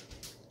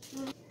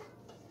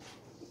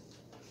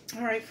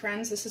 Alright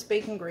friends, this is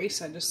bacon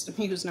grease. I just am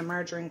using a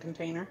margarine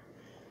container.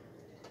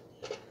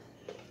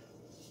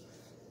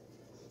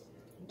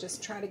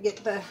 Just try to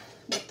get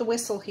the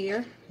whistle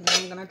here, and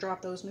then I'm going to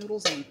drop those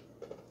noodles in.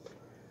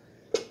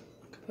 I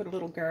could put a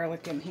little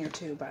garlic in here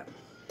too, but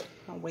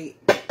I'll wait.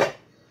 I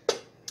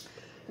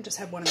just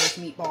have one of those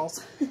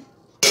meatballs. I'm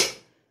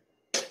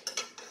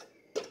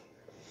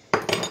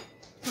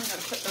going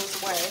to put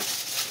those away.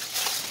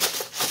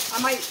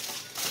 I might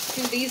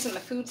do these in the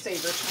food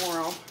saver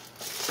tomorrow,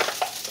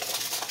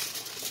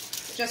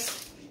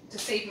 just to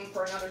save them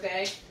for another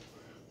day.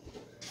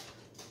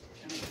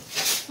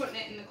 Putting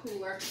it in the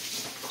cooler.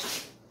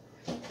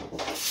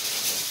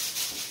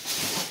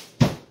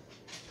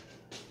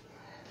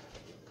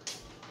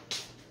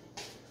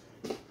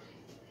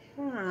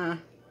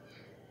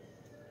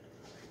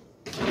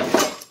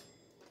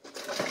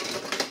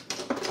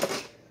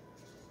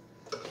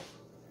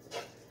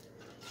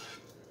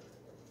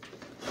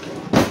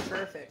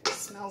 Perfect.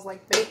 Smells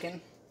like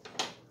bacon.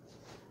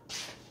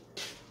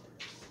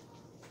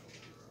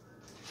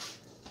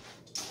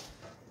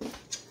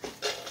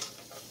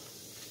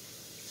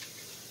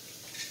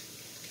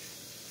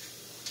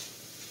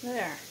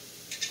 There.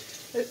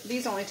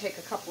 These only take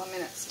a couple of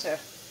minutes to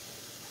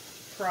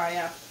fry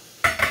up.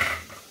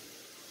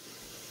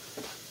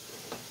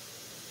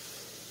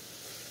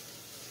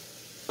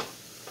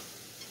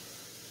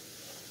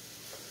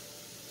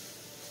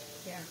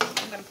 Yeah,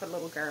 I'm going to put a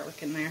little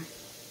garlic in there.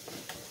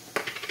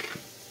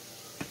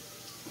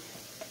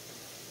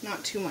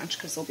 Not too much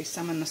because there'll be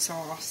some in the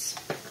sauce.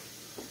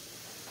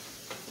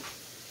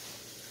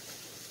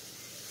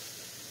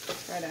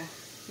 Try to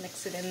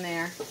mix it in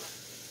there.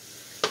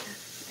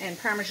 And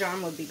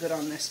Parmesan would be good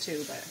on this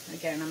too, but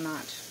again, I'm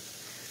not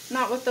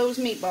with those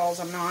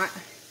meatballs, I'm not.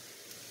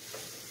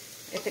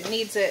 If it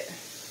needs it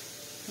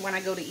when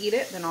I go to eat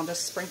it, then I'll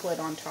just sprinkle it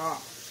on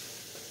top.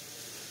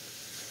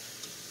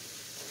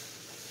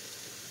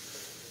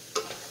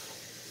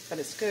 But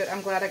it's good.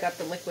 I'm glad I got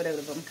the liquid out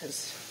of them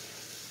because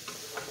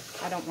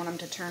I don't want them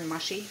to turn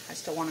mushy. I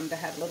still want them to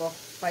have little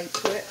bite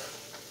to it.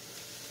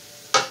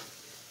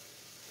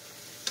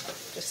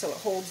 Just so it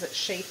holds its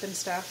shape and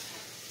stuff.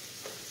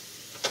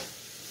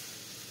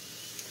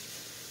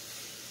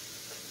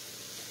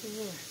 Ooh.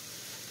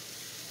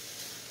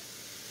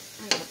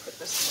 I'm going to put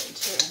this away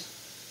too.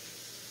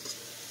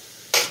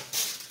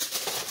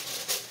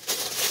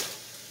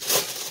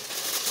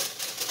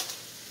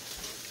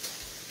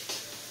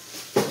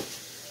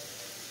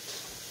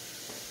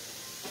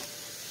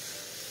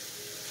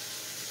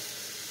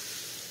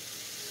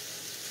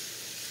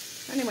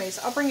 Anyways,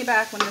 I'll bring you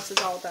back when this is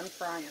all done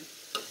frying.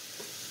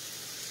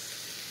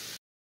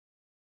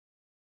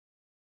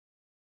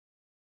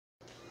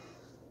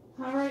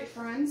 Alright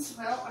friends,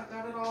 well I've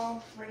got it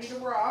all ready to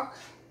rock.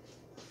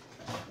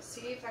 Let's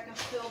see if I can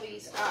fill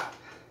these up.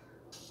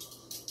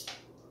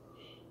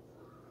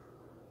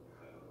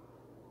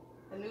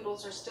 The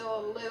noodles are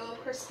still a little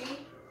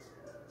crispy,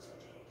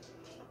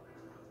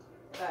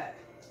 but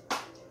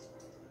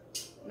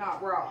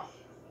not raw.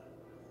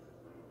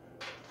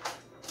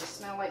 They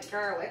smell like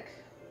garlic.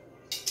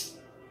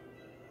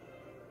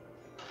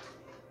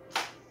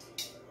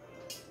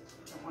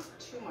 Don't want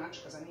too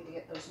much because I need to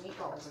get those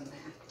meatballs in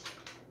there.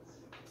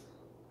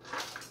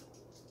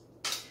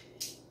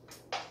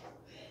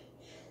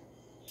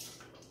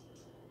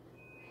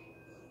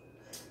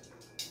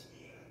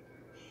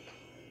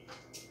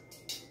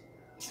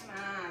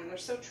 They're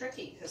so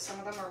tricky because some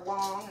of them are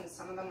long and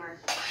some of them are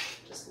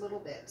just little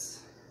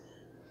bits.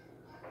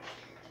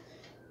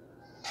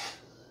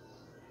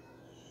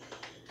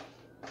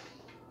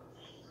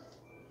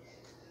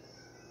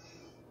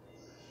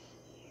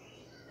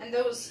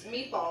 And those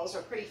meatballs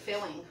are pretty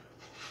filling.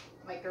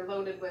 Like they're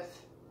loaded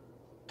with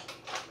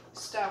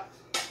stuff.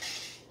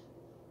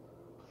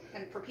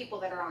 And for people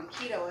that are on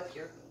keto, if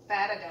you're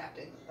fat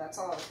adapted, that's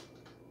all.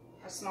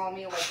 A small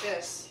meal like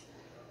this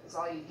is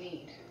all you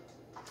need.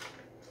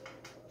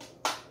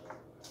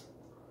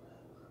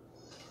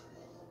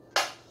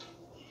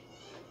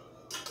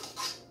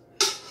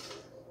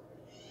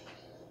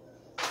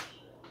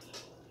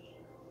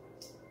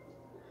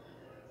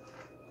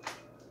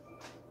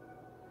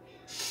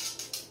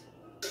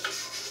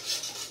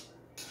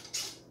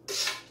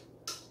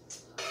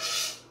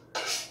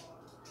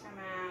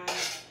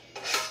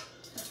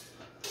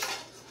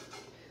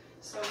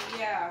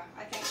 Yeah,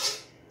 I think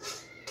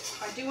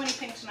if I do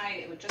anything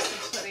tonight, it would just be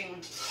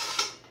putting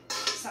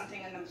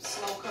something in the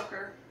slow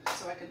cooker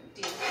so I could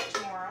deal with it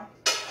tomorrow.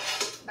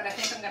 But I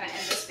think I'm going to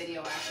end this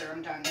video after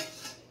I'm done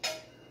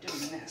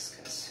doing this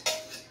because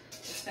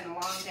it's been a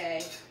long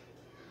day.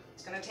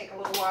 It's going to take a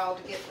little while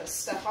to get this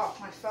stuff off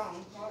my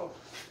phone. Whoa.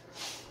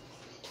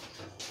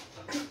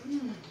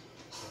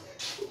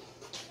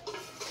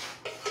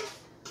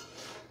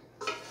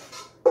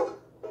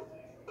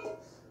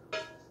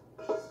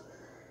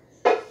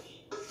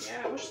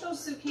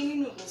 Those zucchini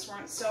noodles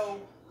weren't so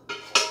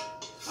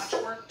much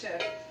work to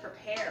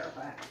prepare,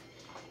 but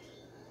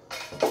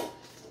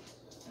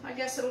I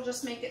guess it'll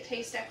just make it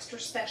taste extra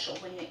special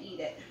when you eat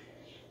it.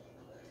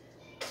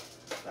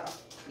 Well,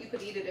 you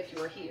could eat it if you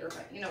were here,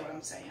 but you know what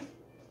I'm saying.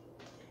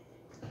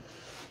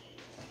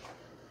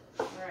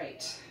 All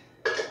right,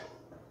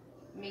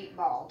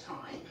 meatball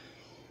time.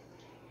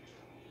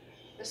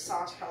 This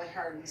sauce probably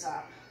hardens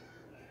up.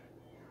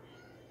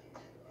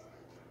 I'm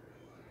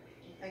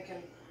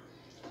thinking,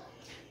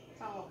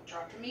 oh,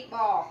 dropped a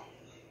meatball.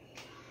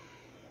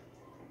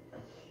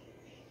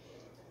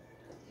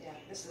 Yeah,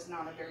 this is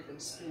not a very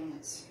good spoon.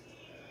 It's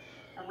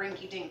a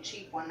rinky-dink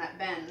cheap one that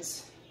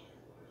bends.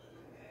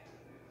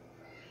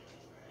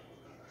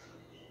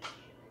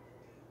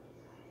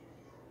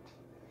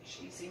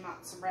 Cheesy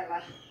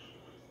mozzarella.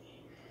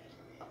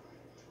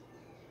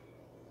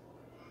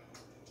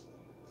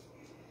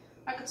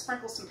 I could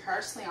sprinkle some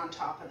parsley on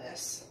top of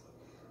this.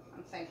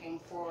 I'm thinking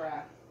for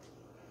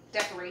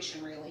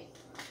decoration, really.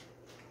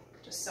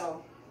 Just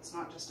so it's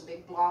not just a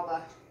big blob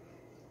of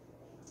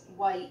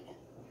white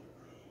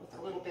with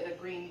a little bit of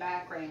green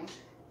background.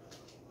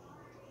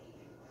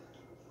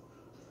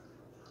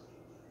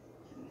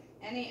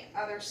 Any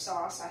other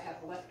sauce I have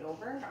left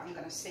over, I'm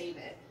going to save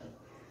it.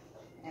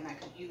 And I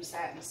could use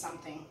that in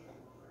something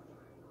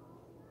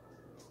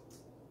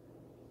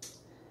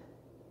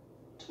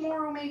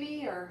tomorrow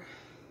maybe, or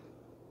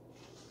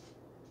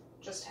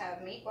just have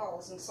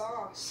meatballs and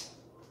sauce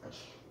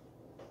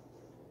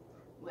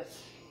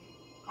with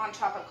on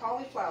top of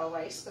cauliflower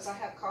rice, because I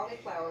have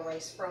cauliflower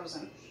rice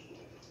frozen.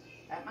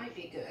 That might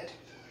be good.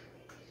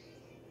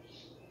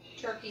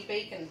 Turkey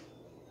bacon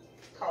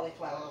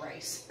cauliflower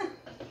rice.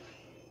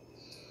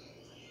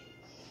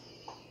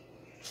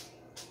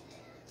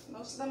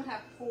 Most of them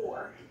have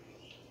 4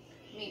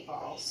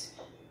 meatballs,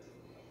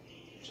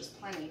 which is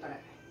plenty, but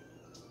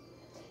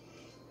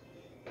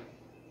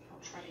I'll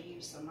try to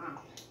use them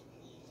up.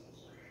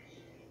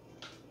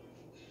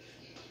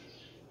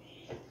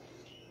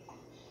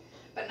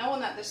 But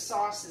knowing that this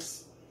sauce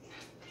is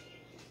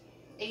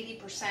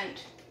 80%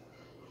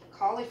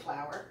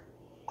 cauliflower,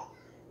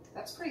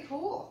 that's pretty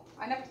cool.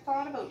 I never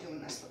thought about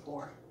doing this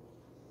before.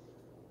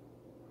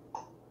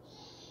 Now,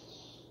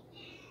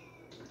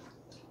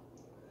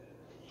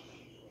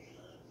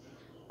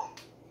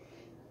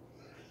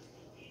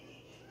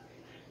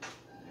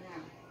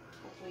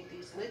 hopefully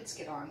these lids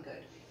get on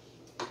good.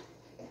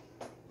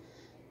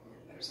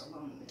 There's a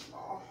lone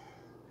meatball.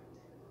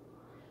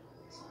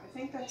 I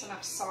think that's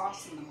enough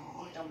sauce in them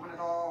all. I don't want it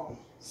all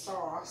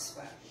sauce,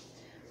 but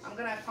I'm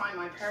gonna find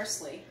my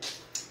parsley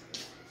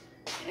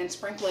and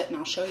sprinkle it and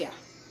I'll show you.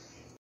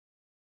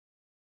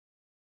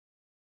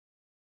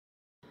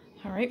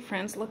 All right,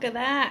 friends, look at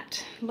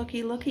that.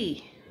 Looky,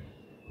 looky.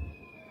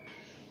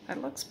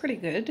 That looks pretty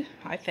good,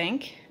 I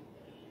think.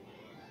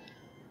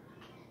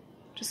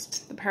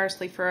 Just the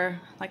parsley for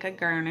like a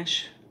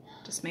garnish.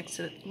 Just makes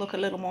it look a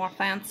little more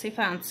fancy.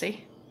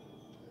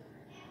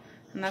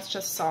 And that's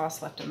just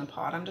sauce left in the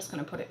pot. I'm just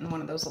going to put it in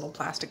one of those little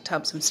plastic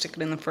tubs and stick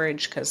it in the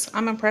fridge because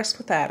I'm impressed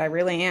with that. I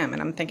really am.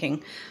 And I'm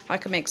thinking I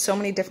could make so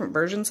many different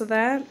versions of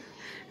that.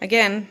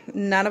 Again,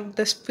 none of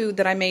this food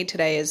that I made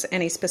today is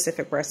any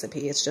specific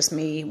recipe. It's just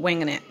me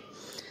winging it.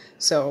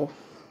 So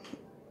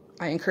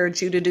I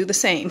encourage you to do the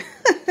same.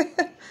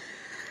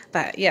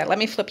 But yeah, let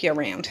me flip you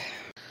around.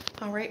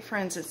 All right,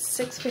 friends, it's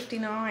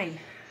 6:59.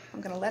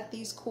 I'm going to let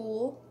these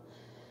cool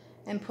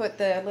and put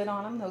the lid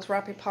on them. Those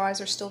raspberry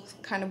pies are still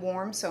kind of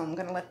warm, so I'm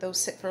going to let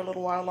those sit for a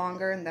little while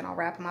longer, and then I'll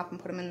wrap them up and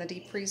put them in the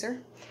deep freezer.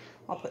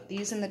 I'll put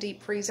these in the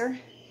deep freezer,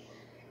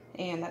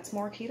 and that's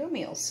more keto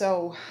meals.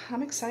 So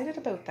I'm excited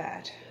about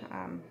that.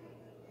 I'm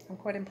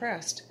quite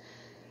impressed.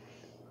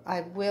 I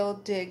will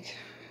dig,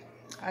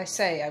 I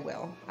say I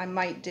will. I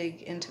might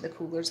dig into the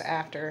coolers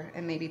after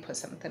and maybe put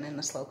something in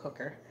the slow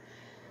cooker.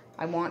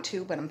 I want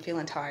to, but I'm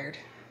feeling tired.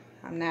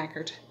 I'm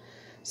knackered.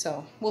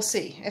 So we'll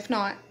see. If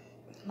not,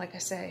 like I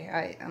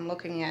say, I'm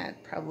looking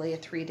at probably a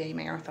 3-day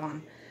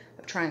marathon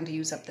of trying to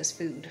use up this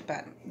food.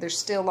 But there's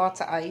still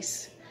lots of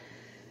ice.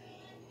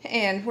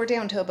 And we're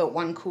down to about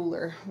 1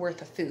 cooler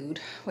worth of food,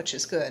 which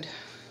is good,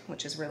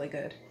 which is really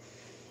good.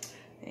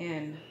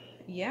 And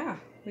yeah,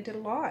 we did a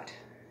lot.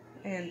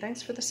 And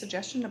thanks for the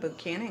suggestion about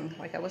canning.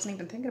 Like, I wasn't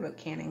even thinking about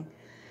canning.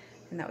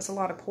 And that was a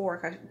lot of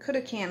pork. I could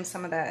have canned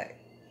some of that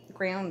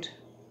ground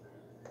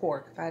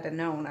pork if I had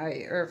known,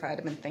 or if I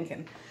had been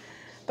thinking.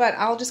 But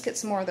I'll just get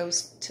some more of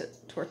those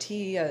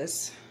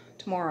tortillas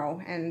tomorrow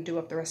and do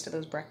up the rest of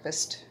those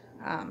breakfast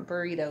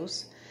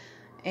burritos.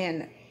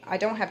 And I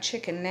don't have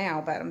chicken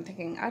now, but I'm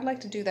thinking I'd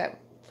like to do that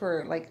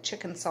for like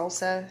chicken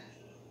salsa,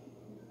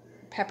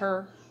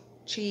 pepper,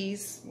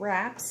 cheese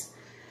wraps,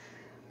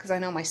 because I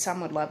know my son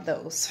would love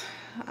those.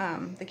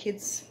 The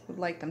kids would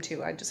like them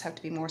too. I just have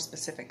to be more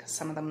specific, because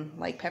some of them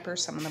like pepper,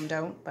 some of them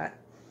don't. But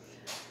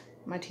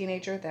my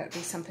teenager, that would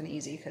be something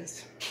easy,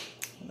 because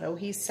though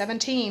he's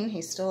 17,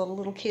 he's still a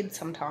little kid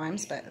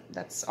sometimes, but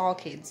that's all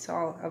kids,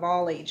 of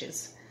all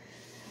ages.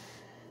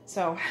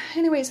 So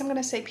anyways, I'm going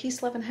to say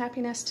peace, love, and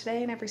happiness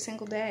today and every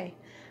single day.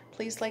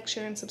 Please like,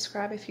 share, and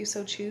subscribe if you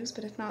so choose,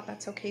 but if not,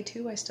 that's okay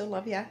too. I still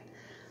love you.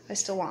 I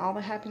still want all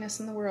the happiness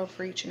in the world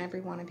for each and every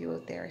one of you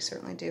out there. I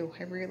certainly do.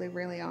 I really,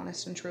 really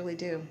honest and truly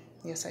do.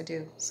 Yes, I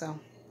do. So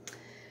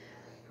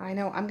I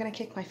know I'm going to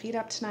kick my feet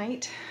up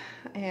tonight,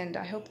 and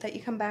I hope that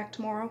you come back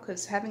tomorrow,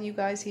 because having you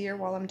guys here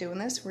while I'm doing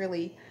this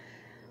really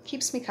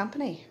keeps me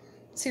company.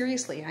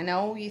 Seriously, I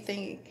know you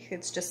think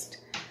it's just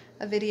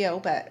a video,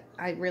 but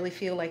I really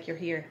feel like you're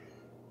here,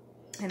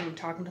 and I'm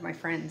talking to my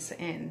friends,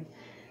 and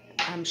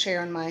I'm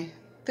sharing my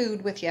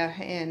food with you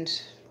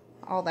and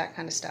all that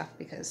kind of stuff,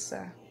 because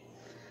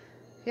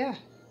yeah,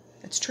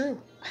 it's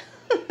true.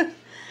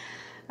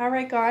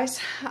 Alright guys,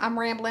 I'm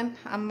rambling,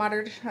 I'm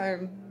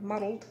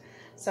muddled,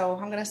 so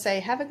I'm gonna say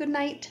have a good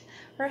night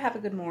or have a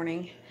good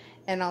morning,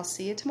 and I'll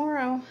see you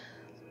tomorrow.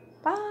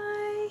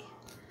 Bye.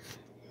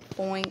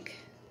 Boink.